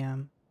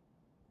ATM.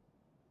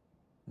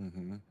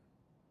 Mm-hmm.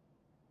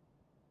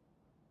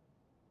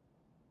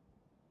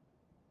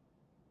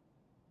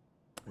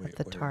 At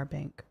the tar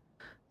bank.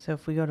 So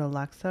if we go to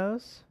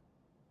Lexos,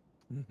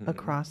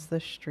 across the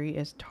street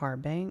is Tar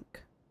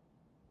Bank.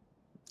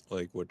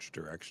 Like which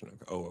direction?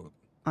 Oh,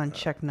 on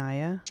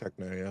Cheknaya.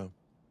 Cheknaya.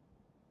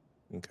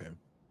 Okay.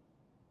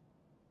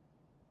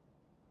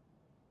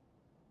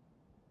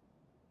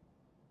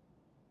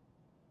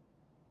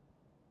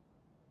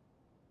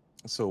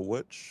 So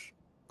which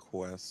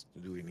quest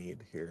do we need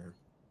here?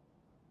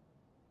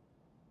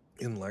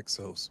 In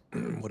Lexos.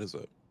 What is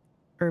it?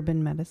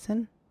 Urban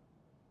medicine.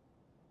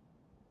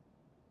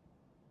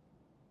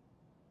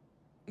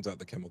 Is that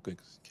the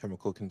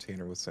chemical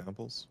container with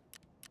samples?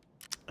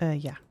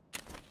 Yeah.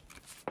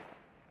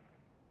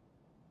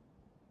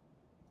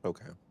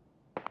 Okay.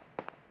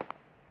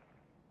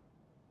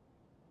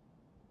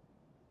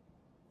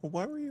 Well,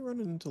 why were you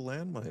running into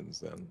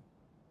landmines then?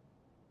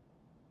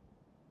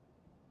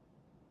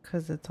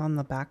 Because it's on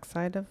the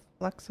backside of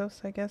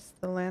Lexos, I guess,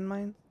 the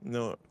landmines.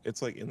 No,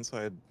 it's like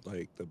inside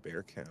like the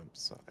bear camp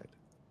side.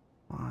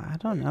 Oh, I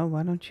don't know.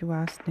 Why don't you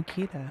ask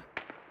Nikita?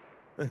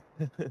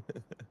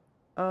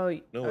 Oh,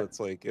 no, it's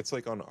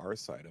like on our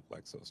side of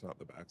Lexos, not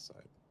the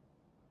backside.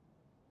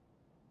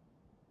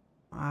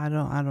 I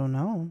don't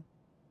know.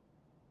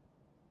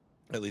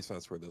 At least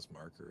that's where this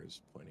marker is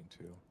pointing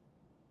to.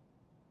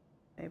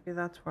 Maybe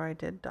that's where I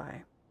did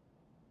die.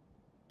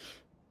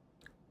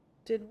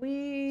 Did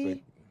we?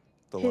 Like,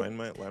 the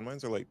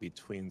landmines are like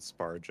between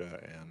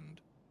Sparja and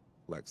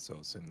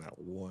Lexos in that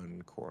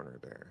one corner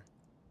there.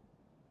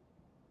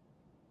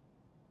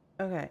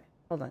 Okay,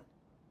 hold on.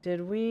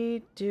 Did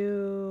we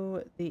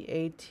do the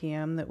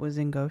ATM that was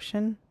in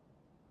Goshen?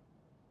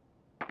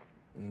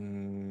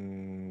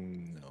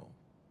 No.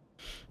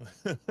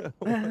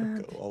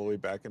 Go all the way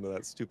back into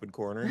that stupid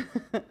corner.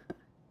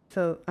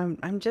 So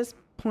I'm just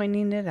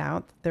pointing it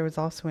out. There was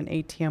also an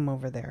ATM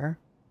over there.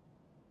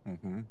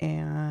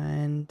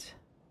 And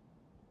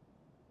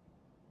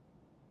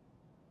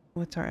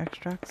what's our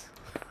extracts?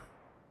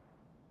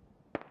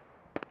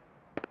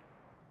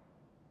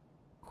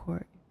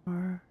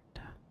 Courtyard.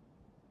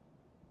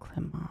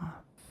 Klimov.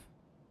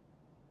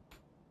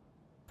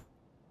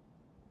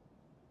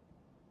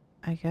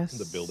 I guess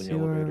the building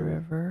Sewer elevator.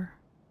 River.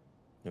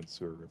 And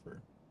Sewer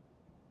River.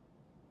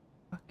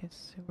 Fuck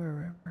is Sewer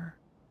River?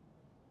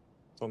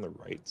 It's on the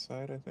right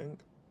side, I think.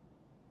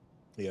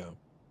 Yeah.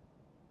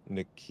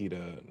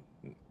 Nikita,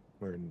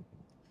 or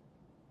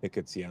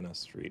Nikitiana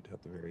Street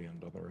at the very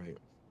end on the right.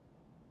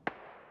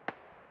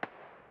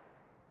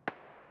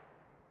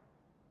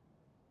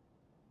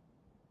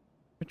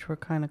 Which we're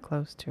kind of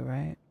close to,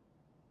 right?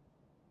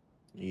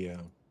 Yeah.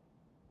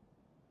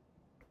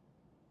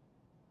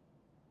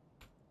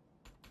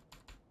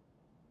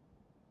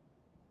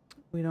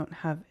 We don't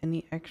have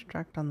any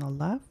extract on the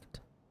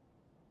left.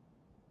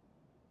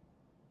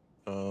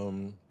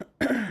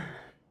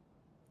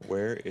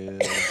 Where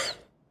is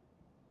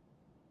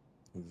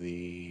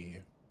the...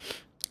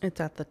 It's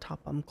at the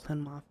top on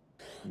Klimov.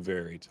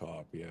 Very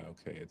top, yeah,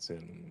 okay. It's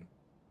in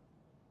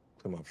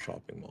Klimov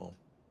Shopping Mall.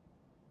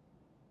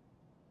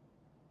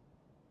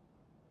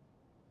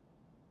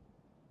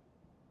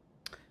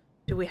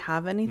 Do we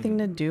have anything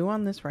to do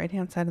on this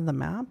right-hand side of the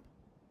map?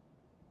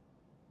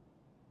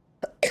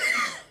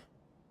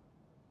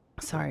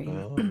 Sorry.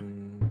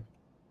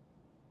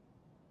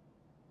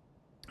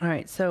 All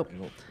right, so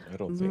I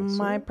don't think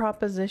my so.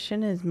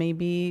 proposition is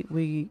maybe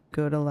we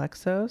go to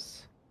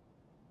Lexos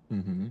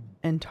Mm-hmm.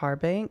 and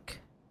Tarbank,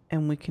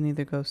 and we can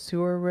either go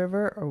Sewer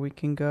River or we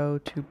can go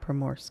to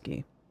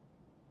Primorsky.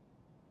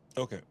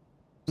 Okay.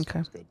 Okay.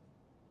 Sounds good.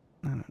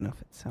 I don't know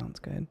if it sounds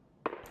good.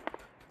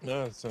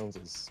 No, it sounds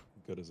as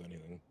good as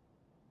anything.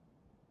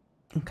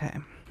 Okay.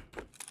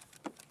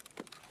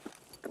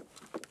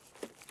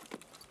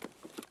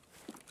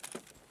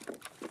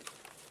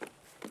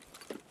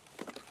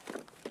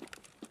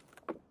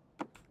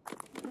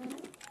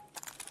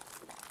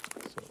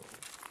 So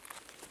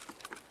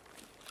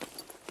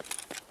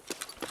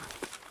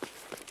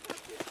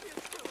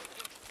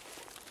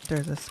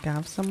There's a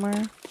scav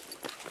somewhere.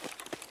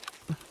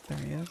 Oh, there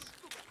he is.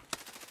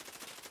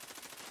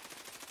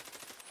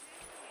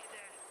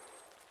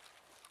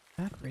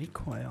 That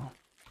recoil.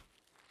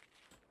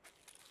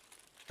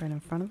 Right in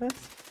front of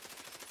us?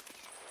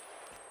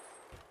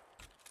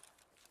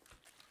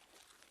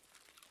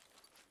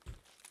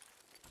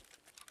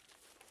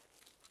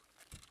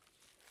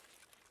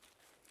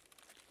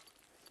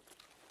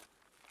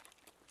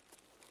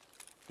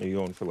 are you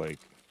going for like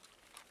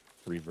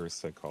reverse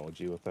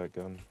psychology with that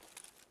gun?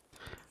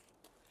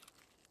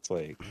 It's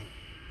like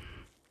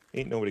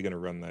ain't nobody gonna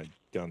run that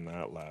gun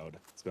that loud.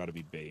 It's gotta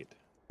be bait.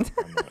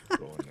 I'm not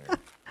going there.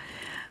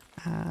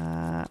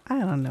 I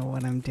don't know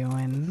what I'm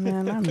doing.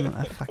 Man, I'm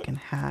a fucking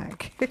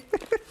hack.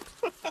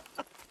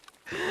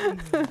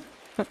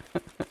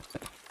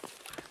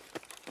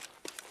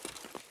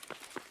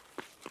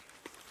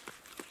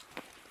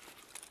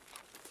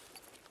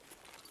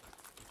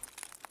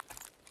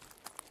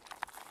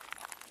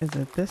 Is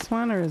it this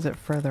one or is it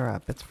further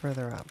up? It's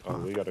further up. Oh, Huh?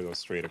 we gotta go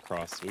straight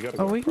across. We gotta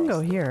Oh, go we can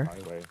across go the here.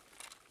 highway.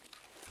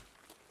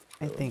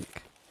 I Really?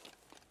 think.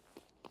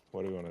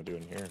 What do we want to do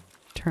in here?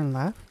 Turn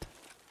left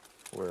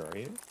Where are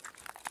you?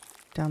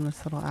 down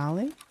this little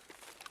alley.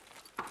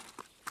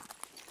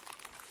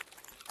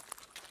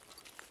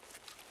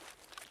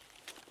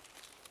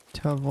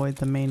 To avoid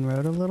the main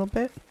road a little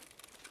bit.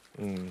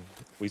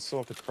 We still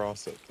have to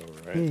cross it though,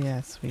 right?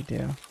 Yes, we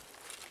do.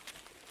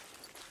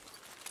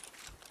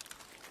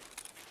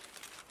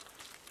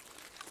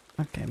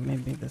 Okay,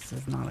 maybe this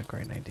is not a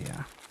great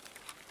idea.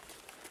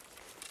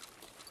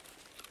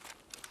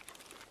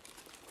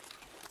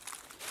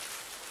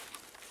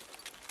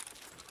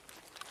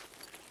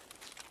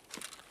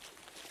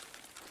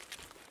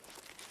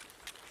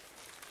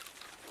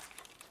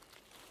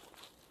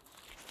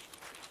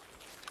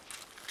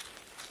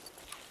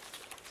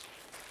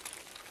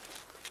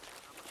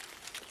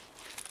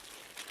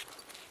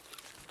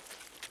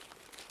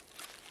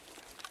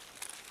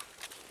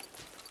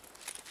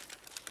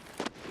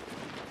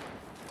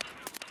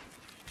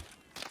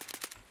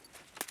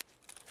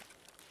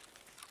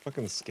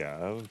 Fucking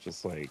scav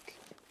just like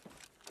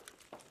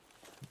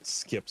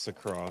skips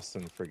across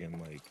and friggin'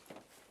 like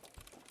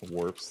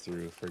warps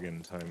through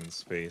friggin' time and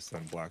space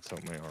and blacks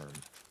out my arm.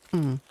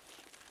 Hmm.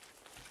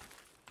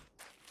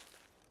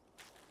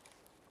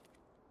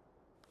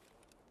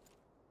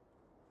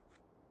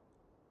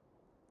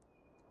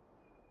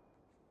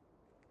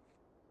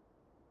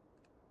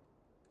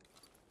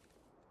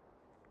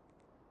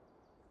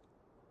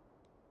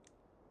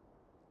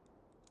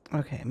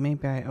 Okay,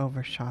 maybe I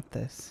overshot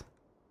this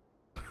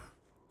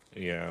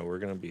Yeah, we're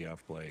gonna be up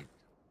like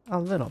a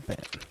little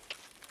bit.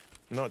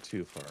 not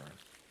too far.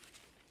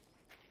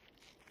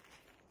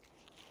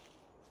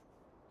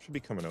 Should be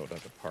coming out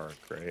at the park,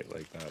 right?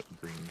 Like that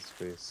green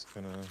space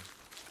kinda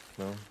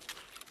no?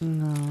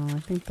 No, I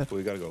think the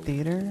We gotta go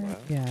theater.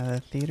 left? Yeah, the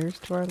theater's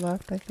to our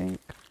left, I think.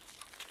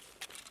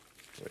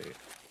 Wait,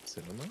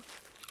 cinema?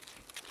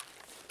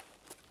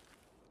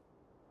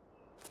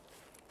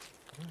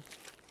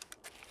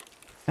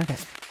 Okay.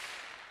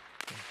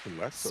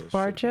 Lexos should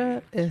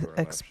Sparja be is to our left,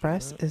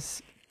 Express shouldn't it?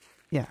 is,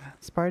 yeah,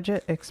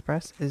 Sparja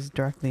Express is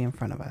directly in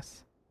front of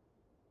us.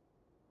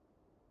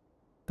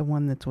 The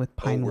one that's with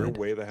Oh, we're Pinewood.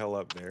 way the hell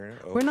up there.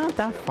 We're Okay, not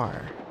that shit.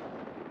 far.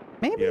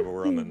 Maybe. Yeah, but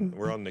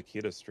we're on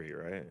Nikita Street,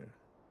 right?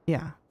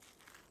 Yeah.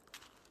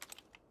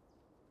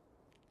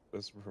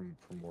 This is from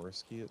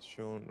Primorsky it's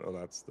shown. Oh,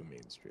 that's the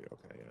main street.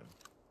 Okay, yeah.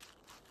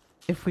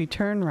 If we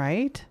turn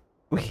right,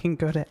 we can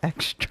go to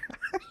Extract.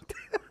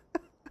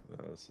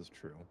 This is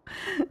true.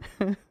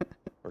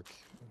 Or,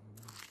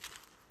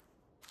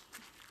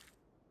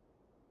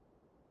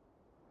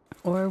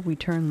 Or we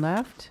turn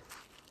left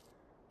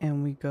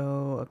and we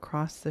go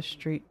across the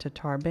street to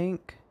Tarbank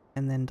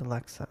and then to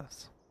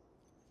Lexos.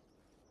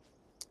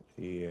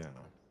 yeah.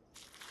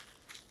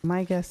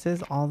 My guess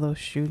is all those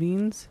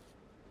shootings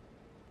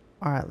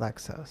are at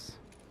Lexos.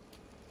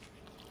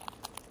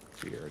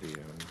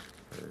 BRDM.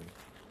 Heard.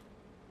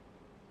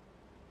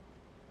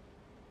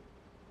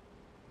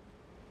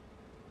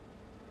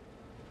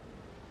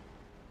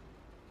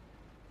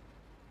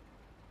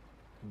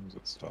 Is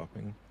it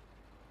stopping?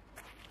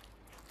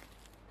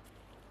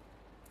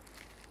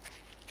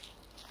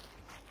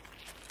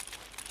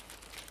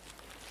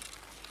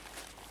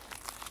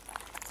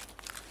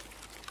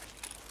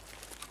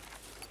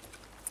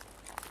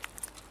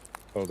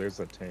 Oh, there's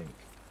a tank.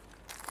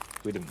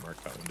 We didn't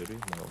mark that one, did we?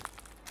 No.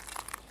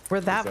 We're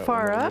Is that that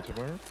far one that we up? need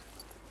to mark?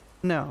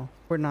 No,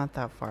 we're not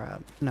that far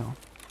up. No.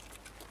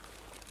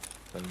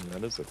 And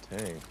that is a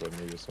tank, but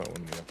maybe it's not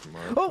one we have to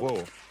mark. Oh!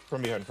 Whoa!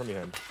 From behind, from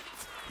behind.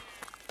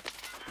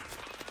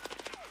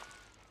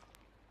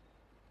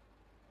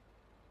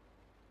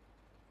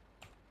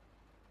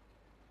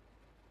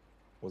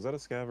 Was that a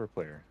scav or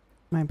player?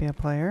 Might be a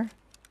player.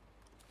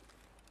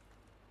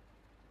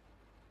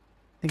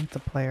 I think it's a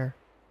player.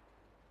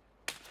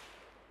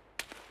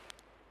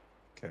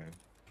 Okay.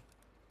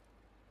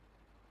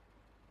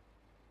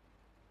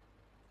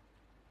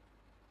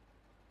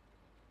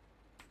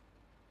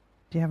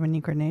 Do you have any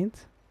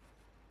grenades?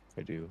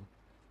 I do.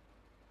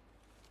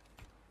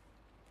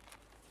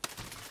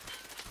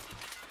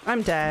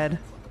 I'm dead.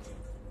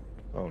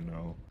 Oh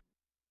no.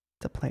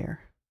 It's a player.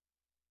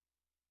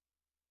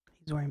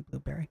 He's wearing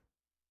blueberry.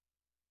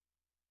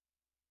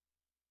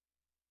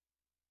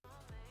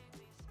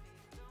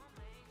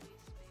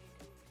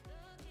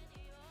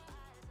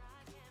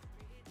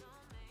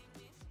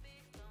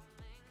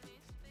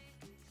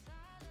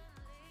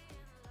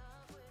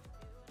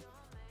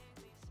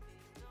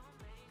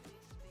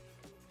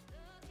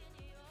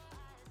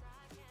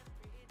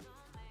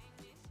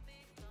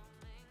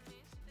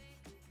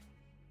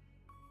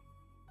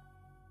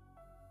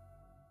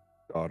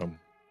 Got him.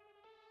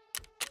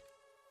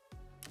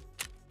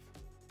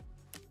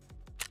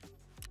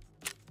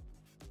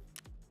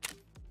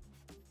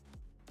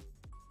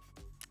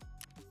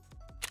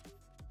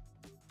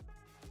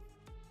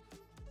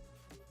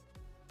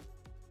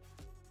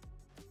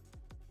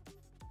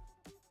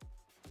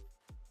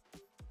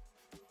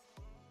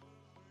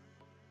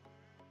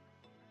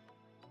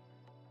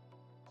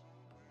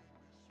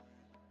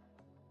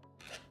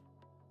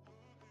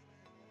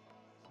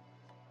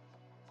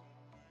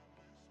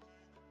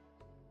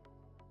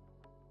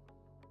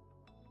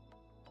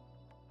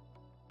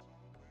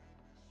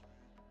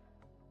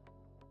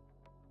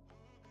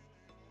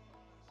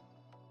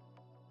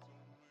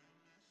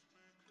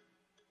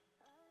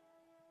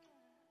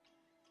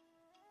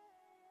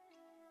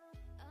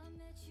 I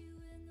met you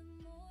in the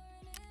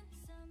morning,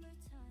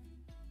 summertime.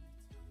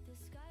 The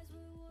skies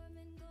were warm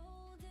and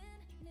golden,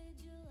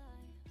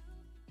 mid-July.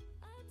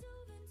 I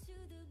dove into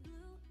the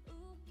blue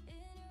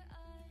in your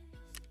eyes.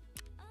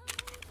 I'm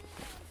holding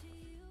on to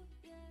you,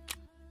 yeah.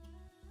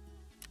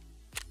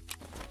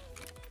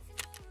 Nights in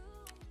my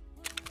room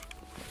were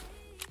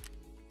lonely,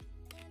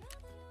 and all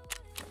that I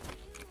wanted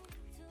was you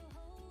to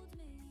hold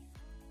me.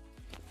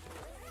 I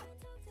lay here and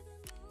talk to the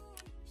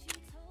moon. She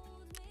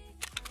told me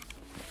I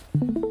should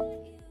never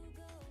let you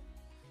go.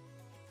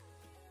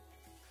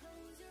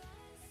 Close your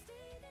eyes,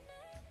 stay the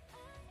night.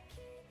 I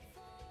keep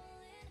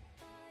falling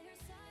by your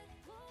side.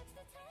 Watch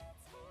the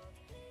tides hold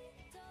me,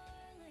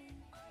 darling.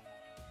 All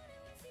that I wanted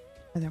was you.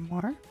 Are there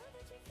more? Know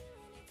that you're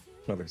feeling it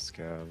too. Another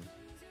scav.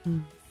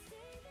 Hmm.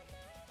 Stay the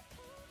night,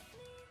 hold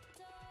me,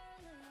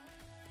 darling.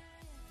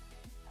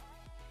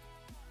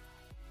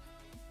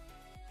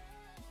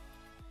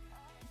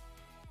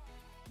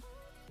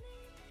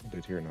 I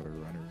did hear another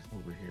runner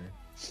over here.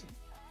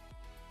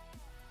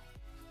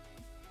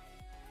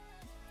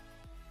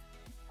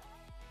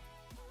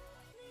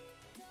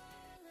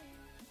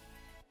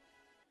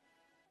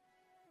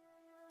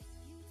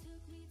 You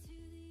took me to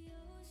the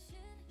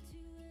ocean, 2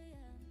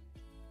 a.m.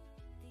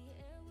 The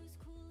air was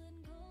cool and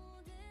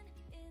golden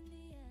in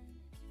the end.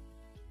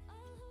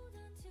 I'll hold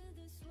on to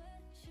the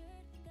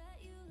sweatshirt that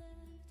you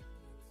left.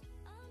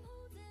 I'm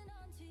holding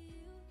on to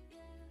you, yeah.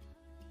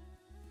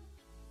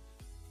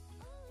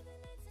 All of the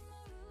nights in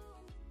my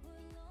room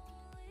were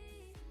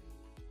lonely,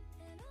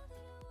 and all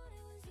that I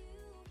wanted was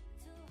you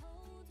to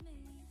hold me.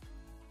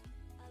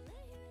 I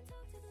lay here and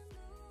talk to the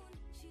moon.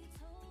 She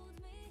told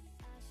me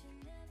I should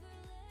never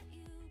let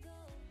you go.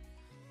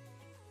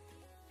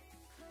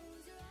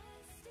 Close your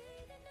eyes,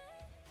 stay the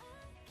night.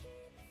 I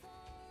keep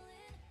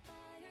falling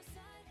by your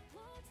side.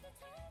 Watch the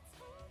tides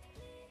hold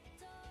me,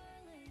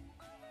 darling.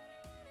 All that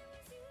I wanted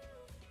was you.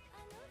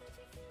 I know that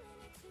you're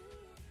feeling it too.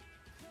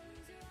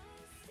 Close your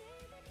eyes, stay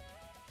the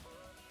night.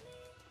 Hold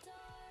me,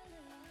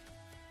 darling.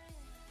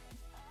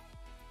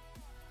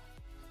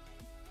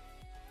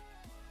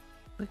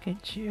 Look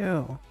at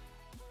you.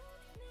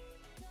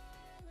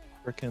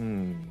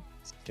 Frickin'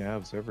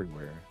 scavs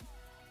everywhere.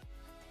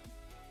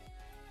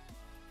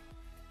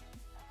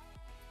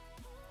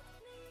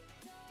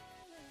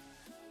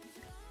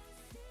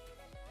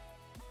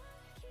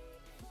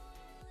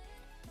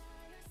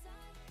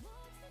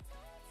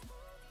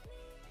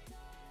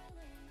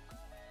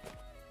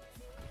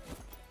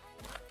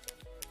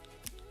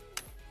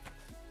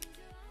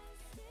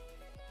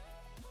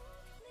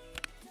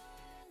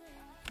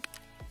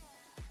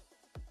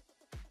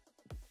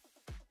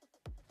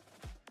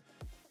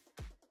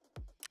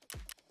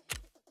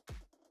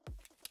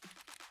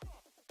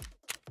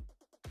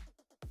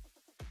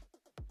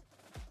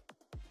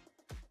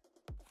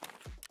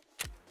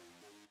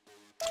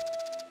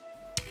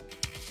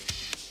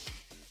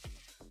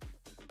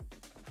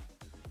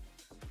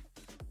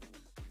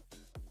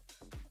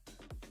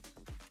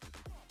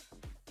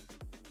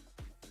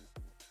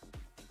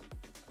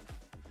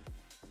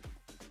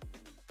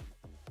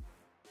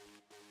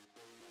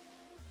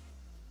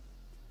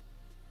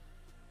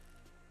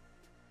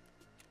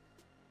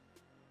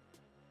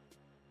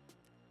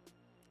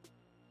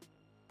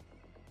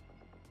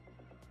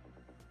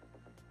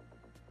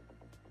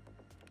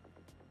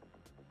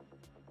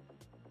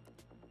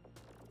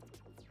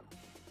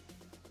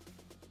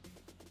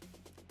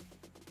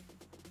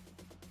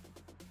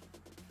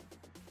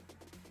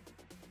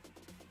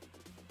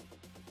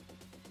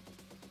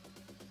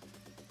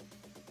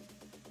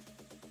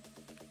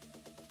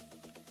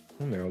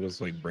 And they're all just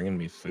like bringing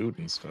me food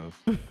and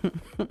stuff. Oh,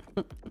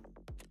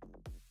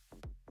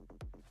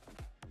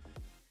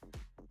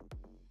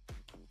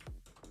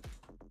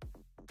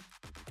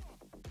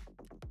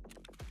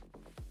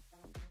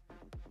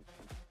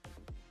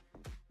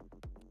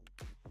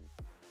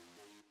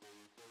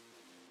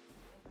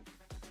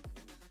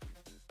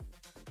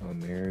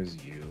 and there's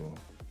you.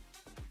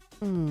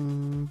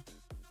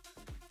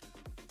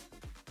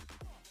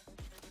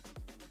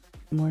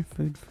 More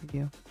food for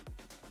you.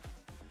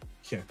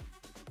 Yeah.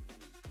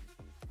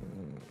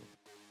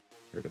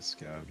 Heard a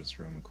scav just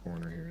around the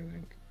corner here, I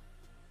think.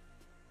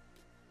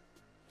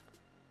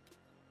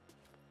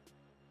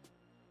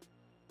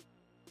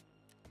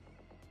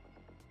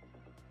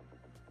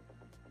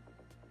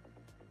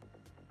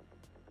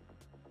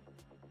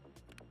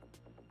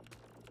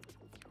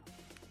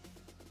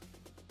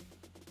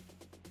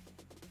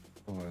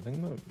 Oh, I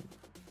think that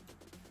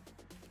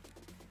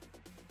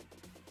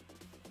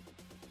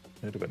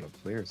might have been a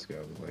player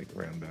scout that like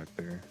ran back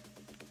there.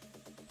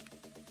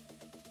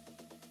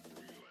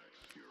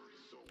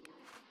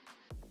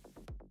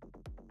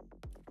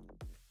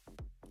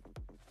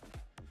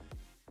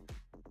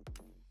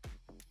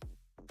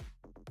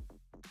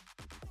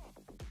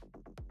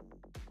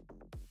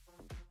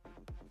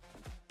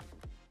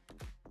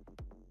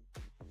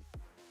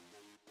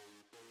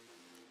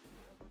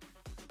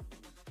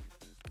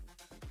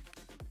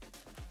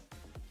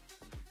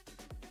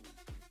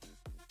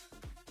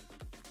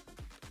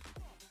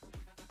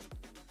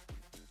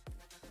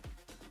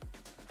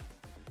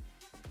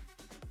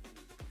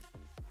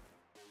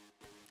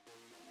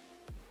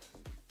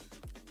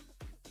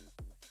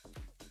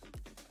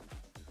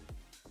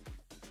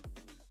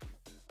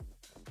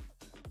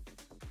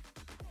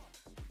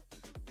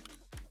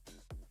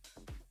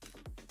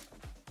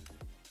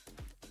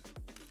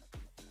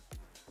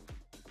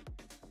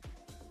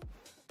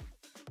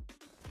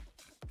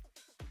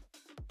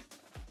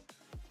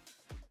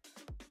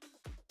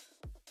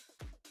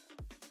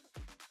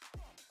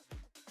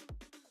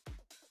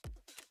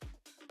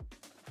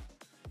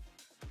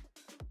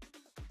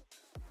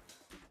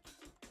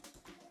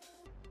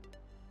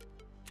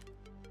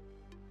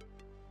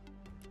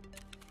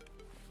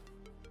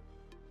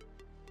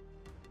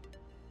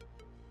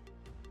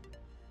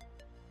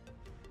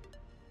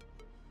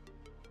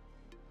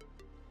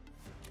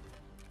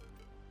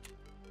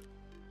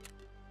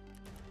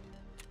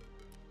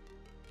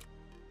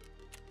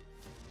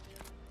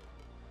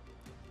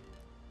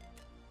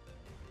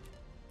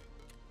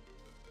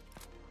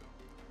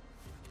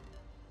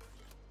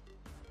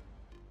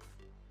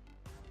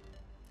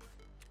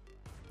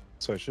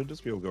 So I should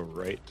just be able to go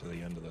right to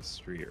the end of the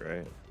street,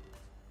 right?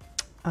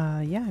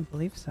 Yeah, I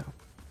believe so.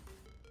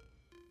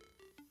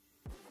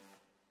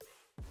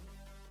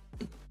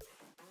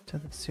 To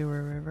the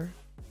sewer river.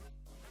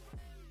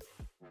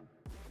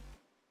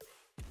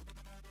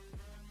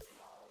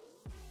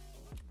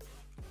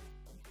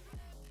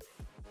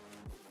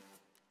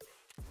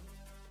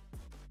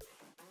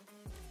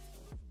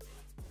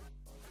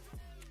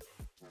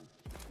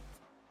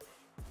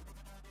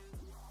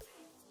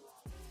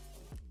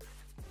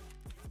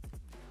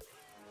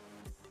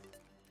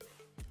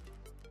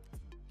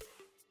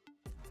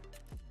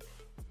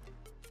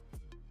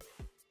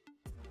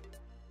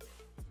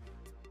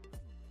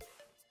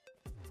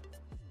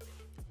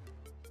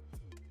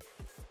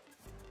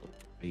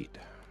 Wait.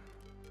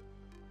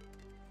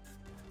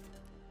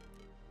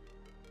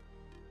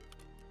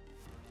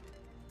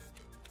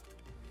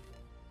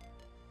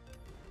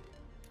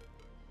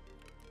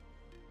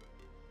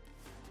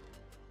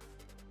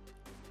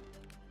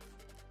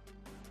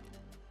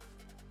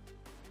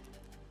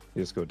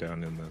 You just go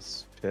down in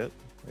this pit,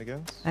 I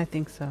guess? I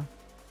think so.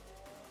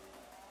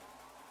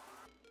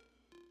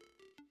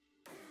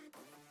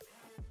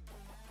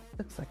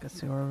 Looks like a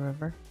sewer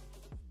river.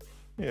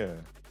 Yeah.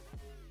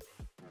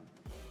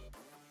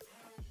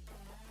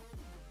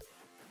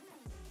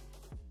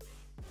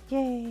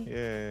 Yay!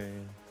 Yay.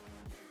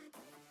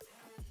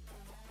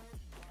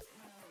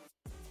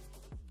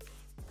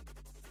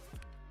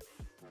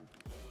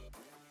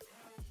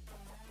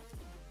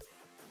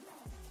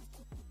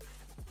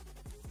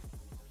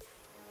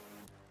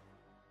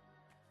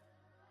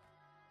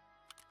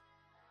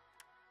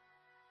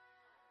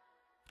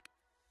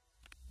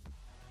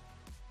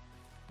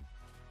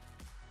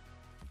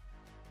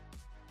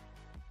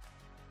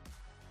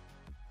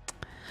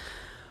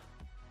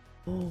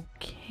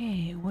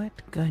 Okay, what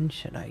gun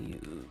should I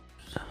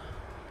use?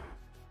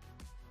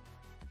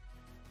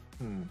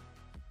 Hmm.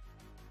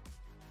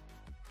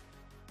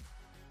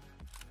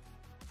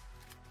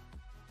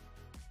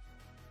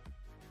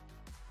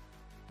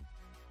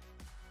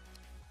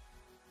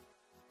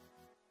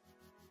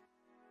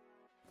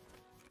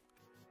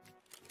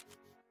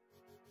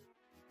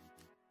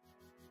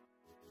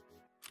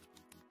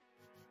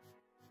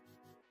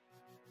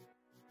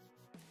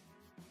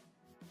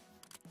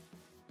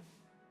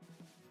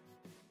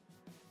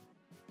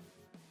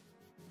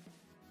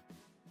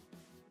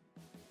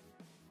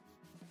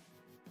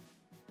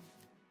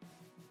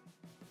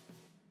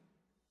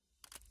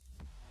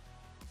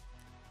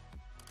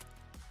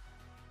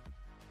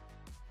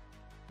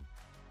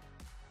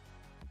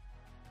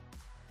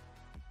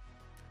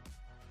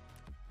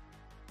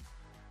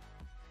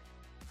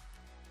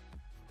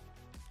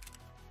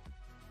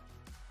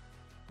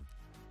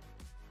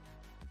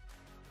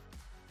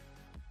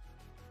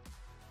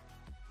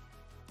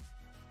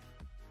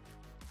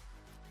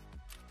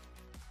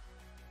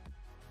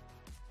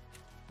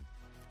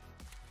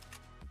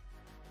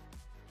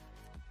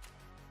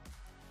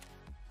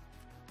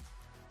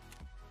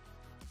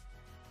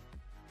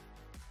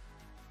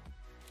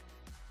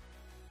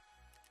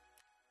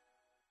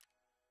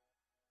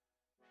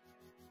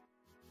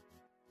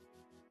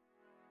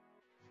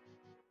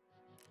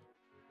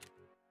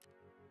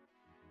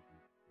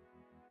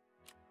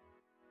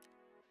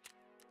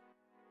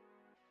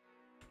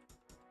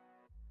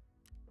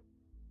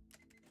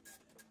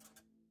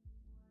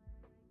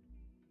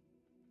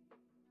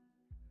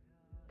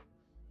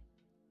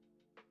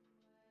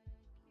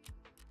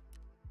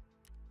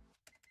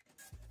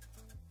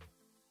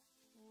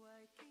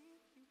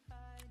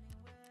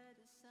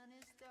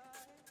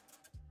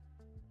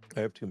 I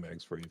have 2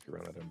 mags for you if you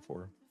run that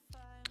M4.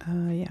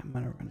 Yeah, I'm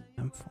gonna run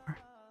M4.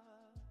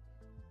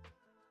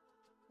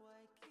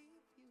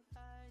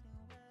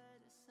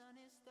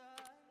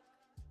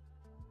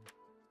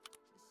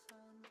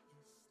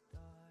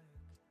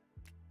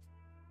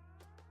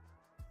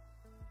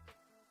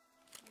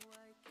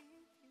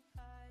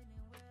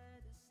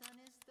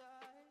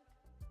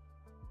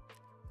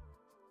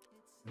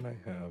 And I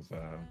have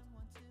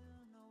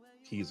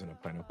peas and a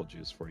pineapple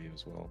juice for you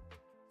as well.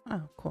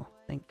 Oh, cool.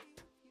 Thanks.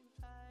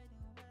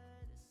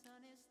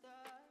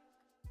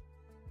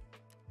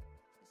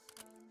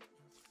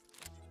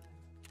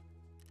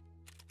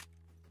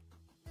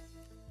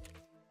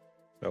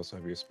 I also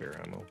have your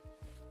spare ammo.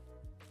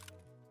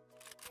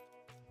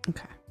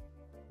 Okay.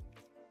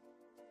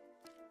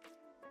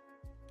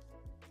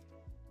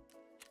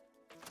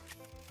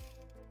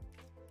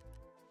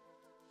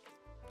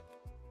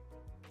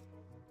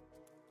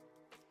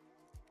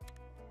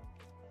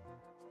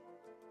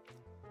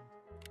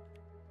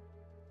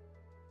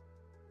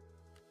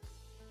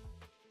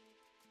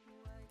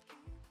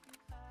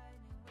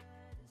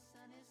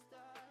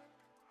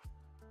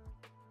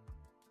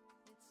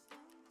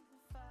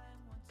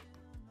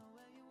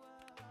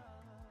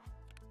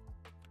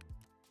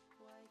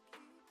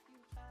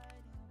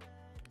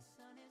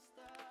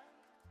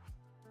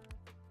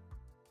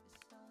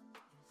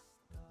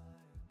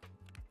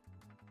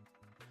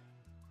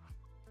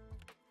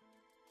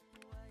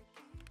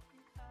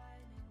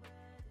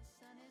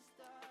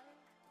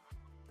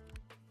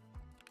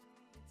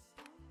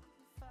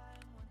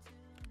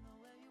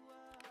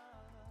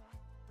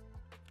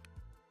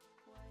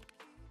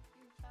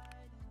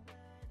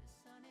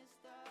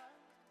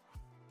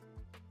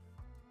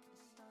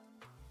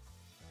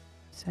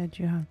 Said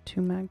you have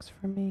 2 mags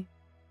for me?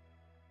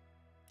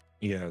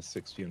 Yeah,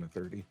 60 and a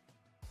 30.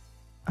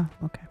 Oh,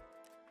 okay.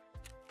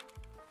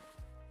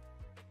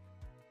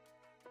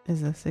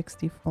 Is the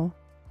 60 full?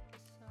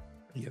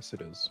 Yes,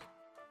 it is.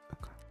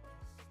 Okay.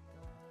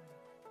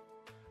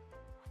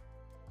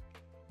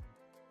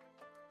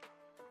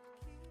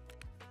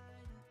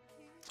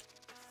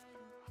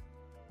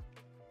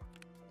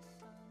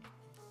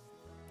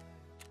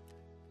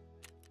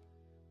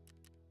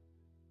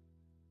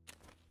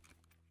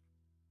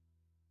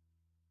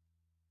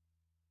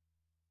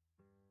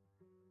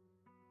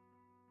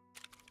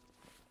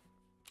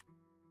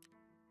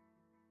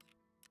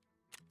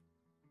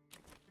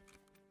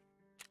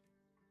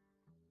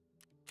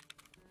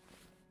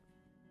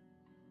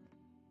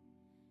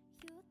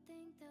 You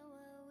think that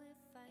what we're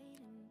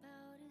fighting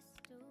about is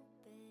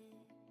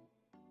stupid.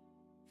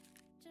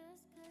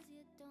 Just cause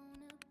you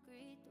don't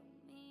agree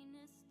don't mean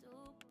it's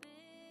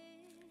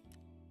stupid.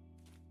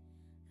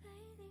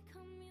 Lately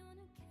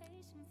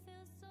communication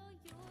feels so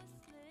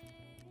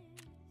useless.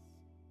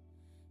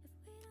 If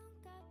we don't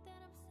got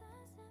that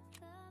obsessive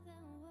love,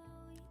 then what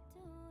we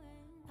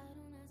doing? I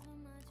don't ask for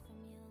much from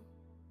you.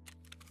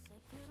 It's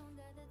like you don't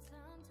got the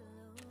time to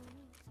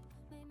lose.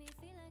 Made me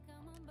feel like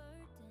I'm a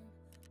burden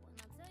when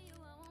I tell you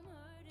how I'm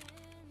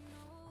hurting.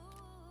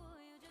 No,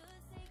 you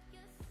just take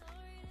your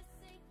sorry to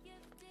say you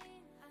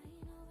did. I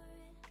ain't over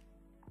it.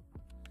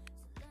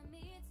 So let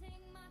me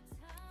take my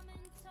time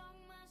and talk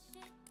my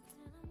shit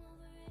till I'm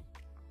over it.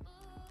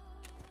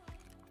 Ooh,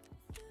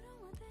 if you don't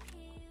want to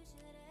hear, you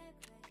should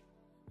act right.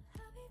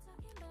 I'll be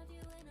talking about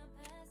you in the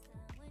past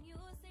time. When you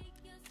say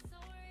you're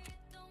sorry,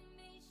 it don't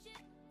mean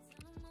shit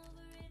till I'm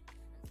over it.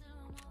 Until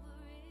I'm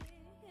over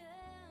it,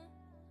 yeah.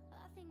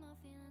 I think my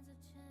feelings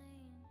have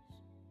changed.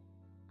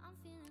 I'm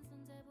feeling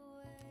some type of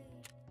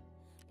way.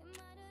 You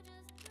might have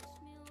just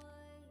pushed me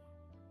away.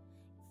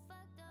 You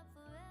fucked up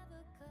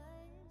forever,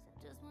 cause I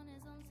just wanted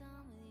some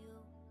time with you.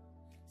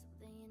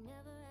 Something you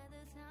never had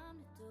the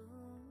time to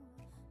do.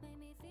 Made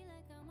me feel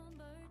like I'm a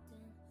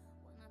burden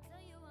when I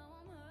tell you how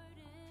I'm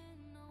hurting.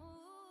 No,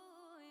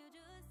 you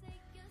just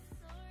take your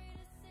sorry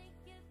to say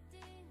you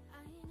did.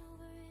 I ain't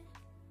over it.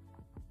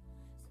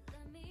 So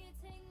let me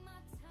take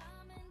my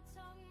time and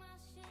talk my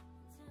shit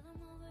till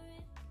I'm over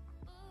it.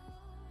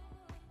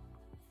 Ooh,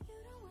 if you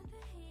don't want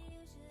to hear,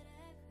 you should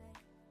act right.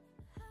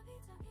 I'll be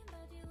talking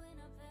about you in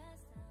the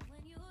past time.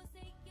 When you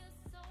say you're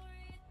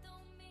sorry, it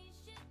don't mean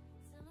shit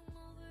till I'm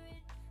over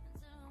it.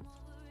 Until I'm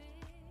over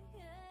it,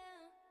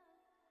 yeah.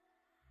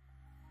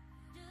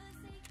 Just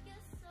take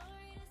your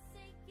sorry to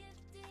say you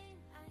did.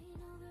 I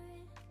ain't over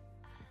it.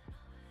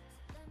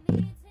 So let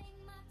me take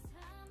my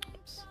time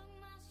and talk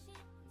my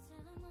shit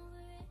till I'm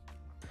over it.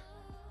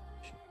 Ooh,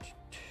 if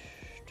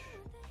you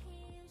don't want to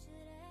hear, you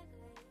should act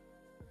right.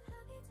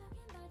 I'll be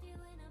talking about you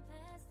in the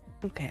past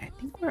time. Okay, I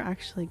think we're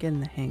actually getting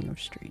the hang of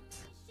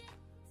streets.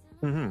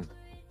 Mm-hmm.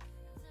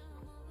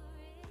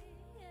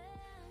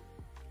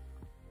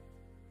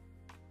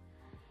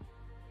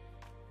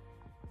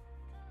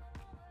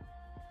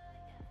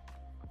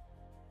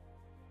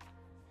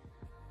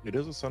 It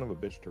is a son of a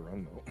bitch to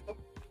run, though.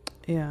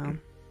 Yeah.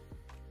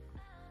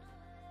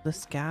 The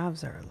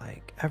scavs are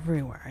like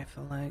everywhere, I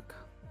feel like.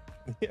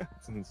 Yeah,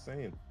 it's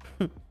insane.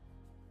 They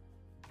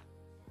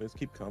just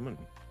keep coming.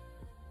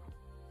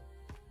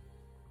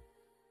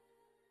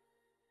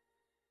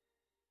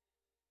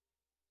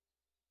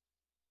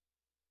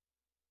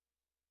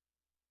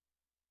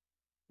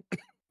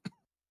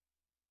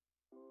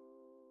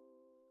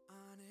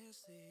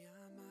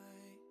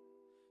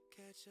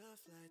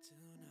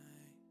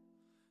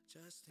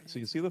 So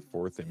you see the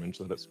fourth image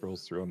that it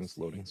scrolls through on this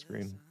loading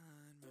screen?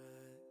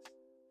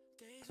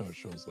 So it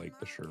shows like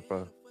the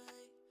Sherpa.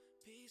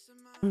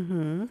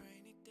 Mm-hmm.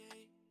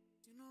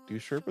 Do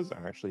Sherpas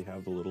actually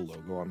have the little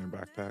logo on their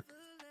backpack?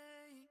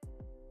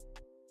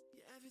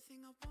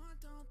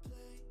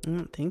 I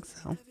don't think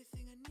so.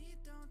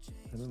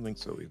 I don't think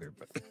so either,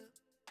 but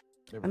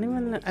I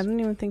don't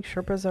even think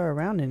Sherpas are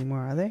around anymore,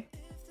 are they?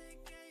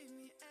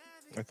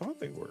 I thought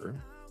they were.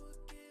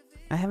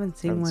 I haven't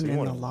seen one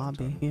in the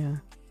lobby. Yeah.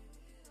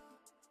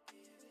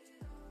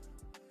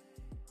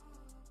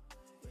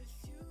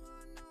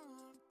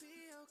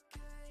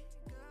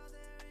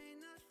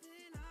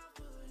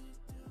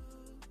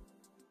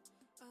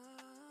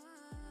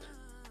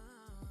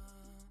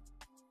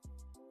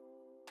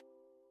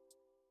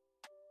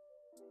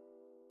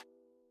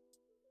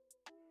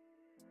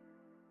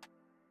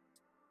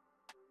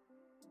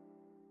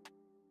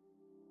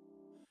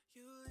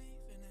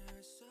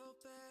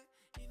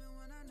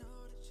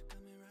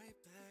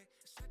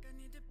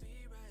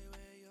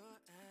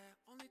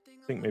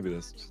 I think maybe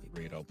this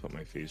raid I'll put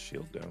my face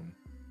shield down.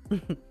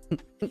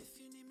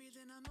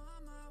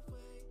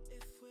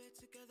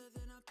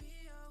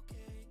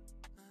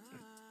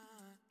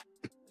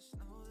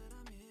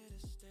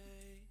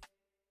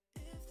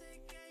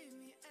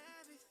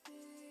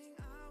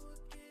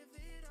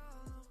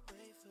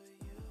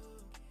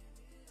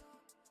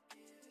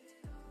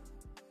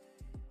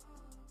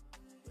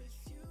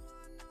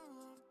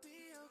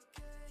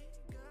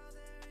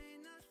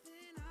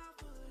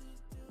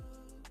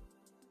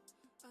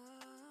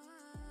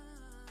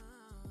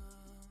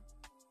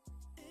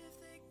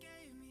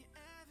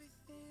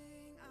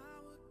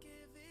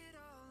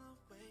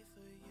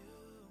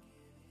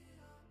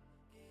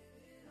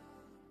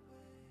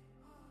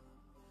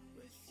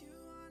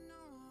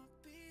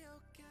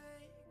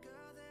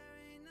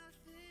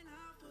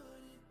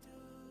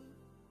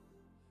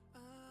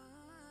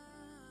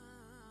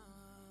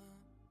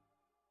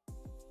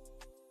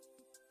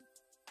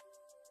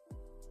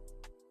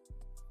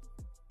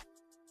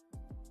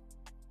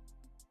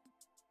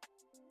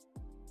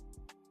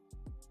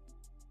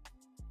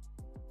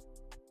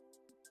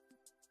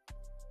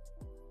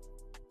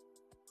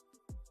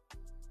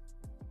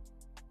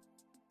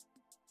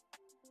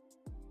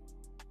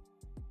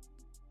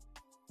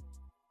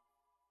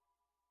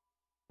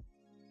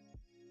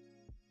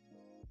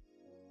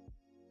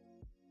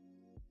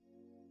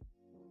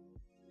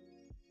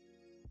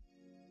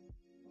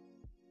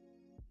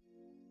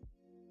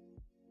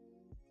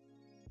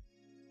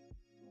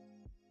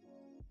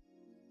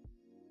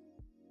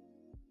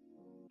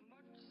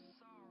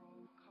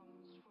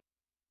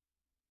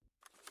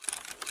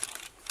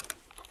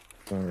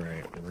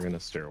 Alright, we're in a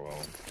stairwell.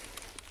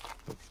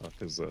 The fuck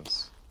is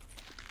this?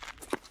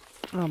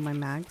 Oh, my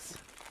mags.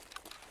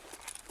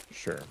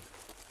 Sure.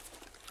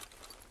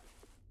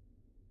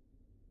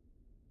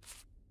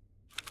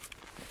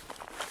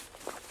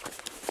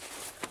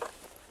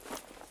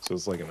 So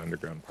it's like an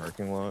underground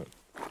parking lot?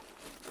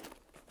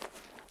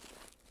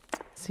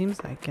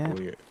 Seems like it.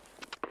 Wait,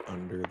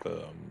 under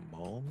the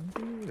mall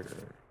maybe? Or...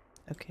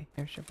 Okay,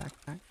 here's your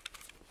backpack.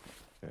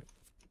 Okay.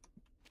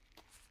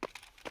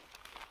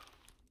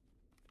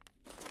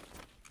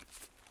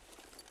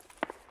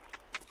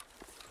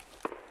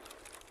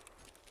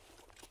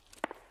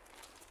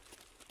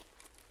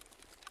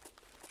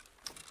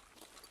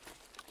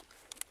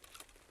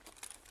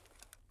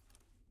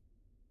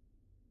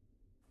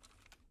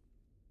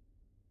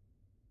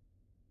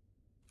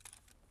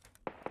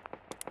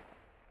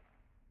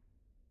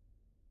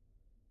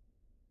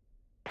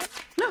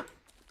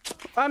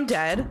 I'm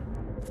dead.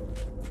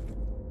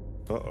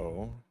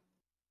 Uh-oh.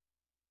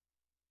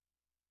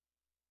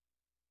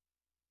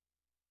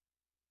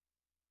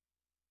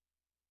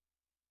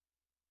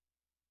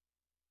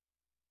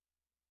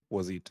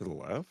 Was he to the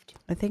left?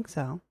 I think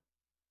so.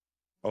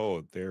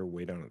 Oh, they're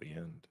way down at the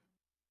end.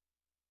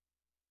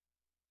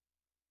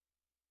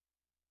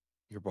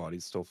 Your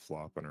body's still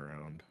flopping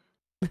around.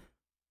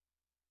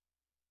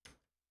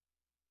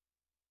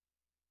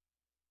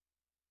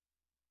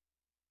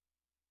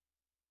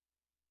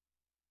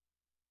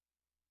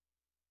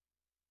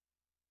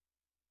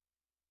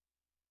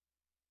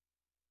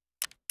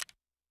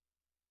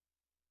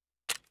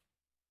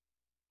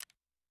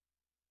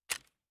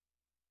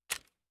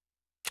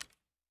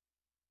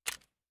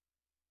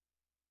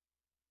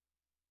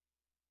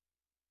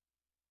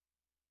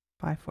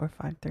 Five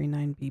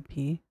 54539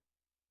 BP.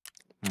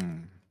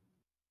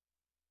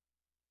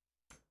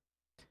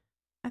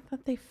 I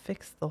thought they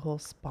fixed the whole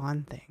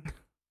spawn thing.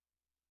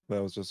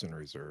 That was just in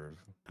reserve.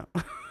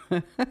 Oh.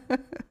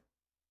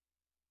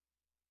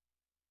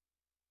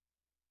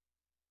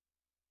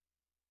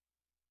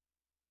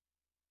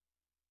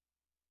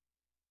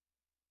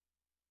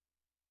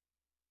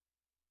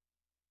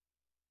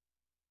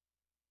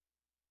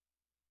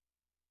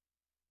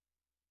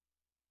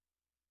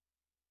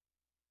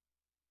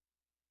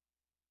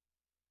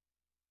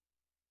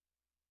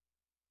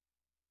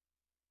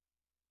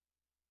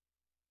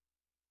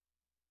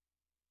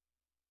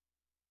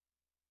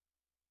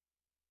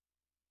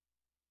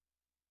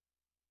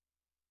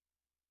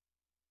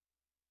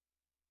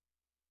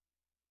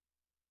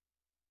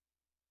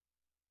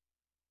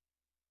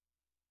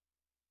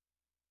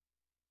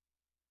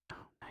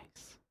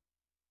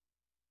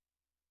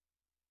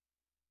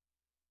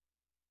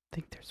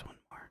 think there's one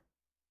more.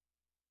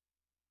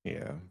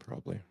 Yeah,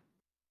 probably.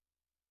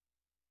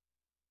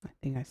 I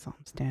think I saw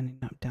him standing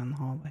up down the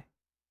hallway.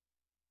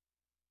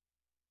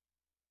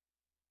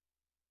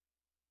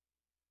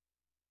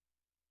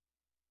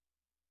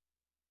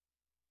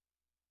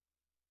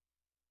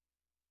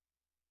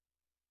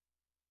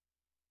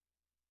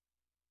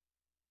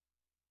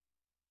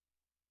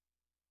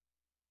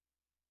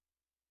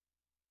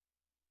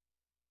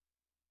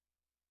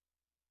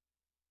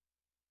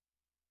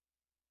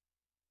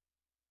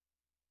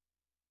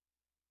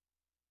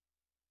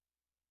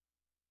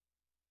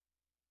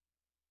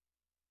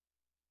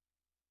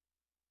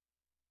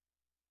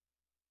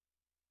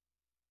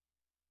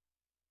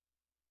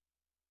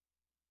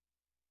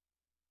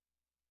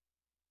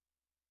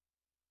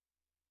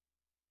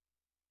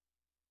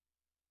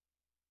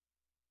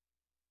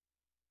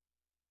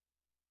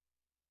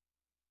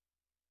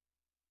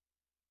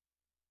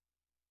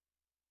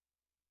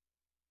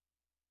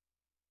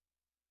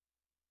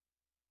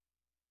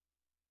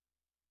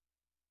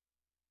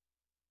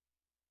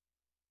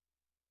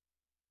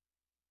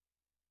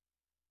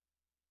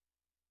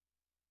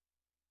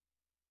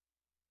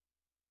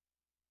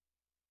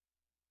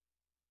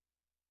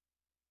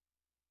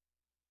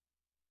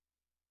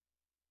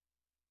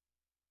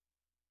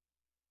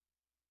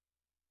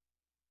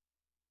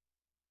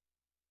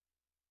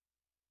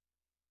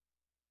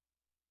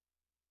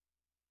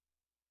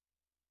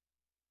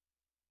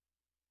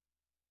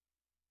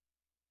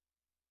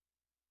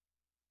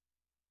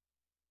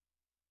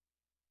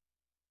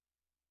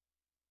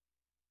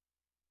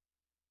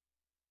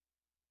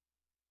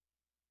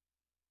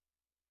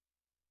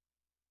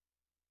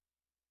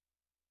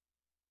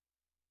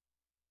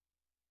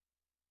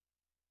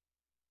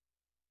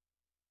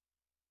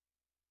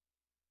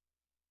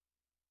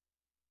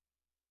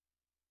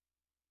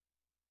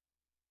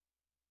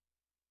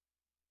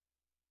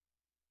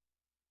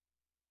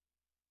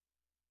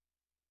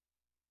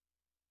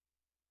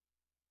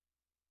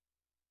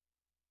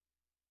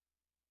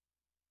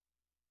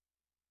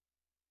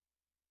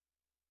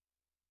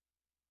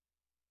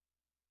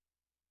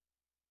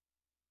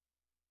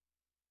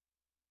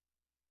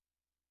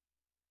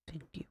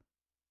 Thank you.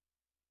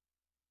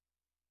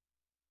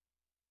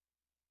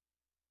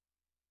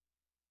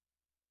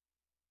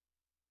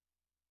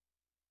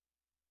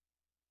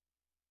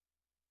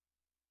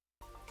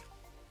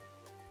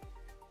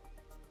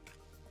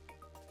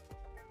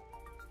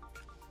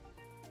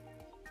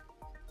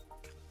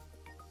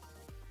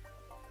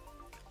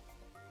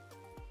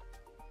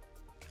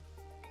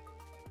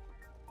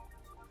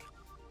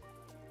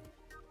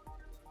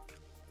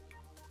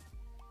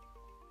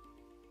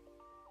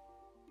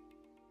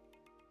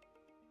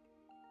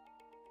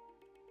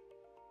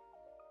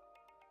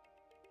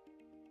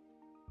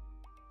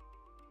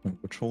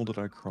 Which hole did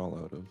I crawl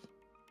out of?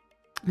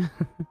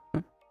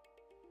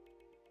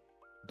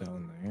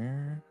 Down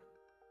there?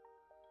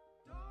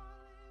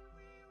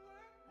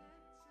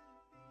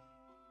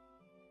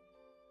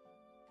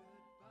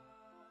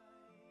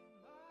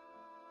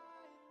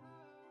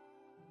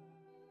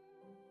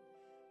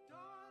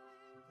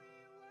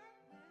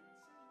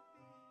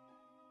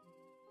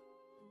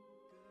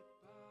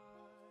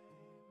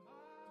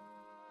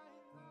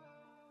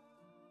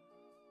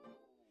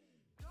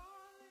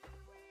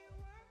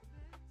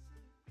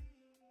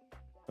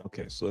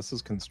 Okay, so this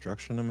is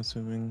construction, I'm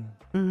assuming.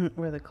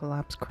 Where the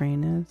collapsed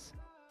crane is.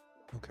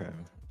 Okay.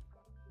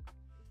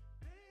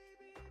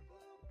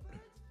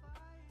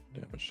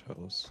 Damaged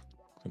house.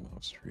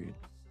 Plymouth Street.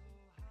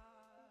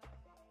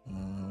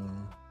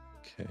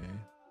 Okay.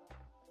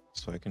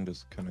 So I can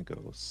just kind of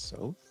go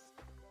south?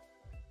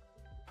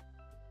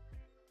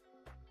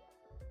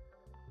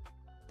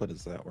 But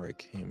is that where I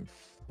came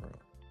from?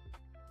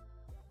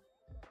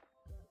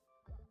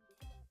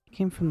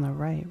 Came from the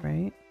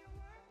right?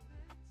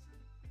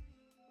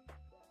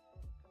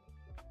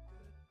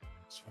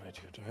 So what I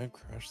do? Do I have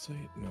crash site?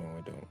 No,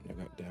 I don't. I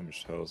got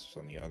damaged house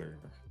on the other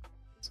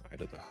side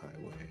of the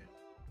highway.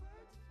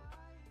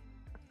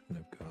 And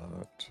I've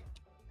got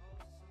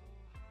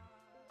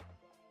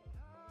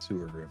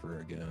Sewer River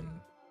again,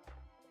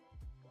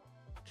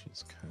 which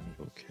is kind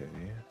of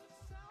okay.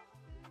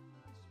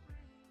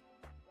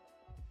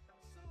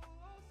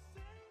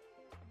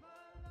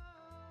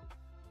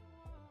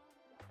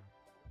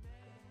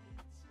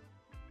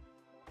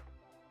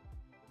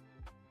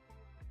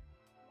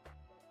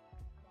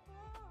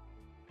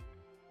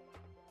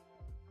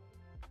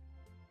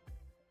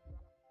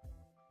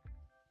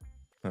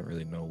 I don't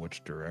really know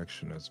which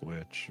direction is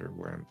which or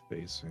where I'm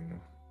facing.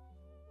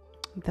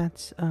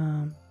 That's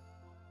So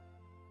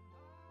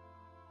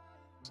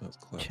that's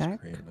collapsed check.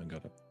 crane. I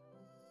got it.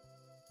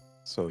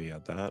 So yeah,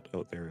 that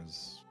out there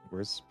is,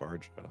 where's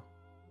Sparja?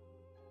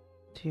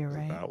 To your Is it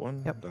right. that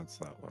one? Yep. That's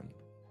that one.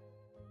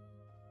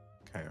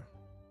 Okay.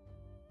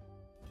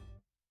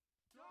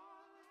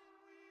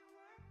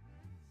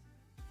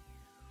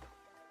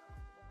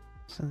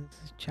 So this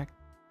is check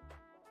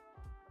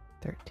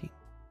 13.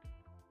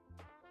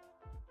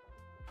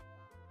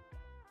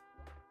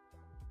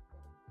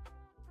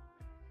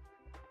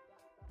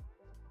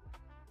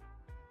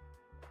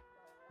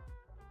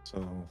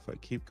 So if I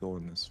keep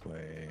going this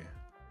way...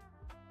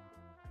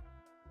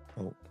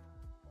 Oh.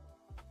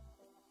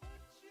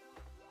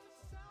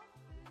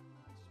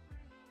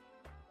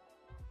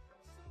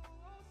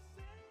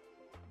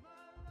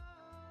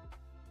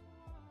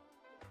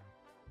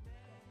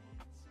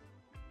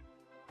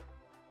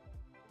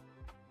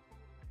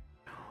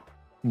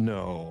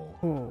 No.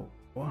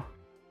 Oh.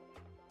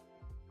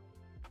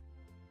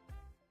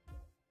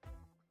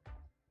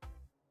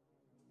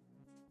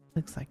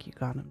 Looks like you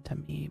got him to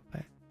me,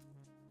 but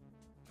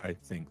I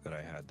think that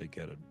I had to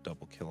get a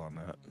double kill on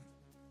that.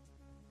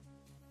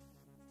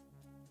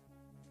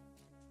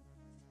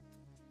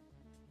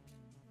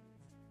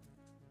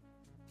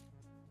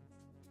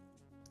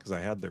 Because I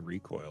had the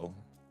recoil.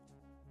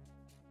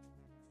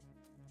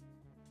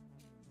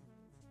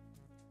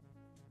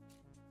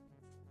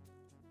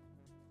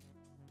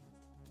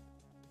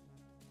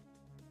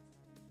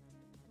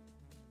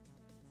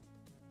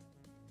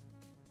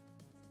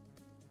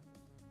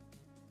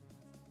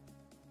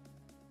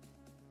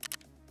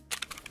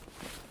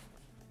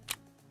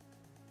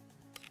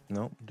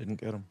 Nope, didn't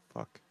get him.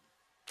 Fuck.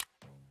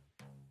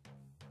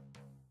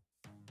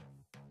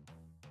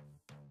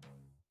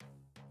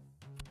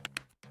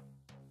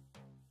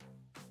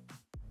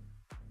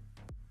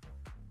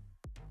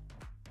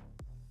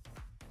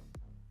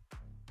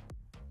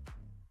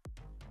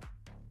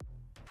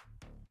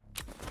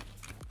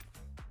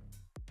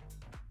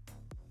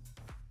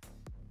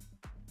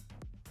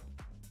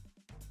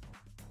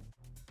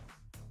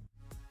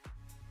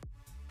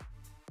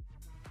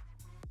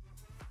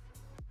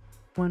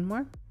 one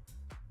more.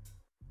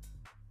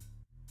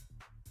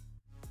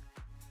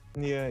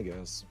 Yeah, I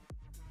guess.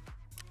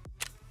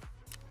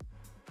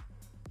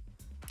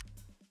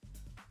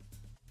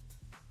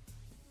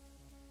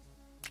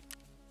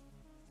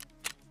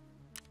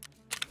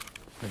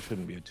 I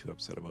shouldn't be too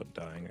upset about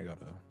dying. I got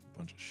a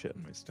bunch of shit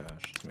in my stash.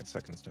 It's my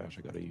second stash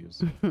I gotta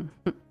use.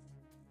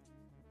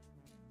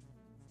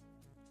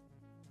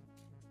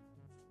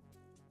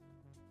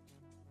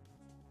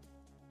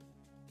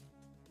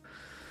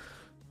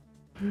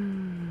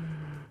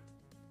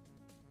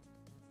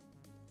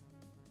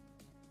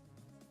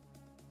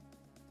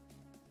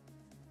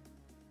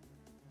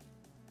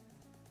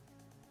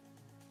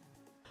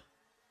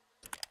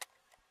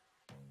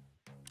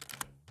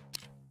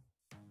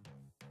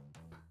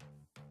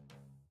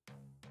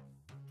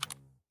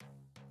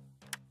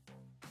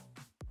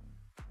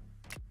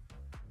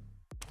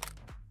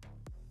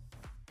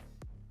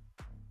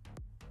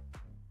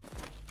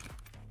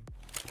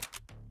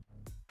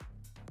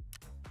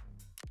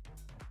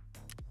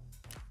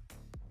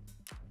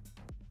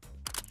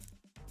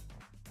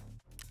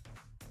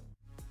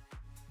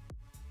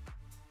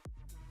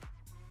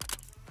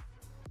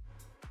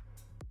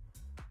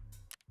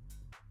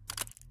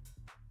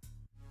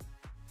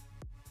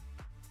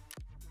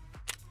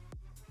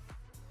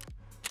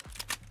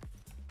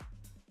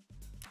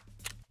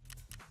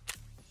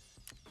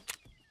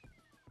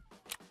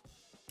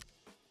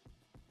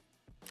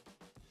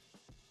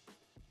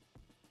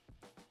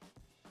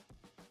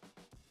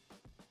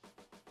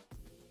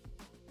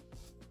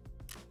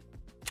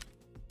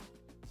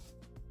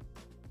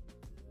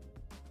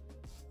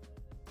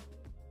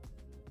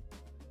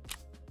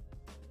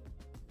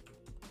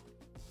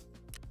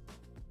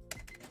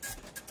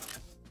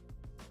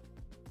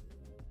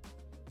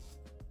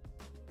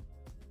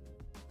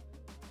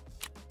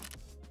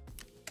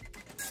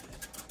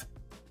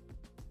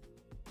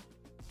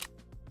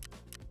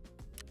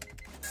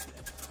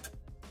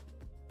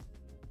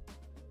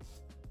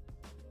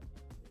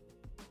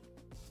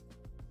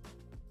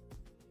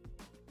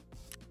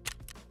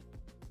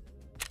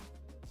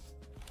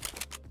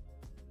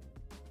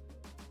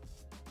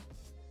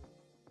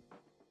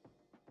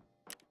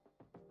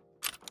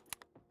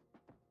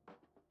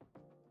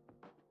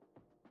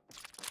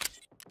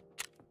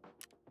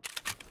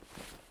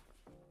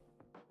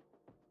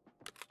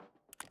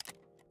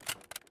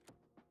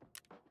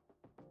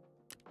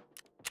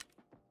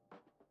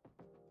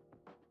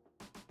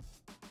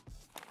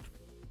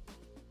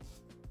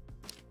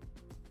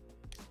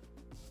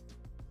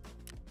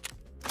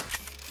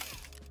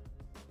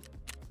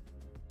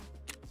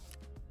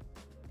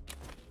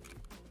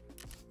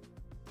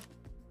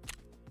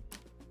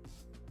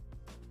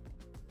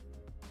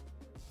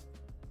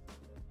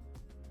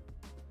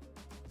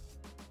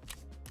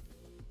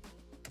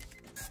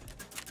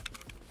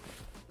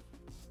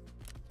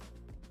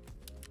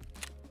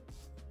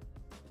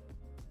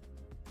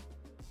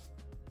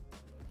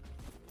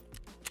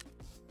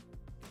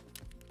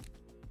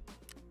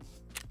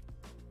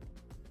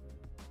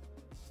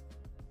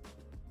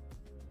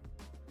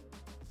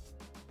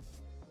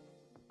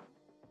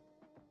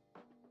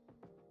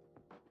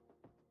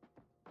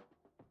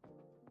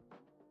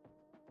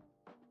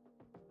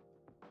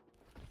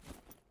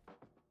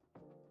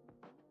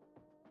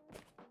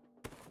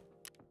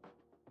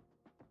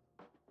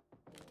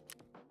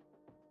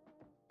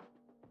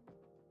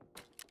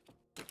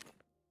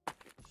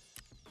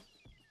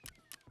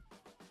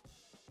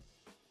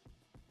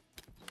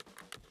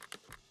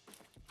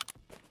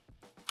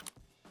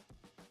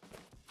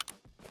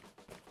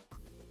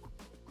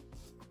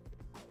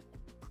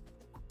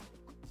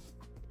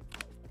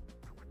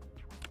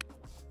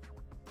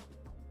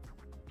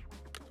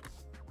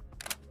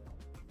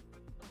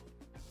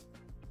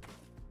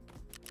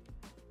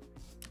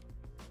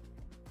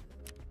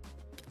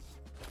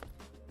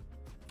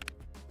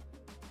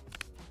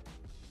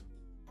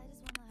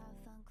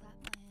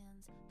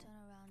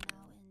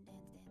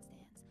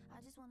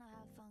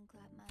 fun,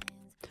 clap my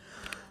hands,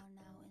 turn around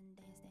now and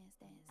dance, dance,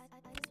 dance. I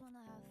just wanna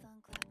have fun,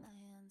 clap my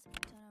hands,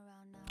 turn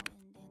around now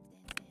and dance,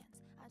 dance,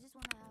 dance. I just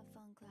wanna have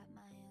fun, clap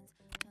my hands,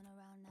 turn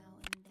around now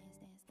and dance,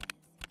 dance, dance.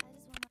 I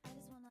just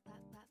wanna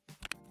clap, clap,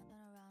 turn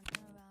around,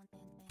 dance, dance,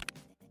 dance.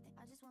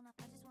 I just wanna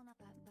clap,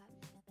 clap,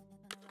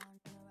 turn around,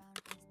 dance,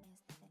 dance,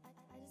 dance.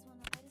 I just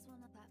wanna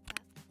clap,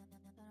 clap,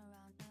 turn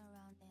around,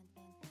 dance, dance,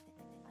 dance.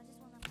 I just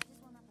wanna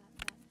clap,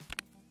 clap,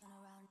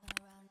 turn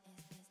around,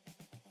 dance, dance,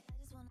 dance. I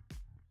just wanna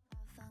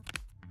have fun,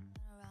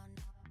 turn around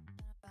now,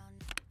 turn around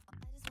now.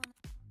 I just wanna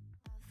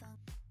have fun,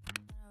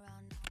 turn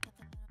around now,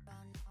 turn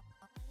around now.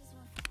 I just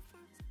wanna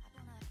turn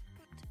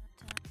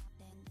around,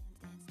 dance, dance,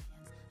 dance.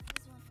 I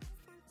just wanna have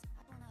fun,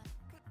 turn around.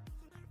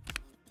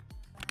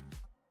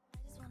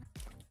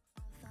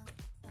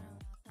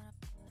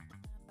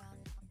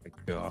 My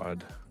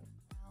God.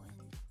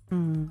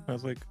 Mm. I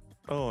was like,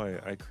 oh,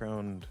 I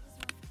crowned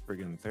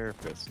friggin'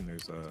 therapist, and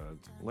there's a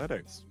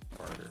LEDX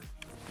barter.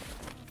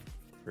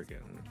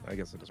 Friggin', I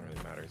guess it doesn't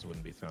really matter, it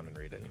wouldn't be found in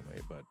raid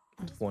anyway, but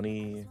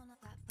 20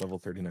 level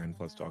 39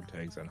 plus dog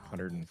tags and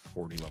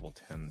 140 level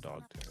 10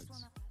 dog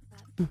tags.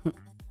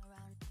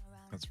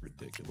 That's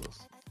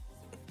ridiculous.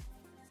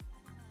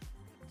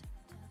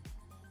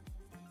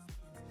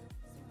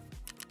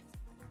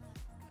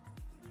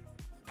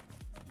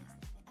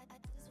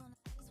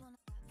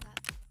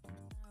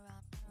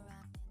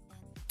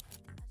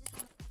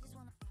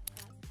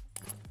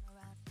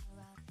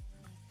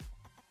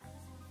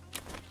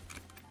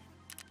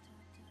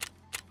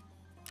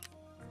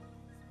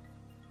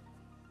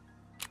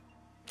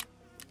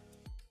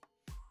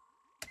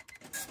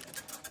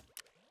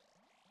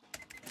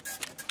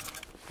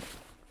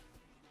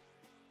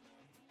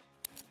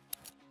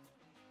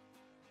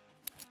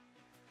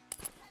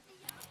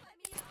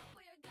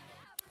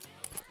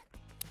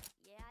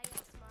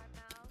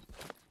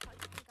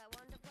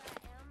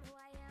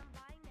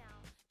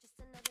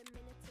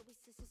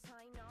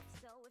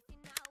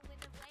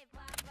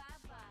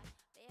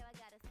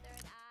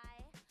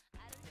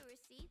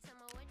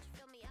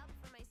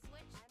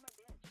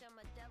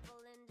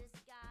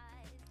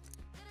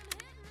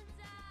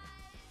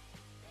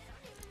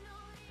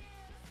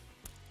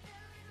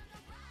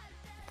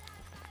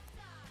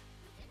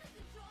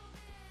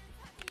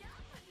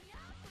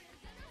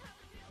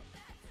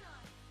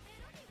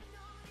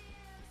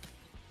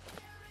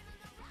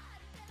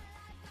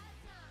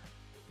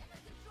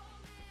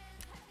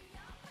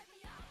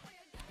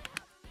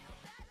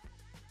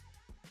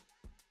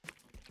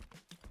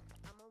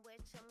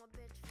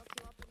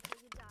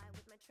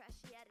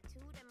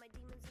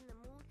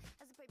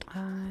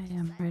 I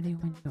am ready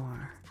when you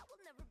are.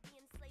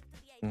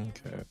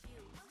 Okay.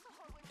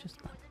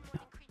 Just let me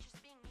know.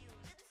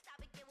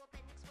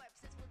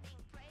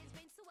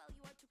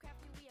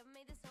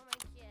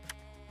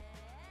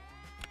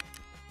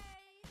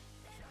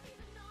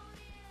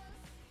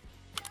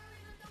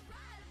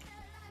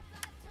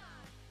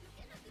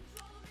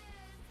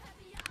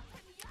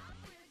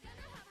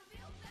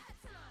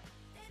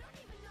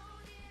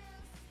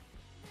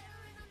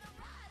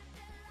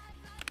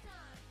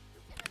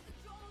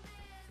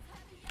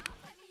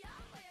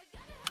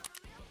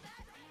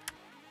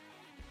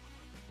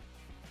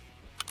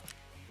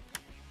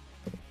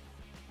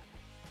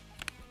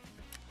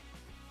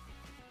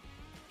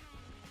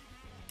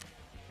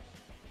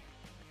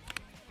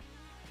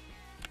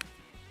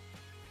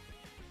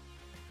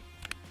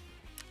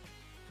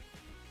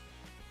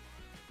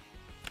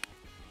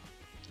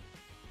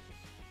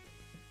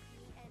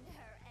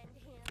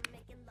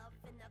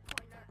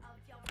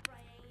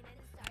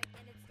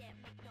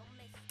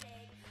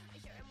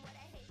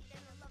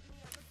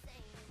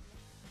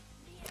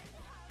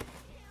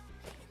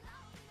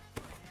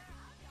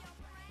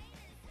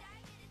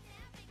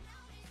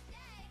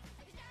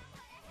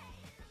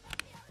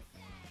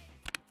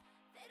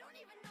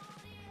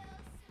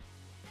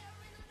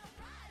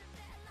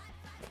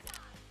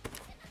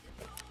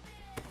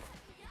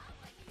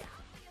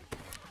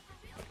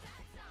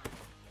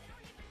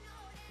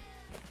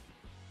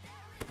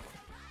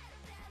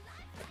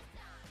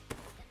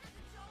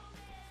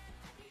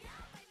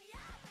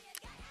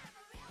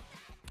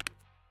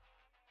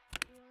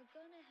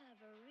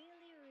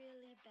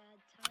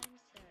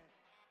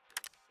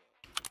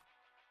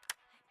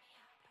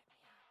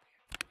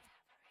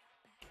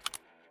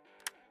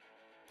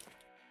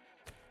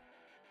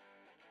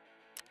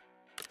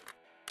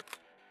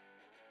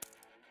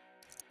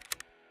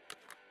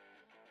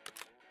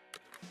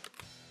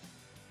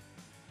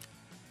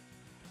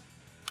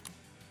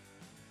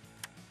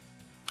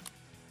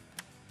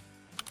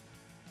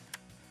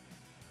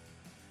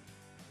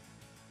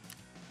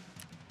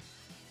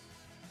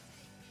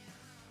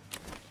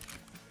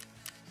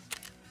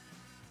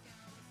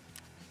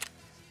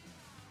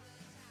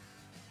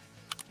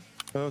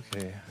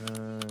 Okay,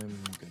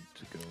 I'm good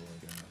to go,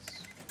 I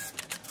guess.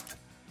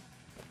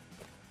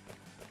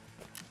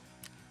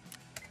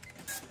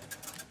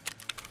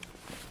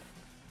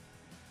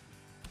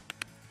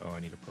 Oh, I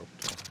need a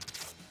propofol.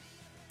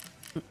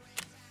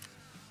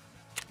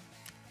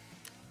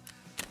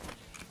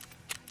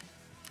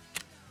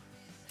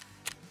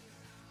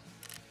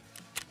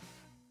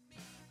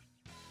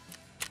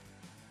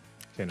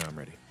 Okay, now I'm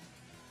ready.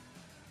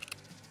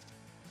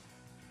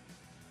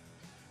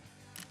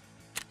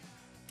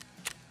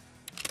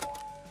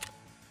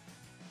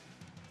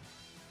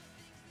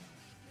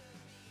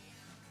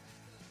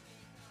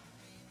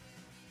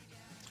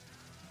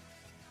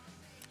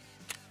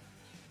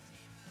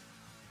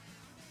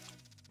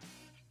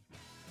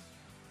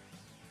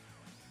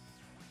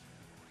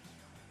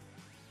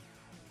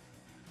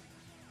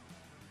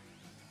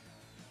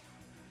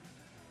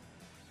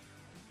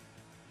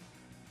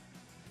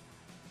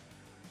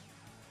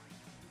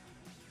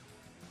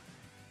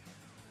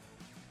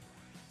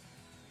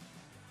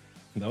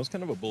 That was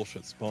kind of a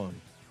bullshit spawn.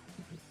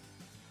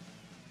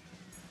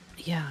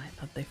 Yeah, I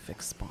thought they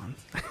fixed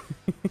spawns.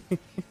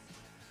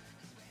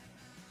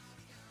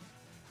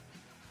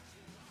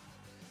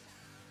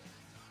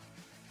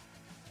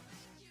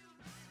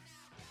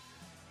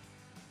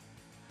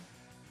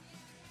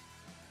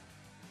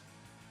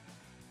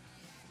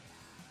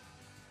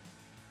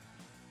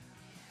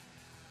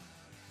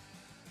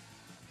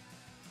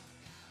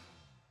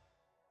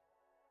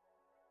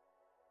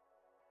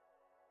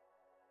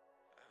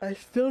 I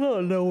still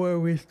don't know where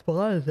we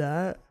spawned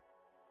at.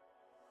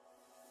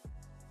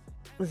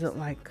 Was it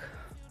like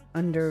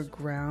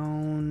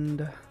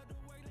underground?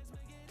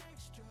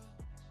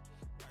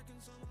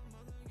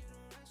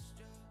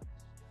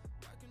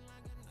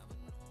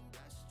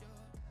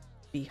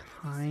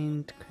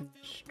 Behind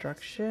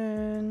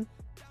construction?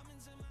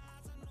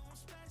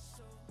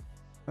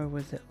 Or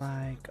was it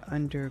like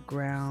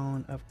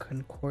underground of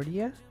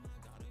Concordia?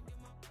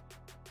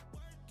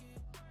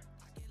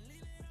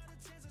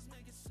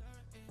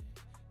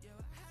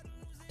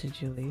 Did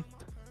you leave?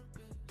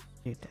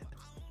 You did.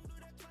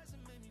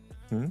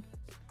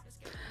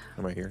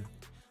 Am I here?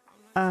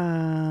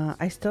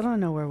 I still don't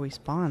know where we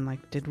spawned.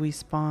 Like, did we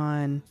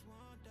spawn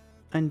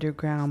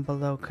underground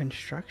below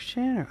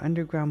construction or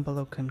underground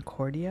below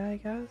Concordia, I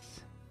guess?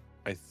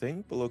 I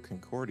think below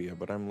Concordia,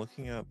 but I'm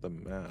looking at the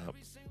map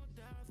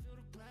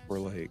for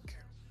like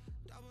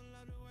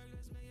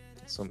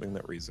something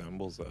that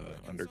resembles a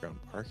underground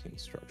parking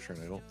structure,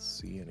 and I don't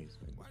see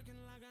anything.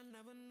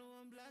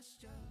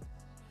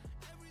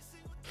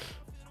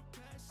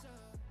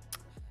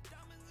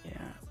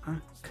 Yeah,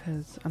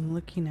 because I'm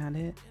looking at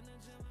it.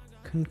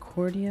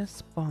 Concordia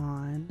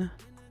spawn.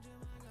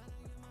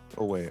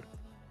 Oh, wait.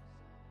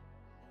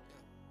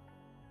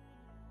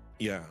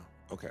 Yeah,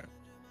 okay.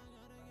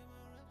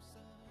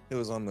 It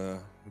was on the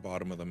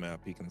bottom of the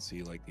map. You can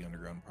see like the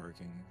underground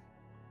parking.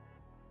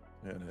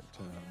 And it,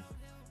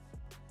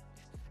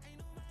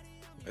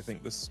 I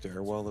think the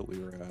stairwell that we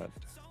were at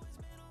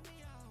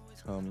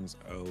comes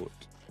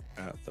out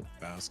at the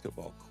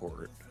basketball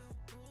court,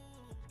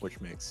 which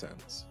makes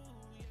sense.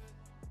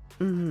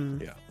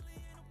 Mm-hmm. Yeah.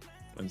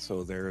 And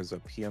so there is a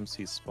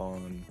PMC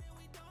spawn.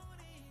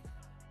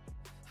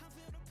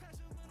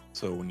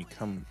 So when you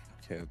come,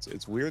 okay,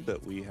 it's weird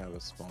that we have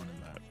a spawn in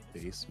that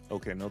base.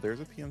 Okay, no,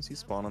 there's a PMC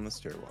spawn on the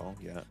stairwell,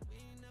 yeah.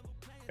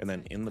 And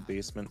then in the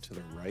basement to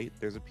the right,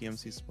 there's a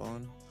PMC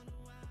spawn.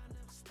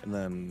 And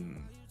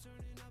then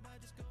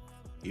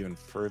even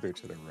further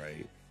to the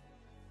right,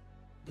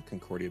 the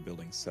Concordia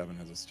Building 7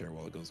 has a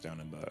stairwell that goes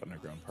down in the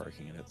underground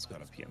parking, and it's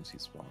got a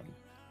PMC spawn.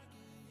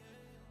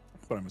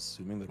 But I'm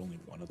assuming that only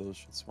one of those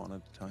should spawn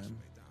at a time.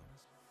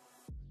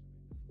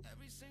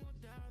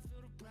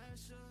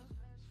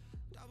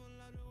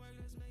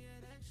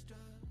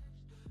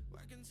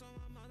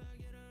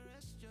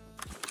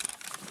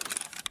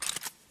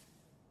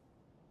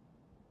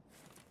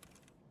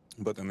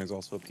 But then there's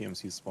also a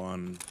PMC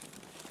spawn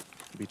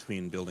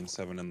between Building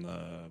 7 and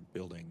the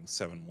Building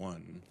 7-1,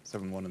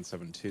 7-1 and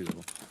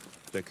 7-2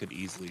 that could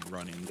easily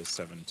run into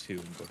 7-2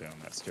 and go down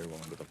that stairwell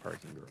into the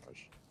parking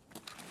garage.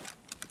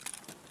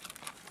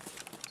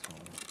 So.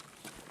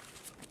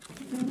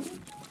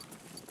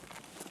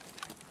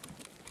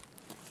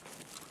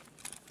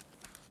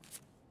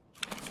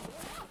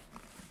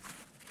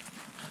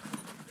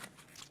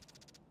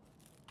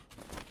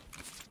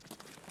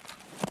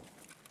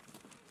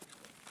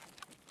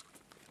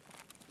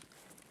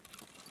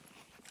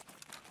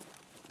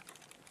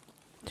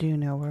 Do you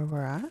know where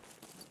we're at?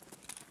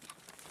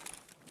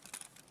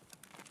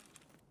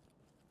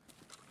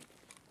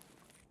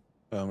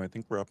 I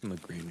think we're up in the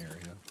green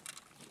area.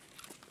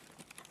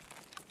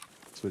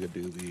 So we could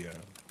do the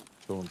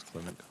children's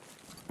clinic.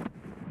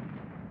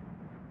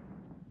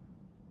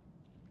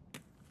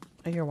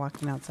 Oh, you're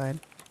walking outside.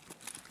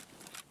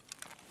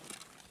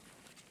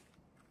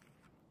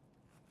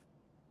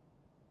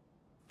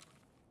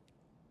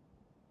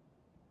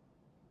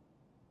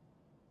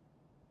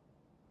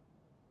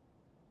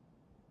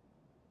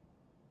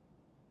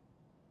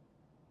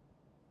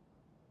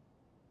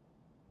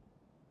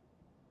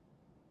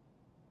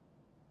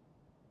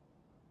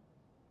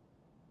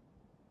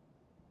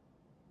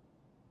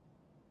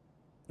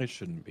 It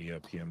shouldn't be a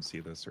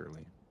PMC this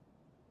early.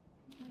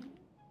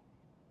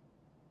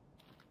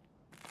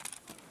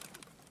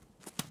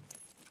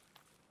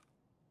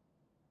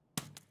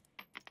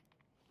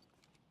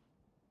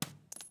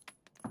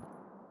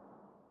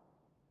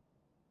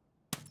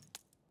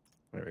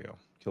 There we go.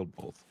 Killed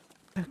both.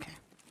 Okay.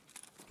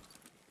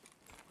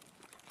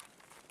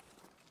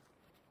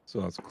 So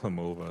that's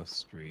Klimova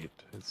Street,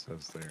 it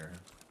says there.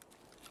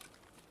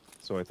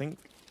 So I think,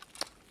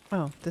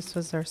 Oh, this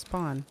was our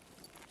spawn.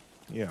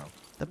 yeah.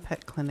 The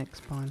pet clinic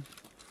spawn.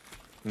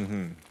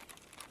 Mm-hmm.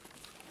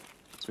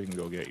 So we can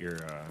go get your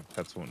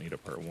Pets Won't Need a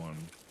Part 1.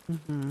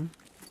 Mm-hmm.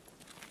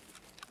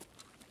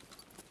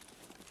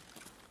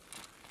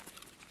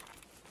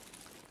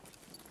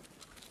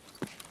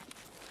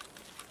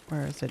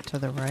 Where is it? To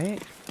the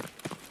right?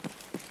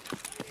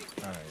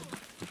 I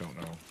don't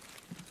know.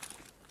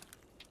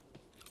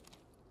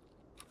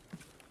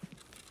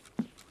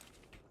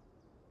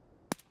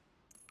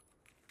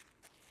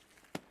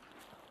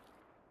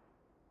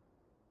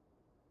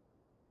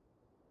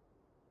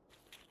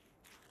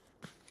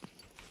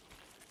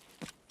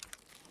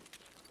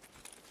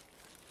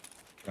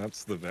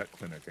 That's the vet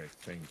clinic, I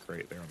think,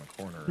 right there on the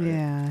corner, right?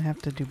 Yeah, I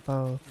have to do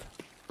both.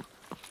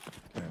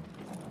 Yeah.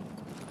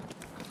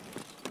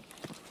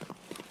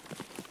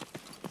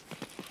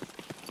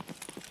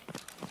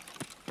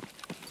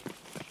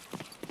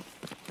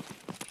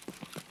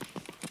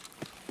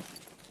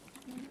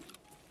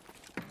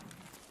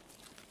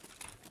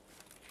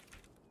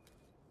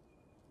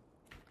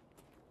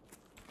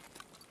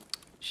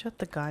 Shut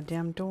the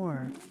goddamn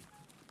door.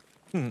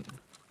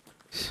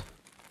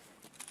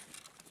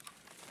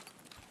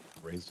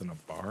 Raised in a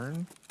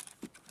barn?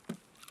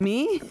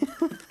 Me?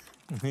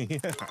 Yeah.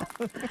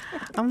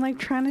 I'm like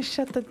trying to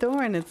shut the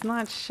door and it's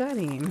not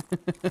shutting.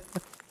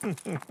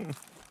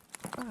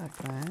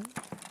 Fuck, man.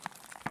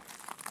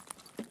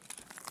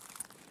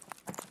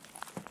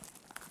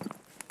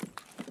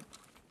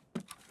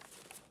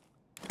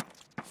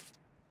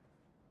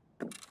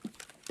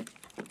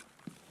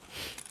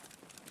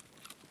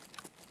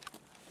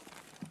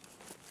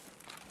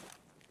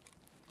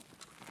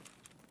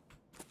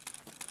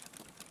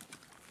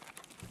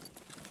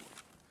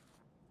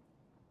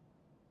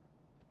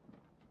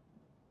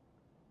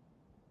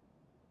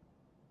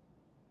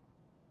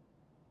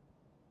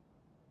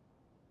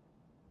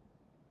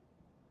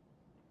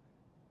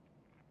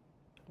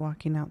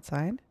 Walking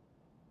outside?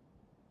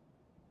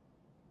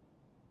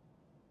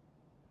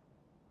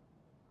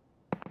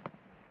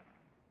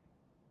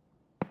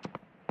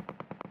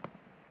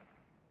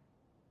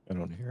 I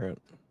don't hear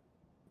it.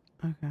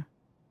 Okay.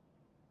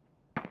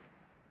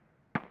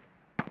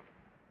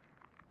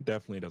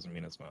 Definitely doesn't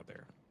mean it's not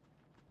there.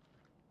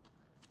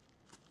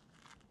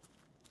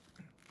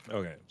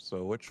 Okay,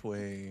 so which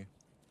way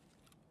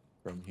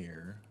from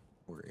here?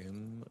 We're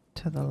in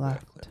To the vet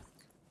left. clinic.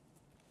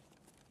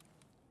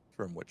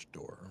 From which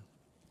door?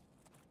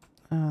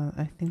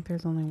 I think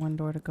there's only one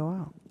door to go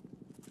out.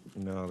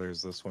 No,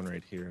 there's this one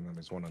right here, and then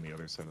there's one on the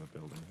other side of the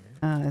building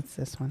here. It's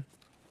this one.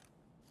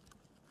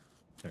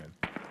 Okay.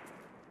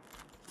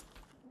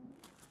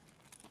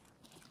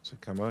 So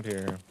come out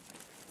here.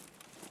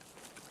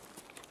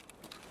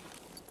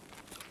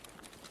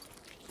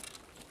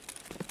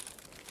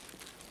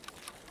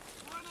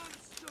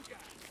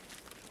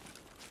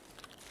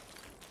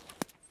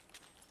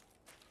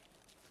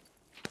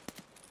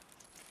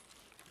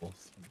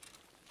 Wolf.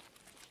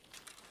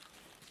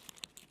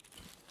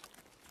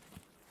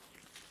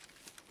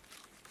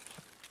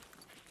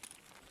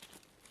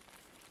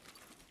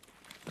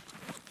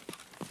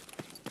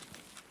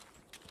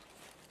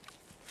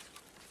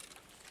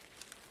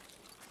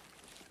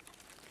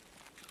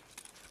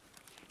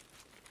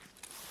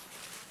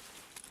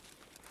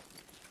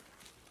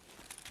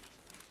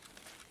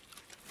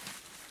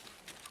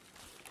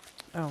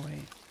 Oh, wait.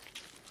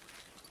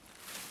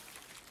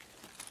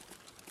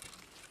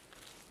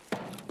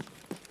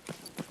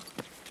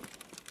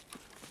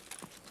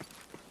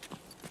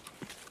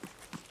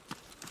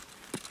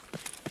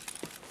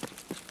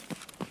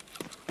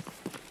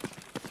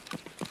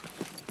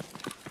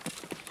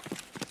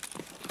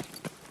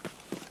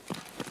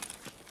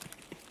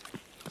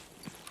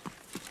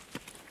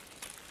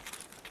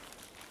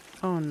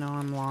 Oh no,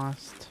 I'm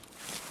lost.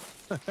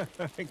 I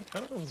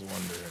kind of was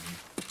wondering.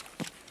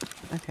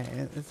 Okay,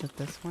 is it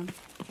this one?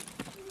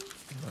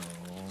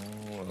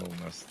 No,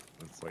 unless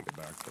it's like a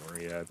back door.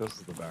 Yeah, this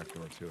is the back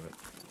door to it.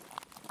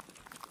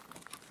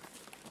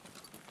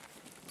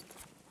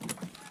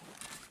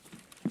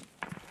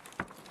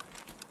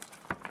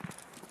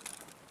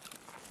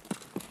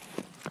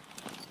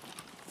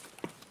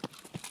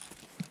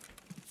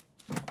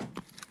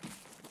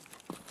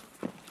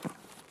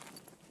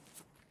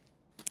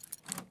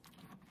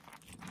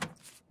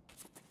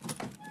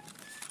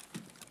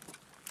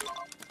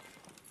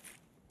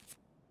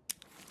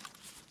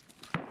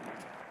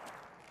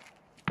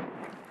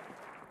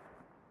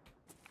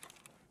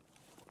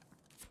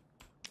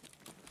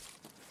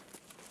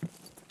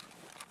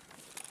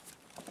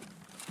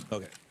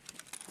 Okay.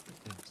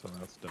 So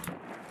that's done.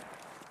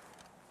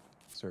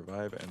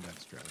 Survive and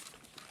extract.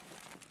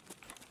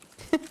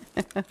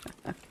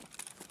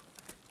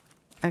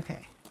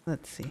 Okay,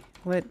 let's see.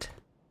 What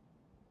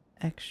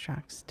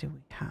extracts do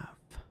we have?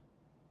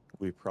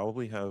 We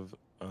probably have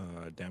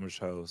damaged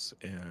house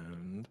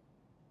and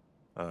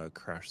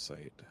crash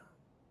site.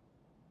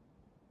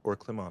 Or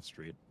Klimov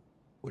Street,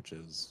 which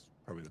is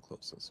probably the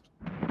closest.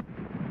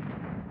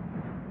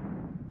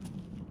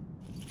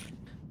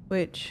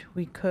 Which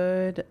we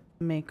could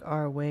make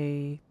our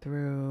way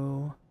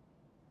through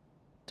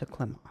to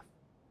Klimoth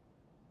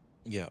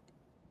Yeah.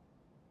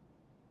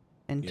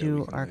 and Yeah, we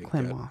do can, our like,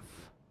 Klimoth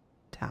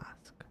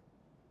task.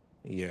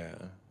 Yeah.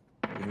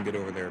 We can get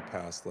over there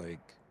past,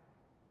 like,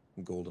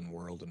 Golden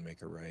World and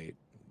make a right,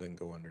 then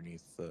go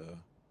underneath the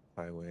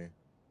highway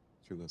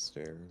through the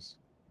stairs.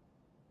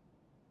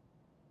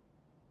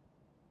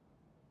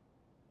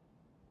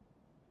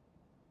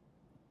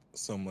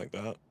 Something like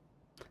that.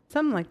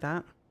 Something like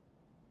that.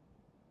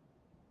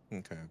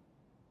 Okay.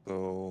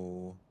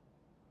 Go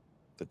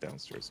the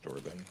downstairs door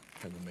then,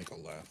 and then make a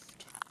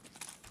left.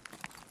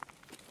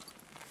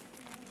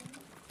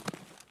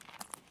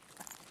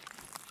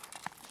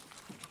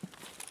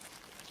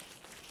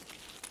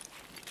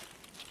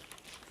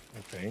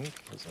 I think.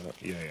 Is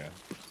that? Yeah.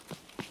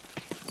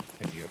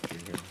 Can you get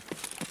through here?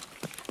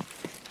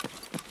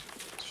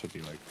 Should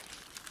be like.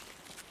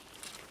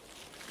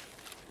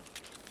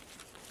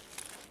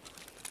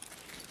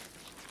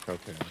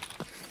 Okay.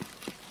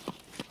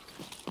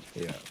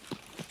 Yeah.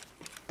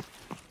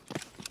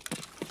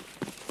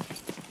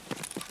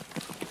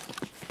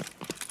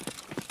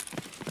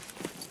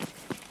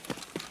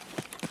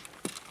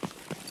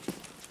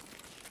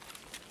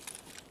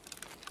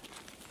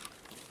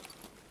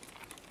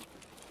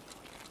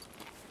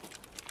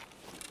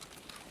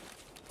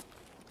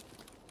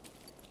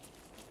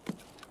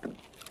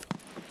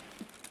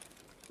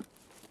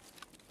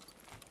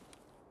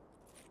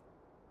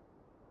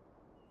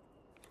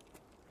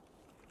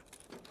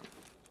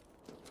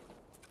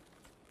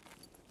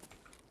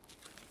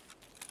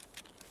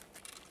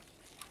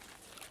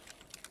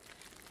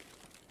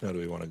 Now, do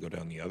we want to go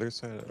down the other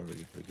side, or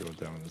we could go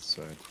down this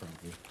side,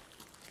 probably?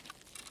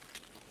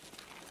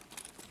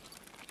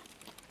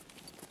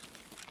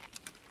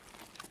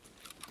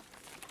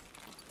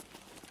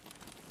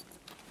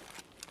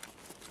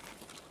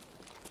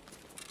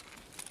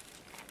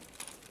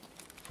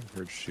 I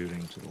heard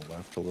shooting to the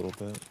left a little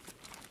bit.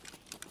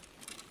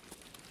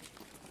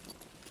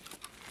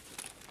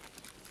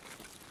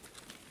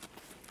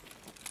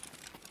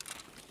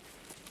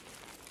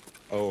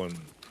 Oh, and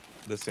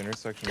this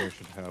intersection here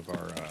should have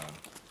our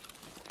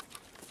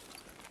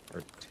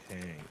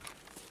tank.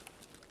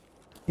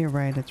 You're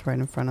right, it's right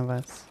in front of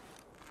us.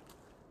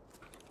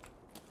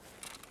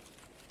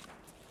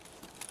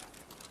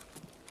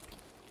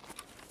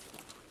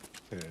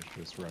 Okay,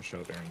 just rush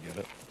out there and get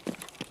it.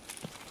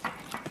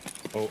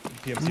 Oh,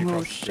 PMC Oh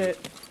across the street.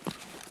 shit.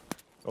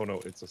 Oh no,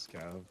 it's a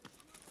scav.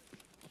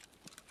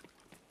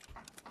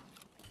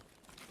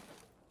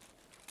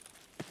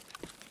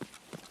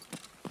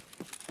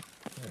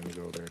 And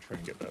go there, try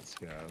and get that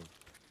scav.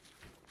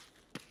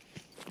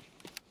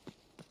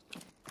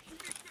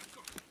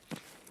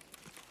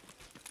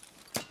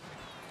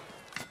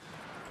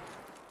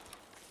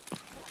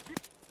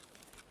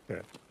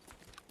 Okay.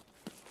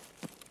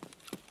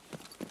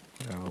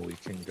 Now we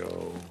can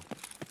go.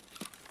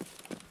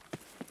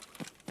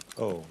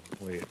 Oh,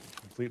 wait.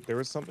 There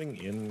was something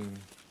in.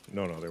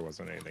 No, there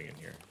wasn't anything in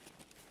here.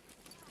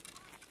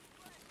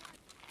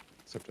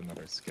 Except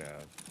another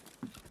scav.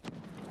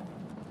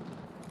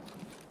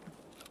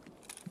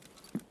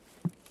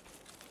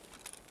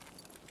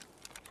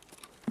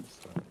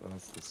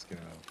 That's the scav.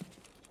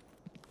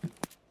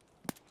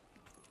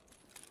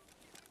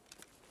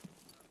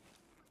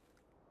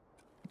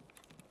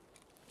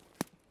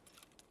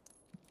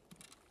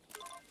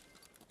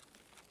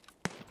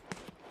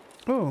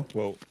 Oh.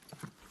 Well,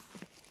 I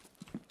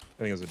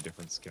think it was a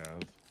different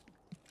scav.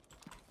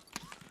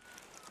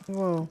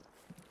 Whoa.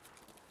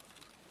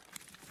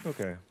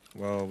 Okay,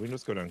 well, we can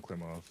just go down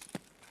Klimoth.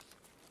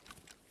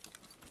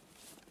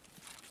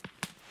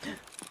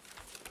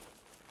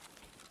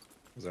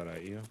 Is that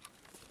at you?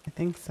 I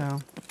think so.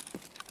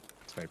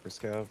 Sniper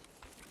scav?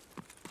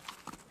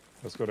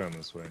 Let's go down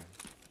this way.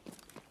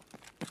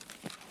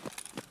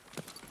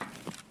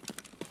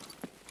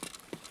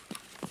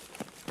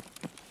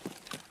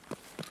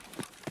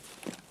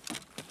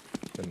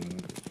 Then...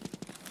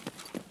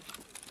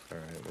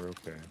 Alright, we're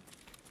okay.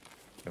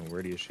 And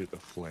where do you shoot the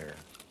flare?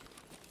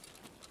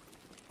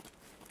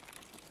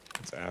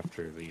 It's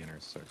after the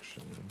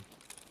intersection.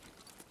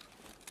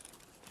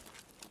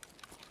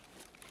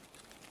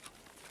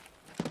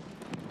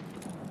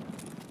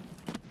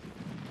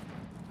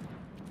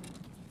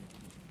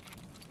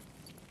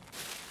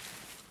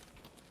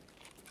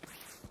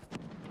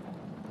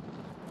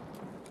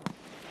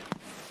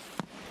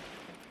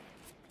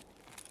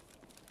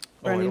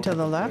 Running to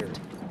the left?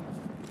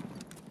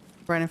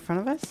 Right in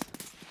front of us?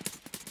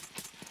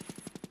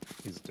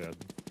 He's dead.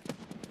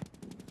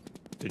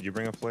 Did you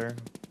bring a flare?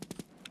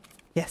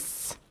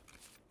 Yes.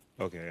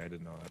 Okay, I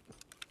did not.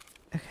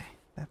 Okay,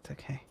 that's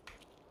okay.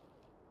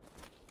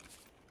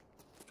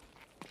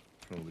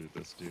 I'm gonna loot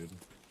this dude.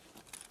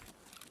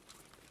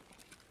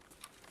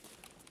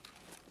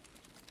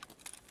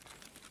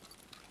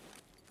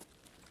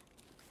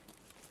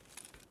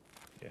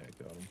 Yeah,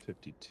 I got him.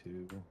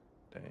 52.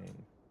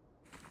 Dang.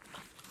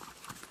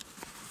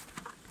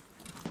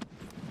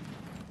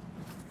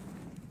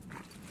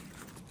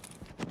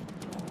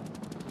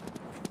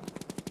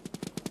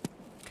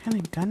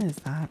 kind of gun is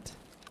that?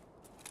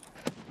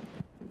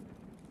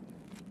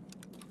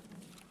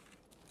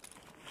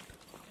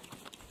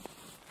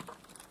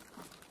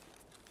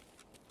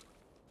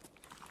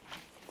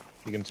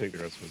 You can take the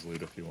rest of his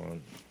loot if you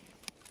want.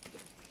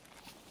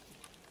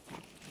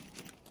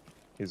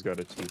 He's got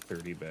a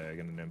T30 bag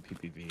and an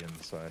MPPV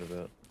inside of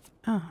it.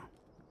 Oh.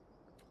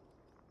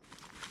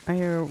 Are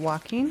you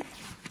walking?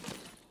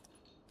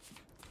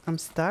 I'm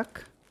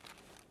stuck.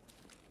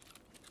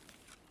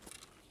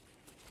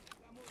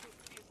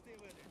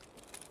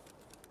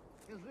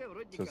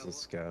 So it's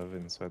a scav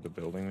inside the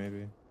building,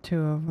 maybe?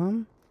 2 of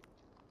them.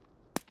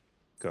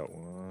 Got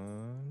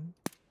one.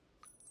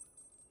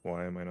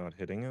 Why am I not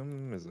hitting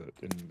him? Is it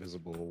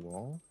invisible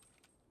wall?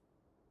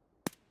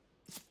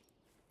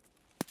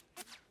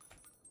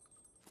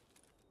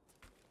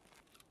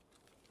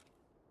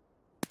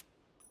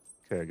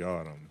 Okay, I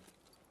got him.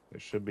 There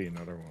should be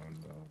another one,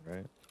 though,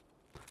 right?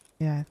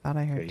 Yeah, I thought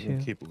I heard Okay, you 2.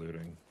 can keep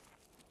looting.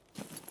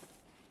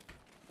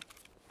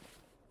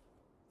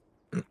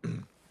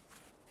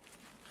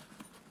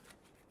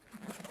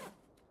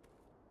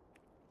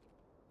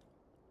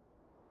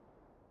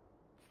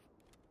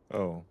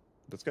 Oh,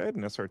 this guy had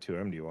an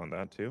SR2M. Do you want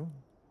that too?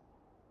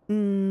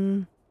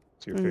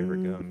 It's your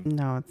favorite gun.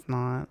 No, it's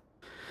not.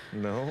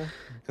 No?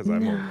 Because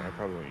No. I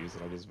probably won't use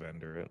it. I'll just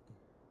vendor it.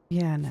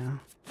 Yeah, no.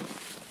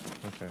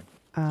 Okay.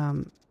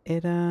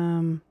 It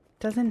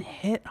doesn't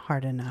hit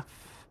hard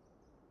enough.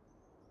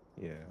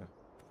 Yeah.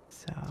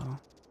 So.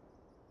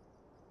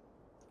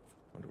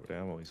 Wonder what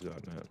ammo he's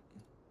got in it.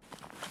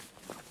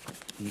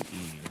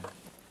 EE.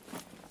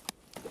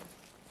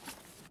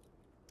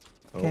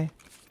 Oh. Okay.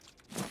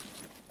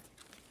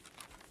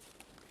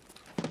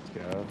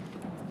 Scav.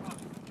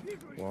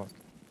 Walk.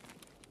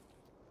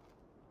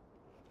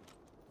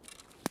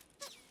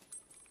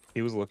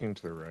 He was looking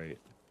to the right.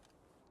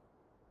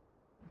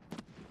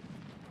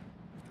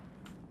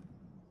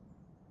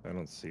 I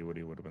don't see what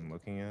he would have been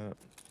looking at.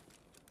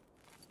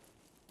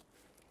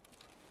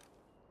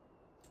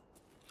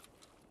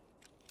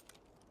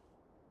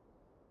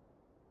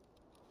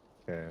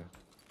 Okay,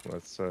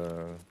 let's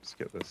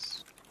get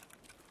this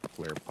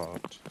flare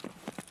popped.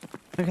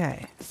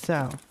 Okay,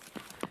 so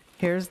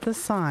here's the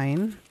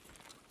sign.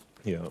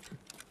 Yep.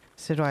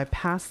 So do I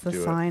pass the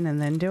Do it. sign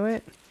and then do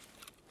it?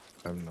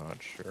 I'm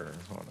not sure,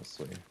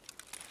 honestly.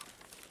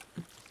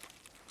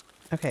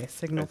 Okay,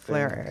 signal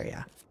flare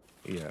area.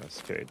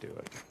 Yes, okay, do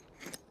it.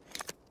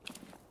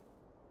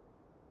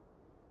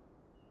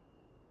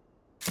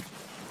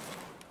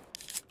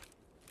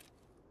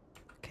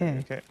 Okay.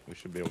 Okay, we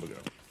should be able to go.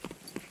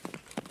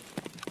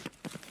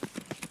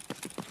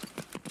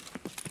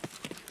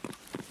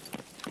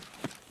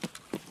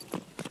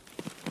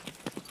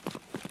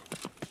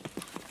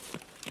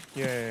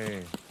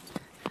 Yay!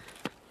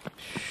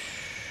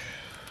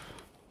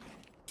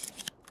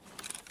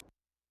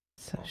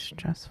 So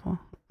stressful.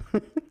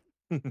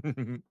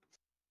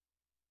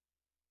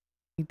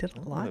 He did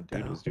a lot, That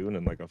dude though. was doing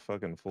in like a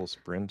fucking full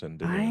sprint and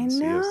didn't I even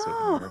see us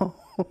sitting there. know.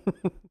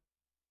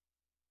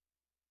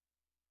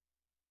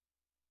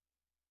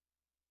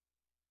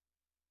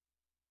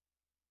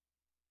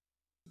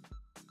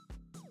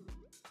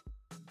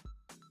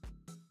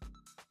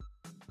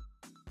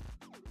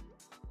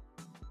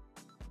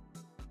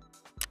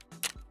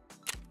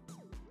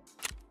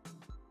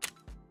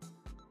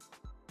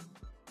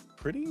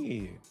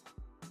 Pretty.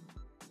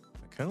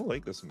 I kind of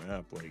like this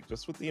map. Like,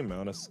 just with the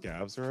amount of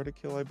scavs there are to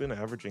kill, I've been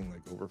averaging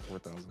like over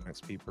 4,000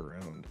 XP per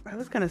round. I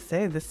was gonna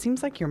say, this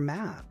seems like your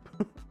map.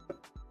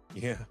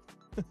 Yeah.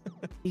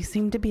 You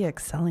seem to be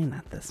excelling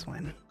at this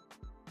one.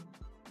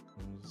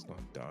 I'm just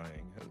not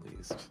dying, at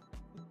least.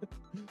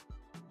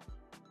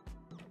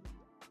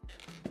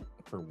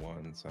 For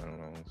once, I don't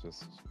know. It's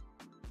just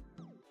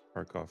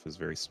Tarkov is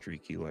very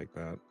streaky like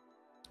that.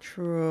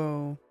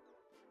 True.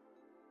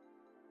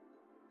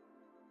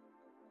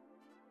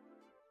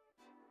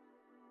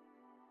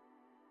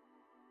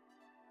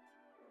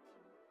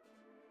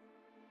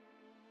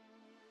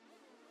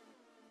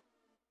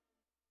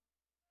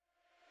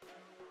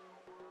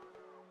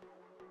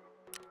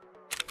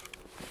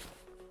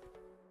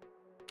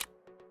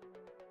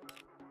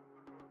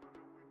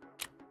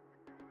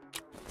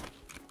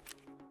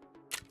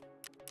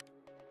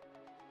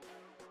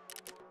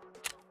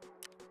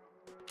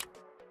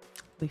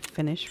 We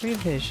finished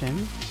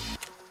revision.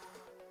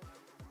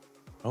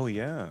 Oh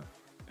yeah,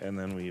 and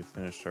then we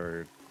finished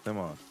our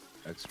Plymouth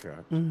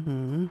extract.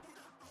 Mm-hmm.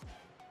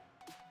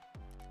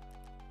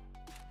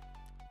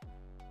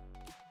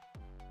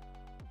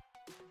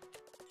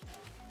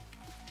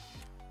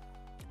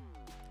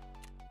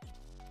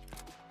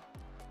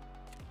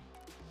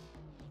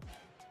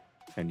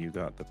 And you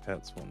got the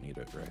pets will need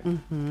it, right?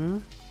 Mm-hmm.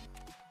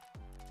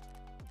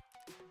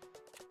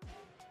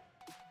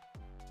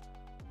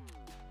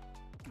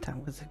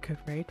 That was a good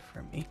raid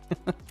for me.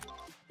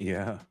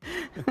 Yeah.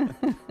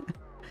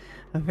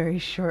 A very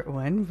short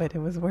one, but it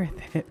was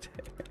worth it.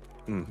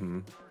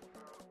 Mm-hmm.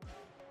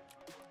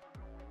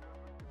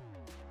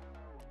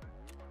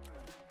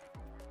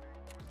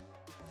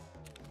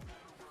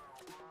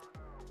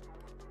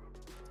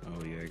 Oh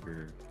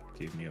Jaeger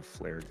gave me a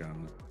flare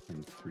gun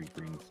and 3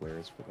 green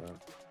flares for that.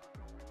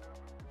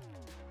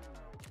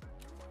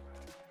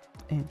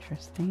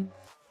 Interesting.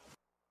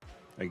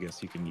 I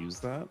guess you can use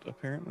that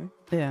apparently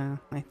Yeah,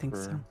 I think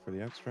so. for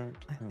the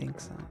extract. I think Okay.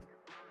 so.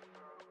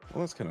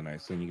 Well, that's kind of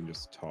nice. Then you can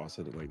just toss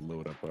it, like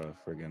load up a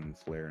friggin'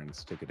 flare and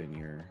stick it in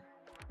your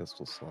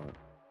pistol slot.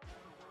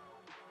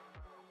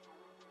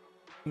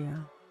 Yeah.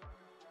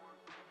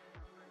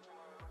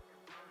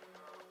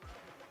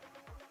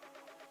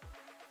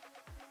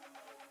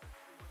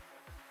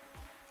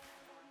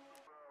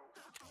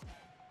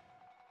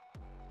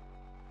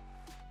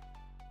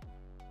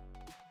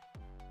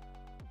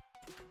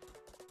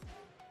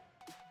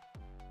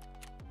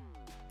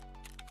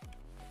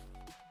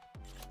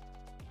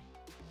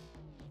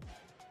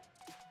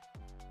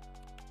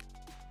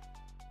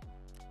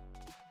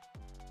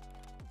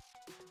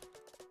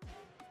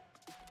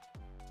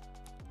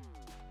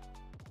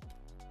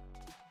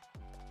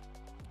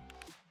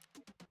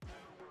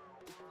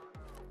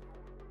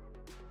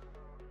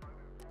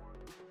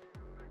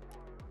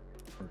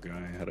 Our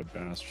guy had a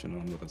bastion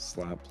on with a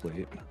slap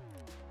plate.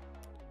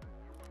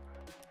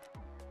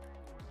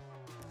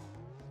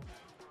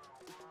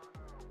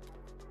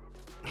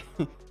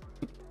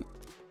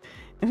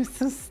 It was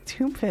so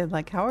stupid.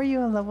 Like, how are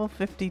you a level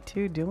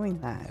 52 doing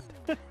that?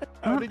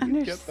 How I did don't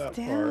you get that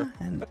far?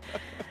 understand.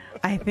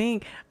 I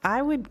think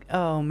I would.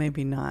 Oh,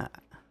 maybe not.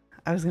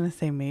 I was gonna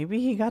say maybe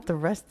he got the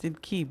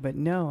rusted key, but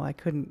no, I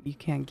couldn't. You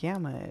can't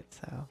gamma it,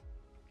 so.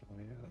 Oh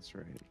yeah, that's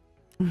right.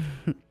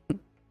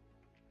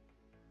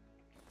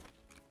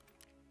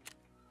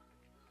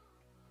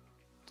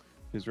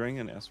 He's running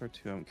an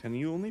SR2. Can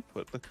you only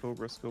put the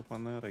Cobra scope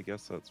on that? I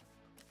guess that's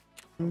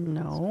probably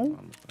what's No. going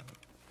on with that.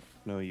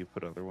 No, you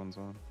put other ones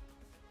on.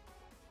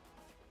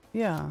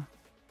 Yeah.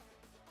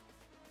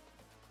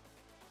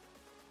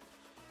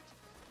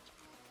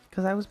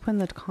 Because I was putting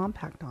the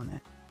compact on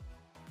it.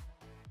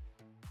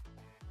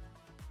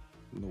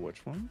 The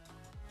which one?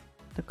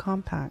 The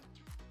compact.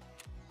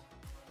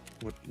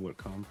 What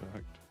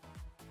compact?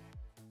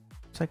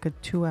 It's like a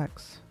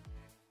 2X.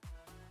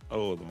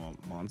 Oh, the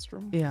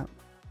Monstrum? Yeah.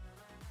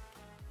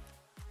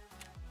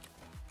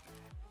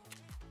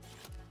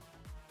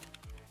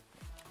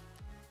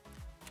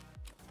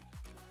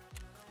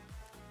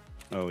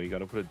 Oh, you got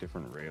to put a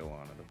different rail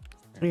on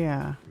it.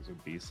 Yeah. There's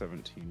a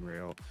B17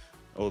 rail.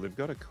 Oh, they've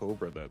got a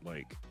Cobra that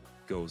like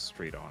goes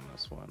straight on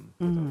this one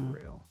without a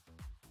rail.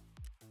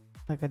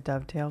 Like a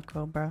dovetail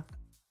Cobra.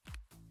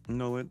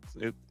 No, it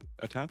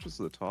attaches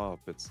to the top.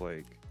 It's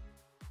like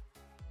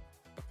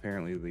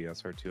apparently the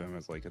SR2M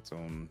has like its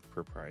own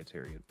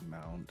proprietary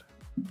mount,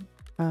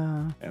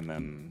 and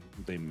then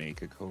they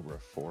make a Cobra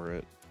for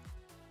it.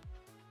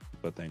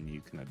 But then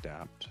you can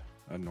adapt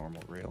a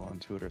normal rail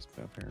onto it or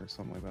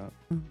something like that.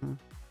 Mm-hmm.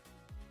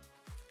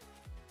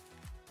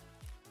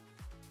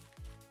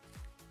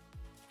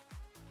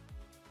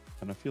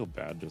 And I feel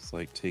bad just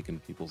like taking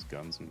people's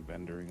guns and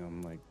vendoring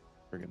them like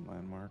friggin'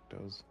 Landmark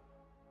does.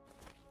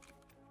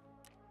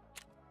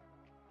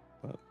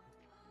 But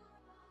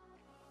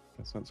I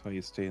guess that's how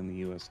you stay in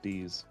the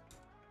USDs.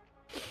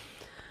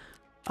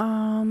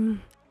 Don't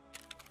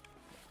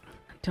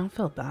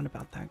feel bad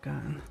about that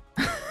gun.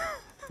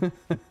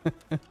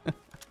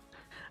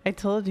 I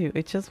told you,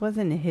 it just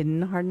wasn't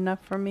hidden hard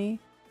enough for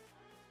me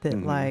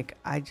that like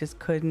I just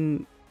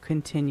couldn't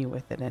continue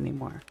with it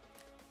anymore.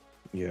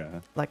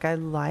 Yeah. Like I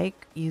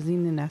like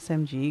using an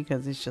SMG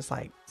because it's just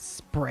like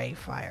spray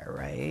fire,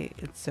 right?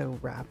 It's so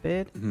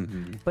rapid,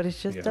 but it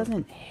just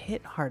doesn't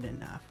hit hard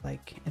enough.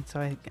 Like, and so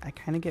I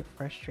kind of get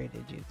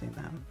frustrated using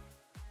them.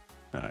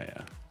 Oh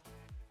yeah.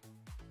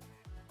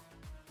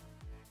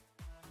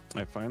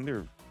 I find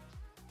they're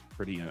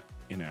pretty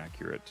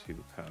inaccurate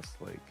too,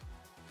 past like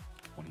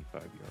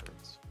 25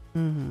 yards.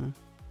 Mm-hmm.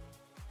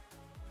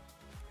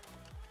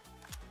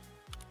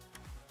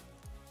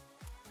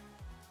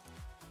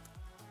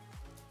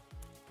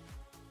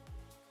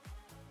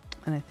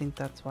 And I think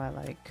that's why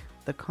like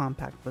the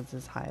compact was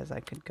as high as I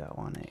could go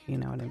on it. You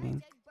know what I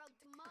mean?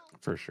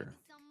 For sure.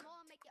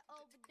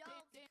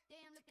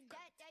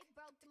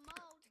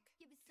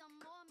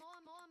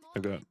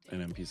 I've got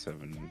an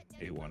MP7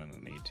 A1 and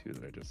an A2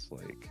 that I just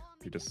like.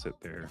 You just sit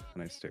there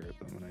and I stare at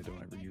them and I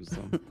don't ever use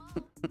them.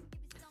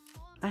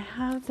 I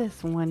have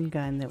this one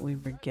gun that we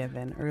were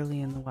given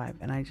early in the wipe,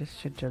 and I just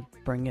should just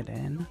bring it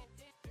in.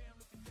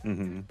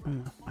 I'm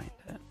gonna find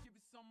it.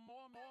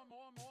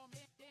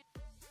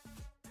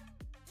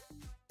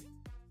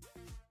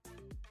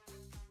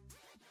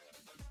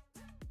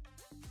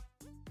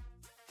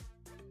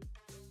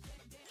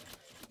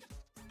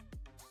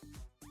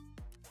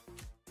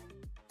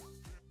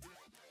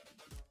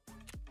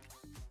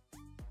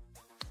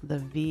 The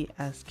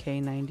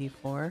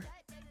VSK94.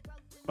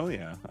 Oh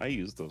yeah, I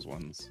use those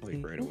ones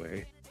like right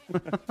away. I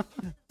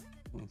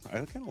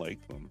kind of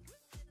like them.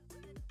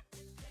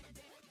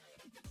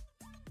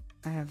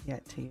 I have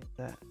yet to use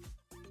that.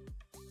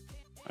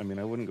 I mean,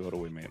 I wouldn't go out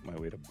of my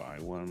way to buy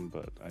one,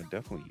 but I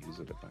definitely use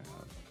it if I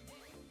have.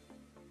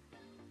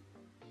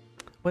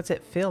 What's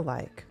it feel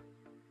like?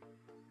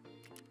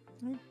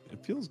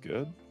 It feels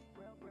good.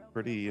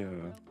 Pretty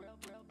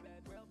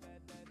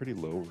pretty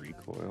low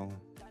recoil.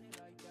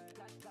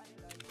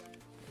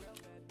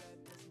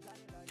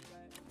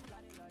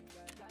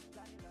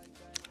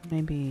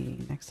 Maybe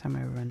next time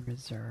I run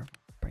reserve,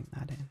 bring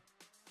that in.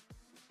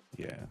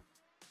 Yeah.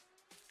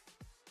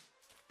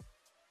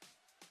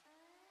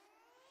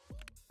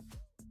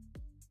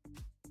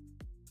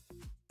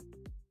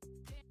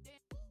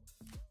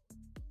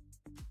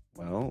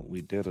 Well,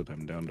 we did it.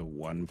 I'm down to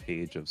 1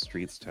 page of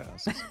streets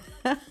tasks.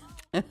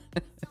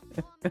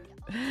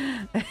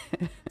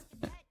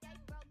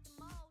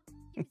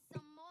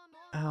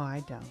 Oh,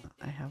 I don't.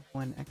 I have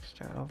one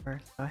extra over.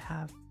 So I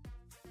have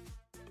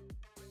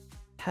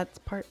Pets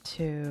Part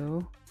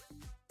 2,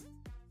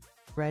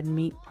 Red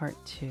Meat Part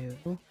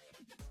 2,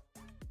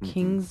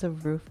 Kings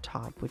of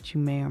Rooftop, which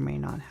you may or may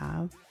not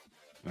have.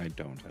 I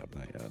don't have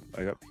that yet.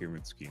 I got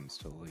Pyramid Scheme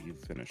still. You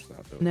finished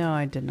that though. No,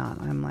 I did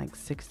not. I'm like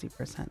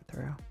 60%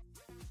 through.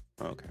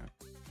 Okay.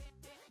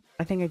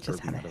 I think I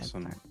just Kirby had a head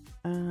Medicine.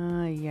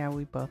 start. Yeah,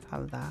 we both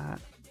have that.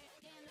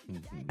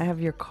 I have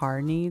your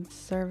car needs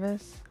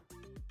service.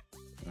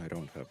 I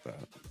don't have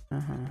that.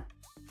 Uh-huh.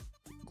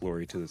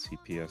 Glory to the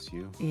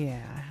CPSU.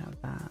 Yeah, I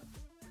have that.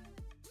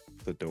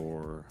 The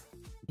Door.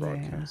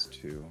 Broadcast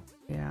 2.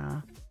 Yeah.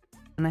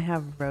 And I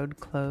have road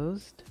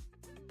closed.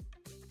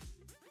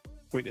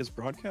 Wait, is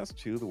Broadcast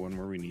 2 the one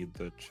where we need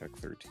the Check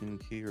 13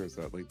 key, or is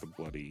that like the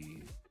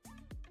bloody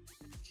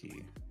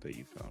key that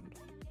you found?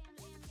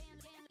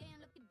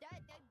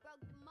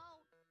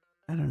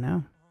 I don't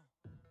know.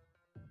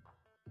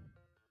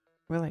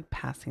 We're like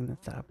passing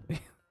this up. We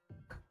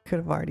could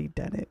have already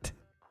done it.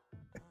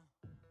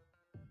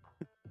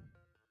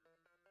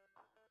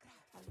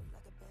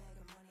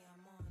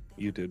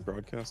 You did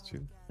Broadcast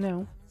 2?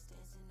 No.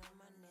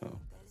 Oh.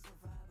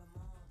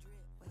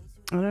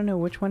 I don't know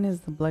which one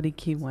is the bloody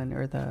key one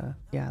or the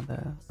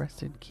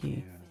rusted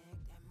key.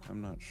 Yeah.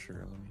 I'm not sure.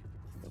 Let me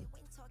look.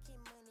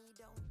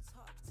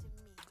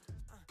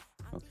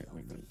 Okay,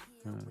 wait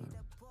a minute.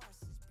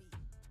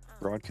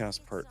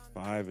 Broadcast Part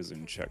 5 is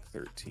in Check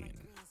 13.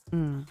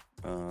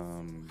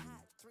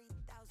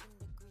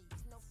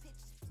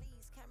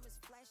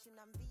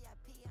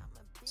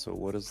 So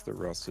what is the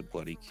rusted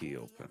bloody key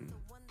open?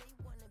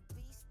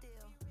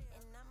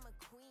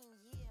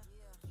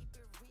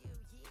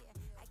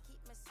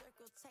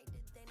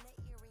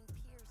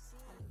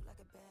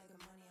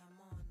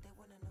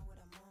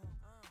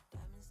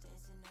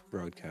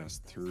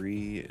 Broadcast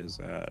 3 is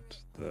at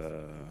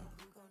the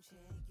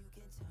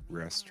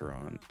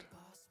restaurant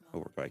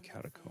over by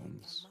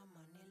Catacombs.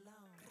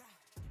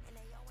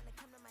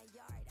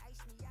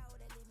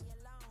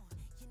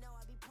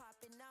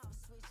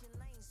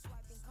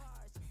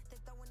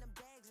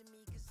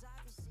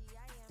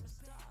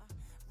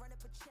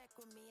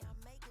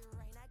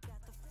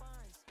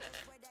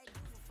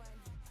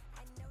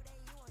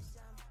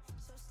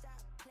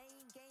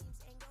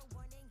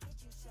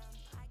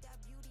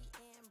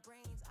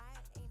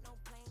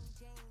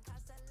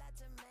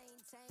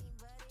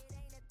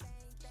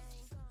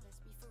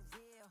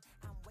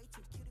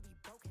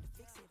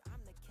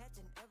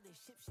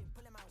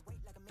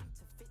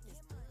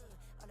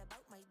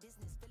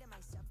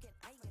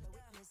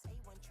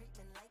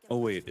 Oh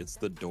wait, it's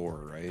the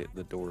Door, right?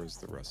 The Door is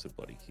the rusted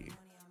bloody key.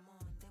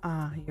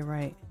 Ah, you're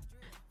right.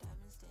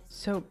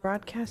 So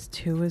Broadcast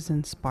 2 is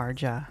in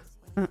Sparja.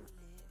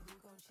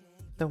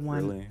 The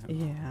one, Really?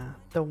 yeah,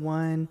 the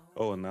one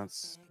Oh, and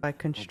that's by Bloody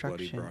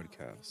construction.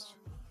 Broadcast.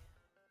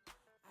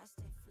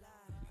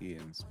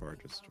 Ian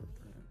Sparta store.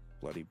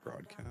 Bloody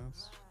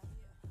Broadcast.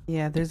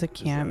 Yeah, there's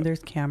that-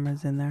 there's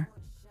cameras in there.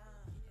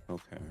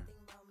 Okay.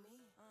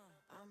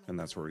 And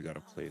that's where we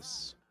gotta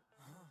place.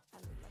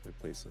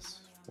 Replace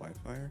this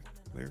Wi-Fi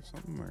there or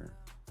something, or?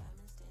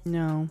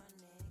 No,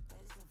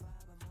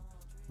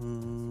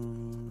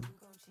 Um,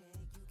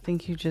 I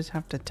think you just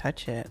have to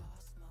touch it.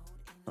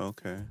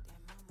 okay.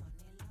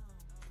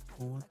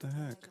 Well, what the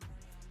heck?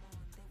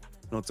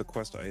 No, it's a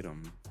quest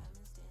item.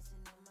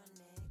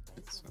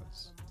 It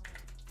says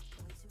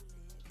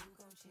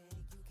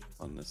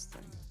on this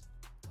thing.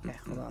 Okay,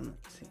 hold on.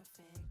 Let's see.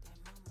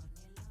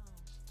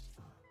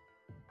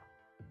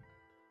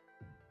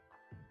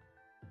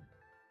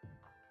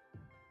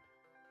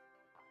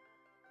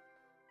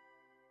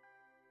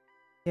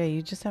 Yeah,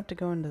 you just have to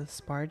go into the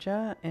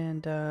Sparja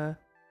and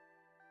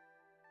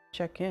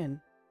check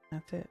in.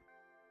 That's it.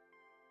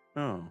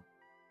 Oh,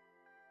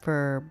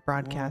 For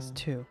Broadcast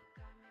Well- 2.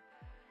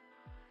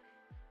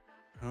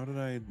 how did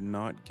I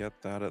not get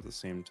that at the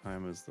same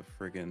time as the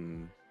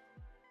friggin'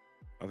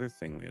 other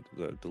thing we had,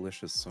 the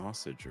delicious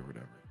sausage or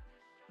whatever?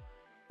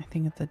 I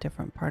think it's a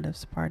different part of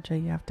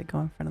Sparja. You have to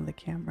go in front of the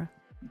camera.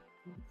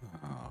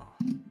 Oh,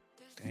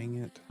 dang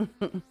it.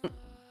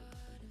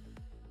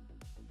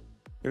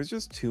 There's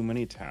just too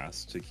many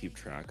tasks to keep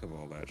track of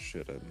all that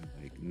shit and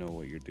like know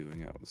what you're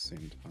doing at the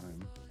same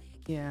time.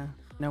 Yeah,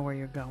 know where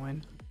you're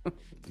going.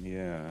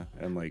 Yeah,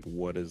 and like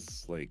what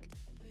is like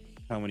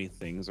how many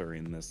things are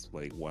in this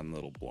like one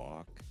little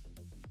block?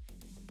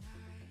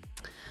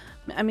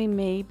 I mean,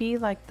 maybe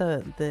like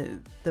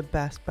the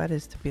best bet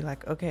is to be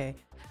like, okay,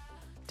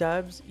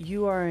 Dubs,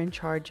 you are in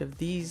charge of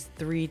these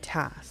 3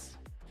 tasks,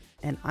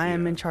 and I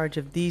am in charge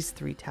of these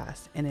 3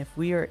 tasks. And if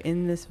we are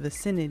in this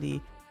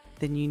vicinity,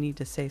 then you need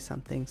to say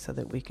something so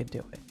that we could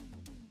do it.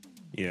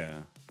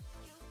 Yeah,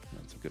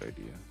 that's a good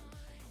idea.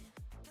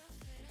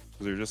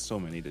 'Cause there's just so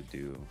many to do.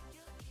 You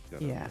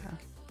gotta, Yeah.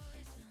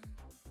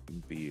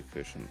 like, be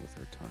efficient with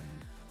our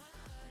time.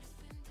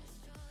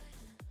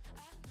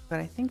 But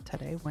I think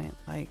today went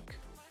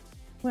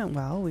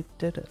well. We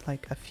did it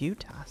like a few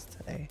tasks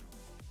today.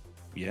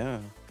 Yeah,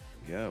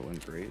 it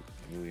went great.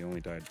 We only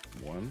died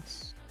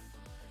once.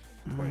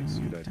 Twice.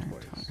 You died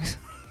twice.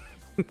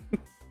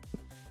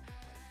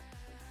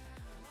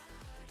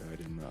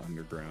 Died in the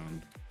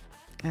underground.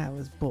 That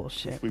was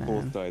bullshit. We man.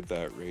 both died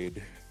that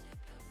raid.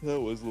 That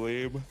was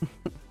lame.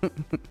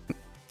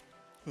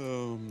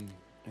 And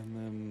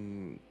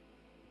then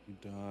you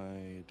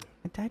died.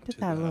 I died to to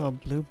that little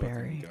fucking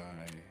blueberry.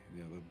 guy.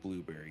 Yeah, the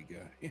blueberry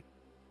guy.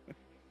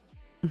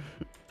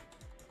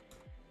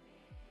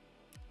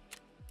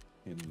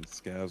 And the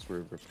scavs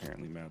were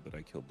apparently mad that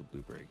I killed the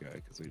blueberry guy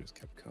because they just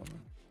kept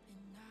coming.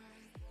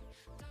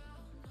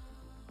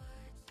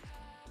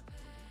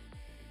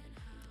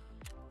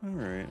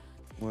 Alright,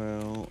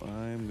 well,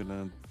 I'm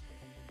gonna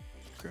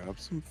grab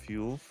some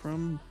fuel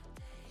from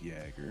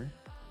Jaeger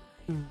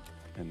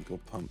and go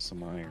pump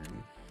some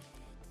iron.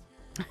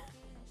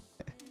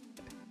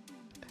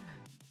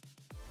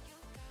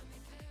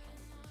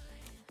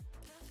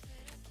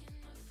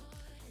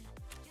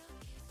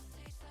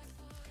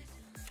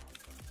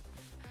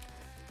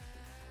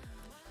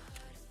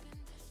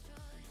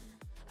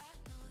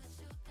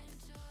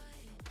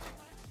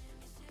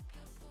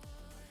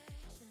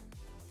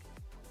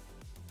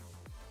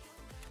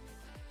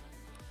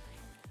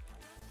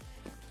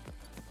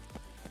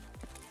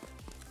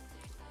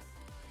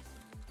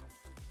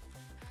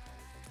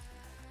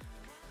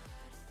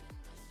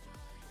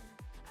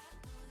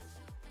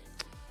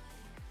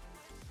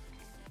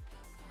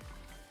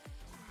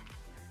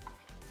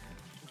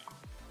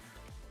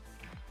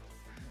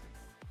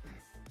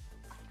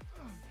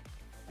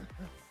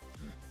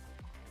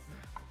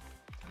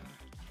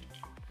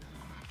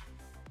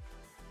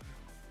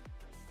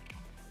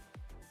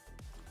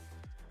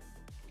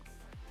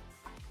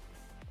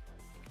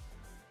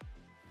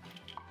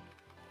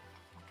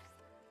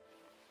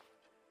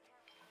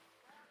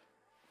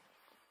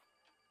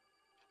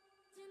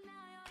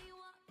 Deny all you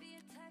want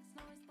via text,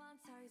 no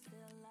response. Are you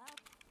still up?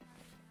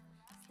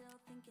 Still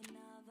thinking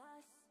of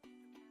us?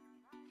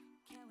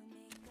 Can we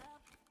make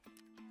up?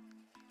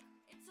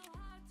 It's so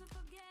hard to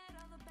forget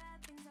all the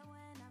bad things that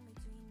went on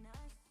between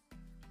us.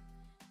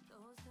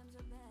 Those times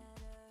are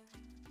better.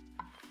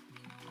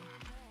 You know we're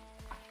better.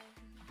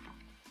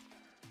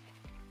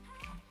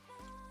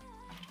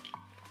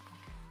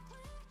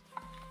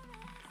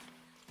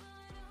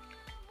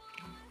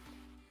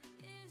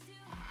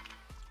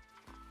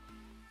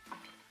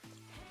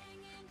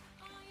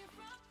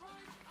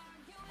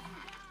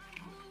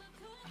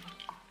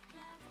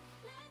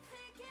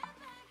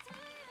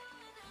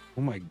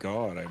 Oh my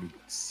god, I'm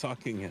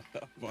sucking it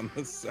up on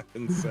the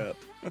second set.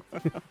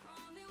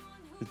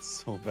 It's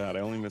so bad. I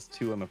only missed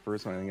 2 on the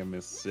first one. I think I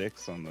missed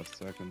 6 on the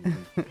second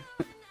one.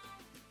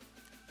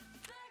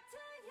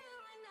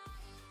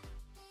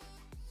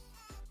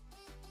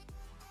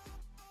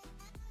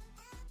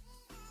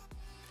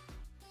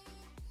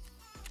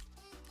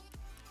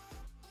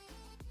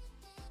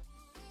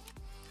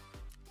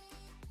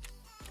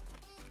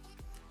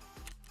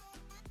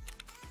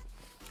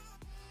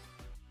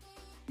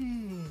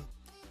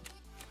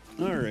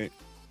 Alright,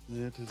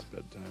 it is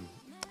bedtime.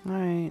 All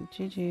right,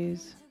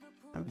 GG's.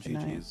 Have a good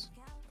night. GG's.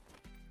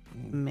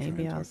 We'll Maybe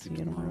try and I'll talk see to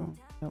you tomorrow.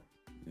 Yep.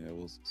 Yeah,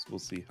 we'll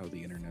see how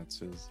the internet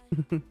says.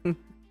 All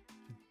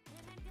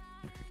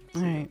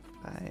right,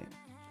 bye.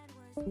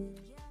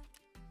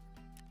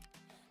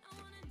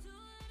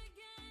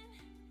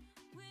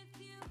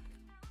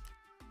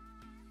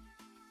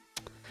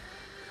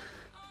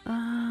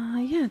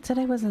 Yeah,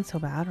 today wasn't so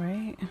bad,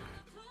 right?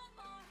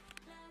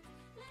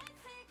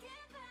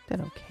 Did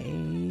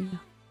okay.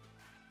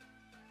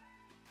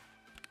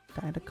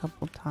 Died a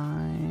couple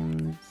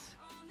times.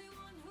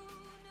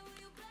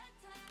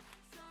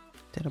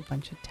 Did a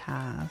bunch of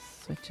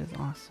tasks, which is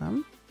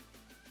awesome.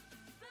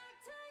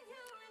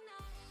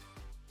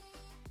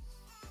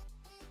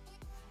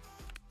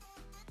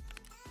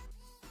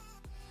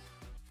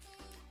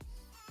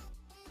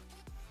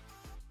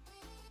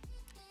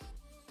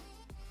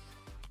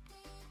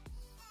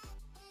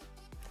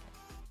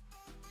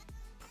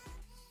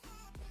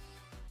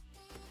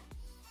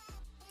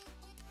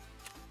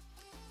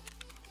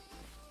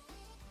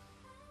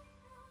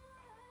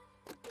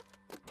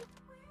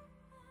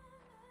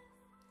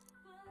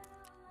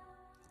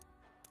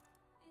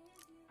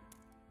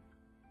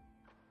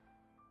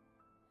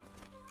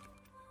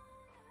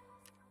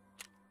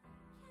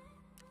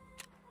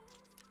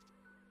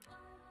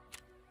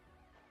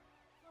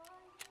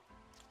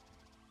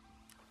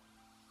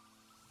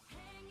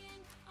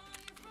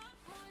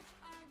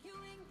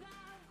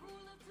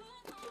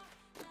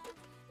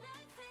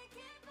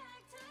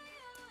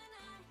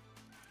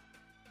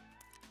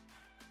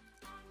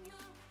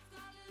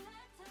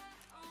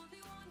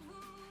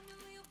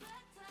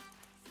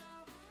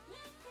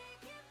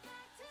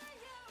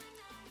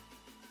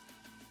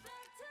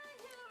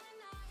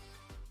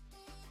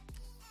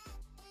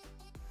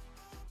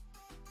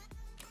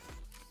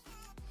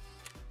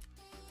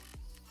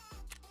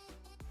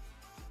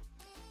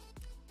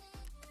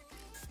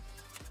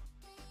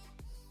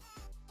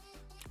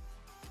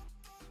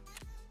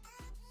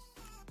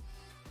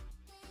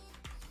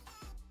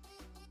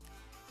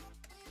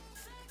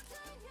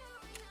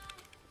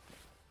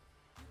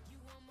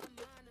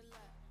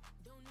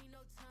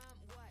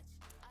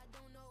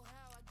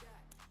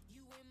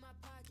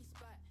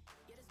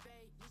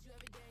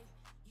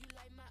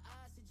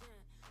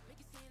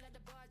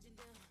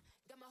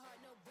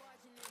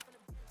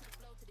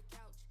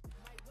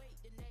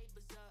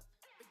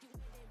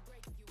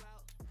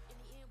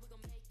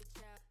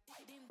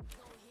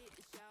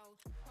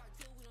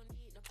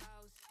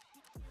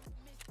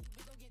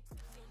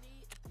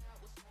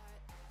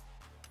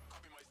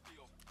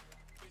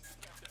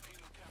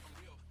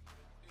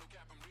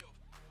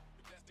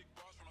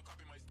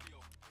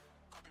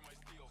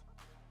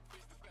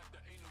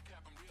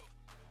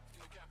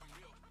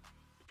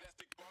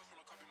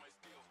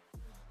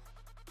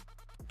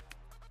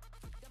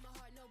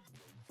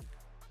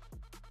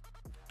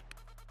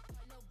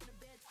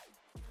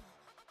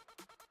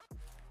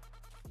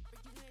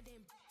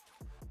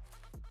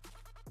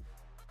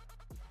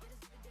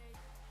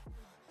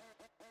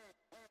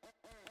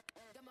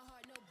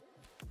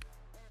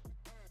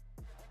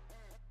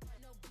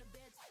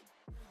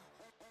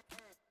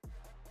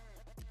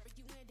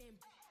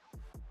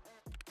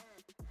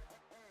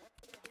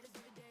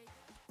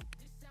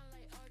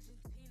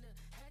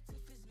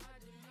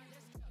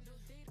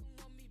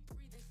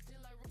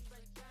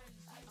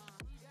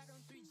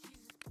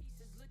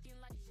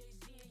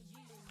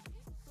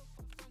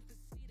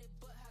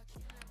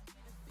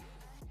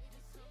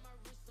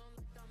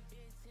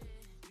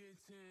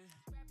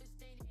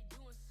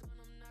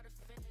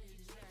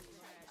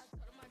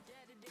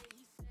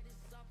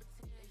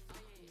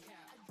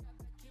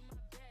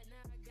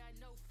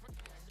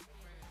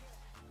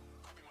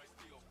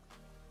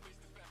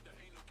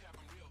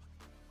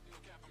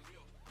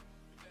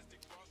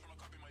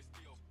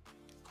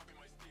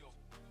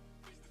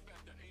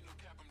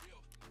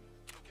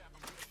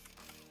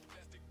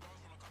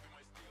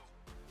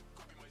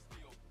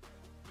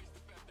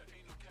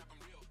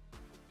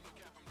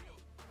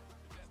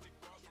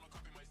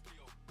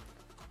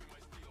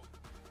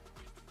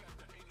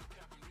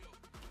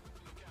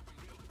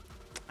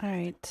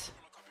 Alright.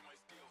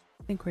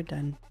 I think we're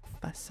done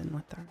fussing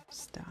with our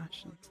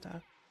stash and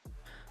stuff.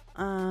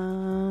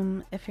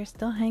 If you're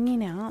still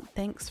hanging out,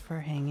 thanks for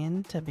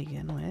hanging to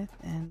begin with.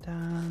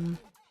 And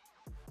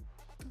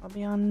I'll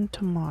be on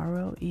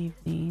tomorrow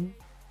evening.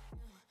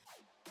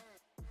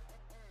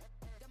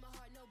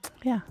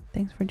 Yeah,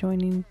 thanks for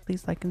joining.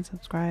 Please like and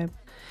subscribe.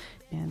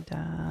 And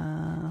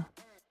I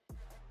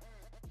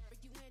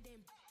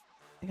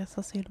guess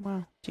I'll see you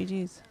tomorrow.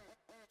 GG's.